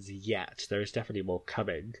adaptations yet. There is definitely more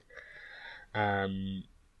coming.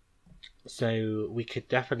 So we could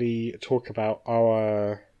definitely talk about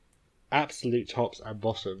our absolute tops and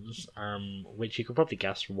bottoms, which you could probably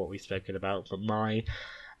guess from what we've spoken about. But my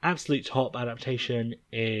absolute top adaptation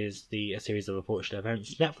is A Series of Unfortunate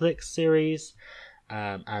Events Netflix series,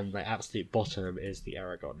 and my absolute bottom is the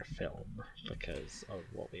Eragon film, because of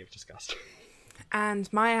what we have discussed.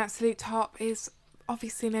 And my absolute top is,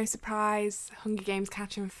 obviously no surprise, Hunger Games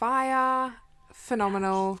Catching Fire.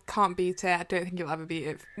 Phenomenal. Can't beat it. I don't think you'll ever beat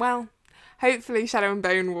it. Well, hopefully Shadow and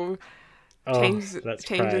Bone will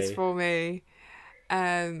changes for me.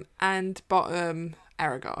 And bottom,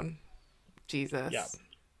 Eragon. Jesus. Yep.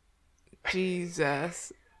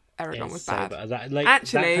 Jesus. Eragon was bad.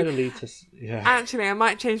 Actually, I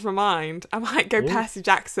might change my mind. I might go Percy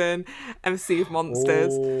Jackson and the Sea of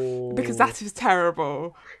Monsters, because that is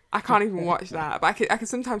terrible. I can't even watch that. But I can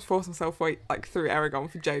sometimes force myself through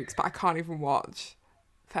Eragon for jokes, but I can't even watch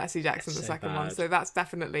Percy Jackson, the second one. So that's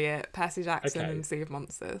definitely it. Percy Jackson and the Sea of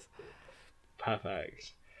Monsters.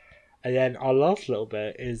 Perfect. And then our last little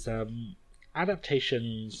bit is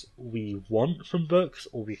adaptations we want from books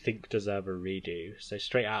or we think deserve a redo. So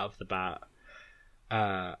straight out of the bat,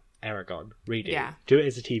 Aragon. Redo. Yeah. Do it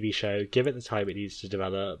as a TV show. Give it the time it needs to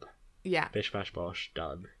develop. Yeah. Bish bash bosh.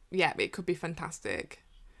 Done. Yeah, it could be fantastic.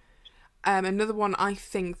 Another one I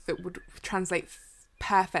think that would translate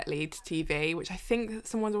perfectly to TV, which I think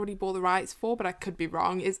someone's already bought the rights for, but I could be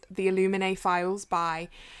wrong, is The Illuminae Files by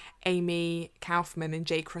Amy Kaufman and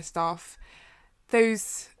Jay Kristoff.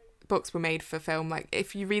 Those books were made for film. Like,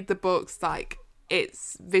 if you read the books, like,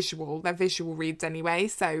 it's visual. They're visual reads anyway,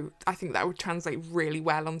 so I think that would translate really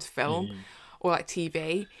well onto film or like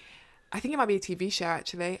TV. I think it might be a TV show,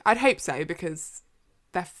 actually. I'd hope so, because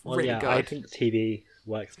they're really good. I think TV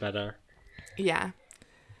works better. Yeah.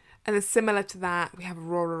 And then similar to that, we have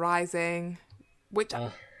Aurora Rising, which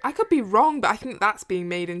I could be wrong, but I think that's being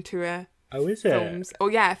made into a films. Oh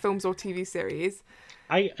yeah, films or TV series.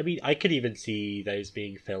 I mean, I could even see those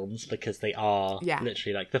being films because they are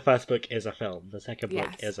literally like the first book is a film, the second book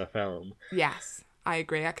is a film. Yes, I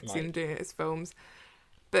agree. I could see them doing it as films,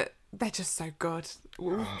 but they're just so good.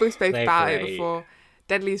 We've spoke about it before.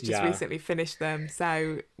 Deadly's just recently finished them,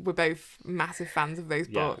 so we're both massive fans of those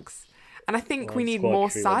books. And I think we need more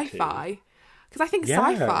sci-fi, because I think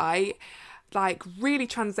sci-fi like really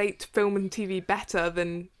translates film and TV better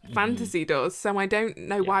than fantasy does. So I don't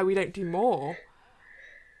know why we don't do more.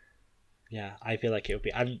 Yeah, I feel like it would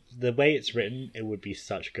be, and the way it's written, it would be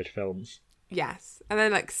such good films. Yes, and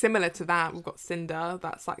then like similar to that, we've got Cinder.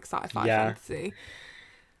 That's like sci-fi fantasy.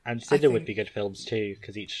 And Cinder would be good films too,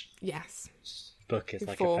 because each book is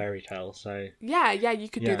like a fairy tale. So yeah, you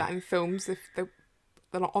could do that in films if they're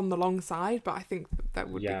not on the long side. But I think that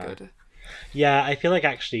would be good. Yeah, I feel like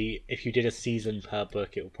actually, if you did a season per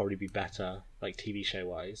book, it would probably be better, like TV show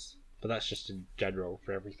wise. But that's just in general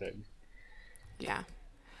for everything. Yeah.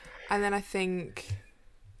 And then I think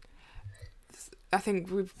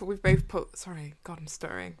we've both put... Sorry, God, I'm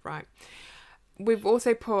stirring. Right. We've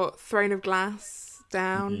also put Throne of Glass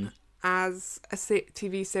down as a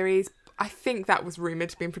TV series. I think that was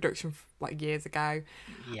rumoured to be in production like years ago.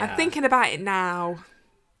 Yeah. I'm thinking about it now.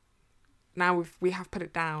 Now we have put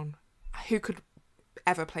it down. Who could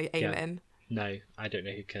ever play Aelin? No, I don't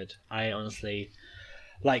know who could. I honestly...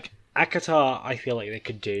 Like, ACOTAR, I feel like they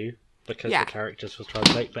could do, because the characters will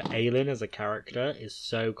translate, but Aelin as a character is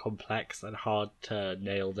so complex and hard to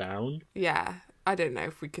nail down. Yeah, I don't know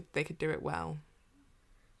if they could do it well.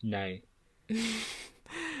 No. No.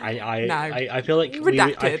 I feel like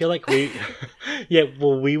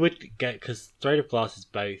we would get, because Throne of Glass is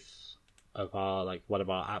both of our like one of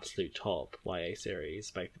our absolute top YA series,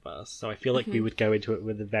 both of us. So I feel like we would go into it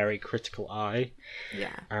with a very critical eye.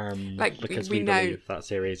 Yeah. Because we believe that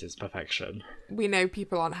series is perfection. We know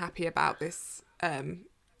people aren't happy about this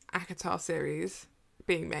ACOTAR series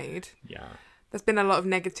being made. Yeah. There's been a lot of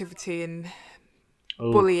negativity and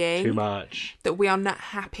bullying. Too much. That we are not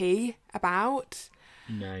happy about.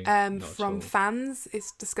 No. From fans.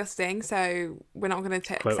 It's disgusting. So we're not going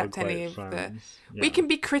to accept any of fans. We can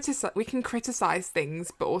be we can criticize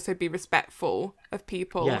things, but also be respectful of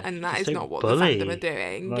people, and that is not what the fandom are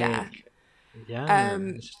doing.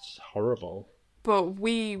 It's just horrible. But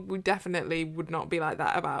we definitely would not be like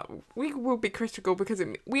that about... We will be critical because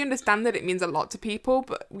we understand that it means a lot to people,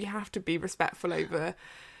 but we have to be respectful over...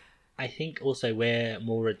 I think also we're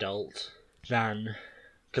more adult than...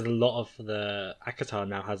 Because a lot of the ACOTAR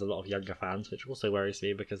now has a lot of younger fans, which also worries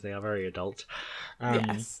me because they are very adult.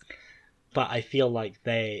 Yes. But I feel like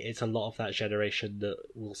it's a lot of that generation that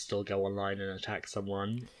will still go online and attack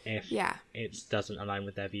someone if it doesn't align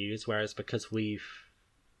with their views. Whereas because we've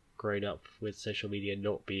grown up with social media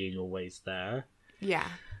not being always there,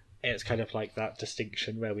 it's kind of like that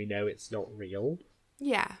distinction where we know it's not real.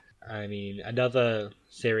 Yeah. I mean, another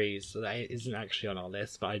series that isn't actually on our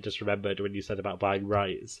list, but I just remembered when you said about buying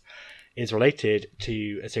rights, is related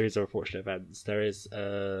to a series of unfortunate events. There is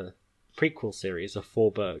a prequel series of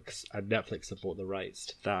 4 books, and Netflix have bought the rights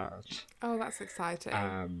to that. Oh, that's exciting.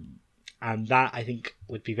 And that, I think,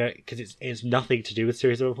 would be very... Because it's nothing to do with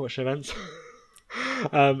series of unfortunate events.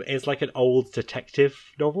 It's like an old detective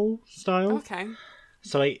novel style. Okay.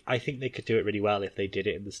 So I think they could do it really well if they did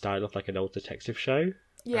it in the style of like an old detective show.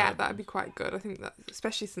 Yeah, that'd be quite good. I think that,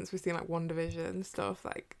 especially since we've seen like WandaVision and stuff,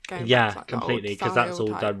 like going back to, like, completely, because that's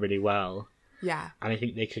all done really well. Yeah, and I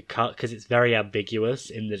think they could cut, because it's very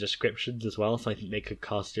ambiguous in the descriptions as well. So I think they could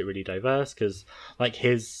cast it really diverse, because like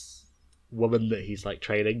his woman that he's like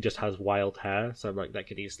training just has wild hair, so like that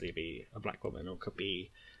could easily be a black woman or could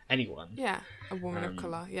be anyone. Yeah, a woman of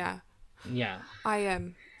colour. Yeah. Yeah.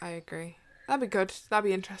 I agree. That'd be good. That'd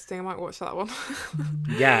be interesting. I might watch that one.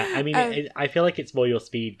 Yeah, I mean, I feel like it's more your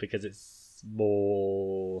speed because it's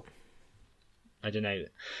more I don't know.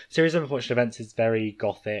 Series of Unfortunate Events is very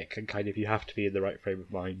gothic and kind of you have to be in the right frame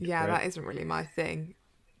of mind. Yeah, that isn't really my thing.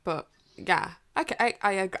 But yeah, okay,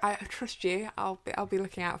 I trust you. I'll be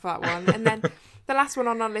looking out for that one. And then the last one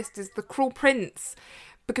on our list is The Cruel Prince,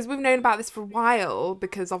 because we've known about this for a while.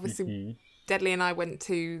 Because obviously, Deadly and I went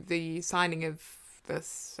to the signing of the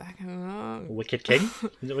second Wicked King.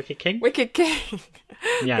 Is it Wicked King? Wicked King.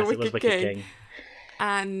 Yes, it was Wicked King.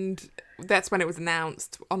 And that's when it was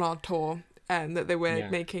announced on our tour. That they were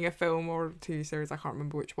making a film or a TV series, I can't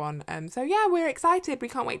remember which one. So yeah, we're excited. We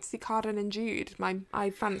can't wait to see Cardan and Jude. I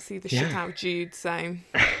fancy the shit out of Jude, so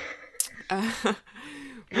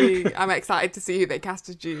I'm excited to see who they cast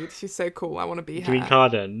as Jude. She's so cool. I want to be her. Do you mean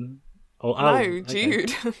Cardan? No,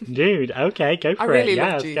 Jude. Okay. Jude, okay, go for I really it.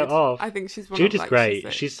 love Jude. Go off. I think she's one Jude of, is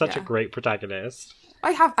great. She's such a great protagonist.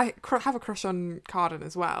 I have a crush on Cardan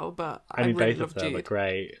as well, but I mean, really both of them Jude. are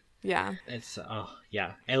great. Yeah. It's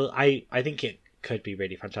I think it could be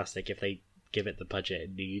really fantastic if they give it the budget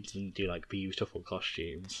it needs and do like beautiful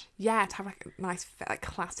costumes. Yeah, to have like a nice like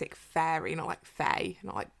classic fairy, not like fae,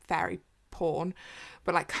 not like fairy porn,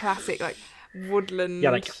 but like classic like woodland.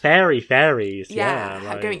 Yeah, like fairies. Yeah,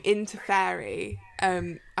 like... going into fairy. I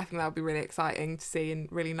think that would be really exciting to see and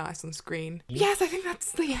really nice on screen. Yes, I think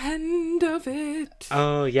that's the end of it.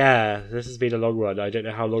 Oh yeah, this has been a long one. I don't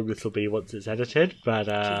know how long this will be once it's edited, but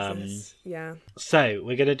Jesus. Yeah. So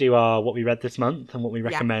we're gonna do our what we read this month and what we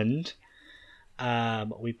recommend.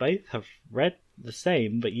 We both have read the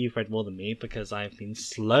same, but you've read more than me because I've been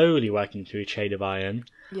slowly working through Chain of Iron.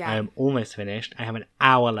 Yeah. I am almost finished. I have an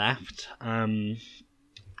hour left.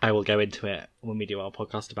 I will go into it when we do our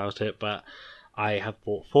podcast about it, but I have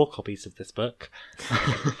bought 4 copies of this book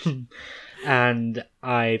and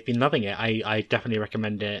I've been loving it. I definitely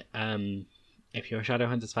recommend it if you're a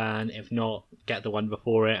Shadowhunters fan. If not, get the one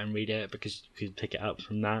before it and read it because you can pick it up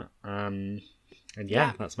from that. And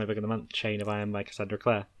that's my book of the month, Chain of Iron by Cassandra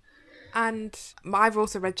Clare. And I've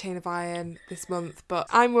also read Chain of Iron this month, but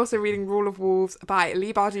I'm also reading Rule of Wolves by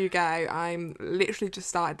Leigh Bardugo. I'm literally just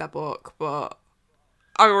started that book, but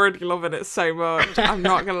I'm already loving it so much. I'm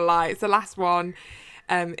not going to lie. It's the last one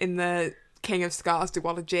in the King of Scars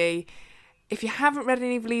duology. If you haven't read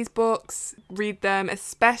any of Leigh's books, read them,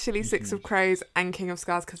 especially Six of Crows and King of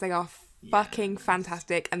Scars, because they are fucking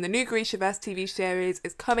fantastic. And the new Grishaverse TV series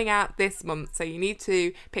is coming out this month, so you need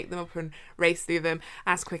to pick them up and race through them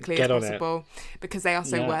as quickly as possible because they are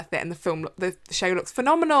so worth it. And the show looks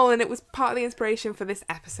phenomenal, and it was part of the inspiration for this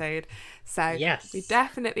episode. So we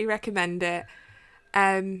definitely recommend it.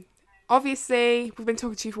 Obviously, we've been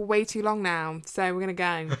talking to you for way too long now, so we're gonna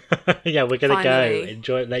go. Yeah, we're gonna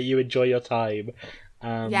go. Let you enjoy your time.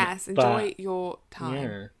 Yes, enjoy your time.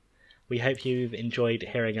 Yeah. We hope you've enjoyed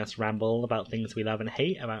hearing us ramble about things we love and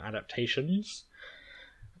hate about adaptations.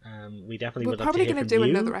 We definitely would love to hear from you. We're probably going to do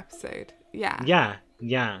another episode.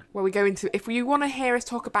 Yeah. Where we go into... If you want to hear us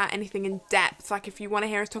talk about anything in depth, like if you want to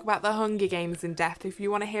hear us talk about the Hunger Games in depth, if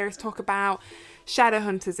you want to hear us talk about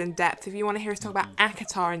Shadowhunters in depth, if you want to hear us talk about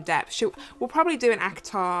ACOTAR in depth, we'll probably do an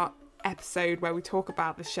ACOTAR episode where we talk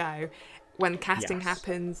about the show when casting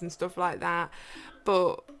happens and stuff like that.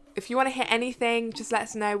 But... if you want to hear anything, just let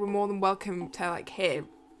us know. We're more than welcome to hear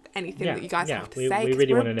anything that you guys have to say. We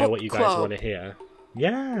really want to know what you guys want to hear.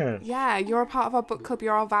 Yeah. Yeah, you're a part of our book club.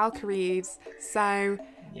 You're our Valkyries. So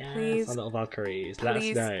please, our little Valkyries. Let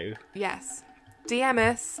us know. Yes. DM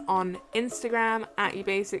us on Instagram at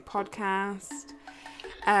YABasic Podcast.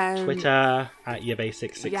 Twitter at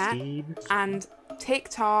YABasic16. Yeah, and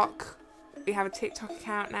TikTok. We have a TikTok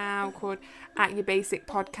account now called at YABasic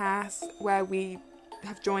Podcast where we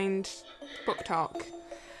have joined Book Talk,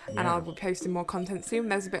 and I'll be posting more content soon.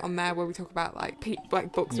 There's a bit on there where we talk about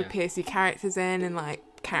books with PSC characters in and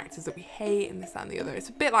characters that we hate and this, that and the other. It's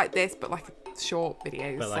a bit like this, but short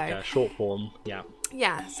videos. But a short form,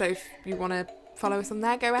 Yeah, so if you want to follow us on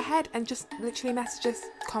there, go ahead and just literally message us,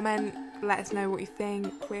 comment, let us know what you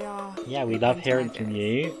think. We love hearing from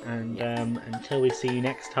you, and until we see you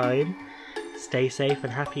next time, stay safe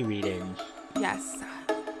and happy reading. Yes.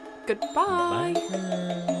 Goodbye.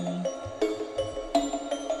 Bye.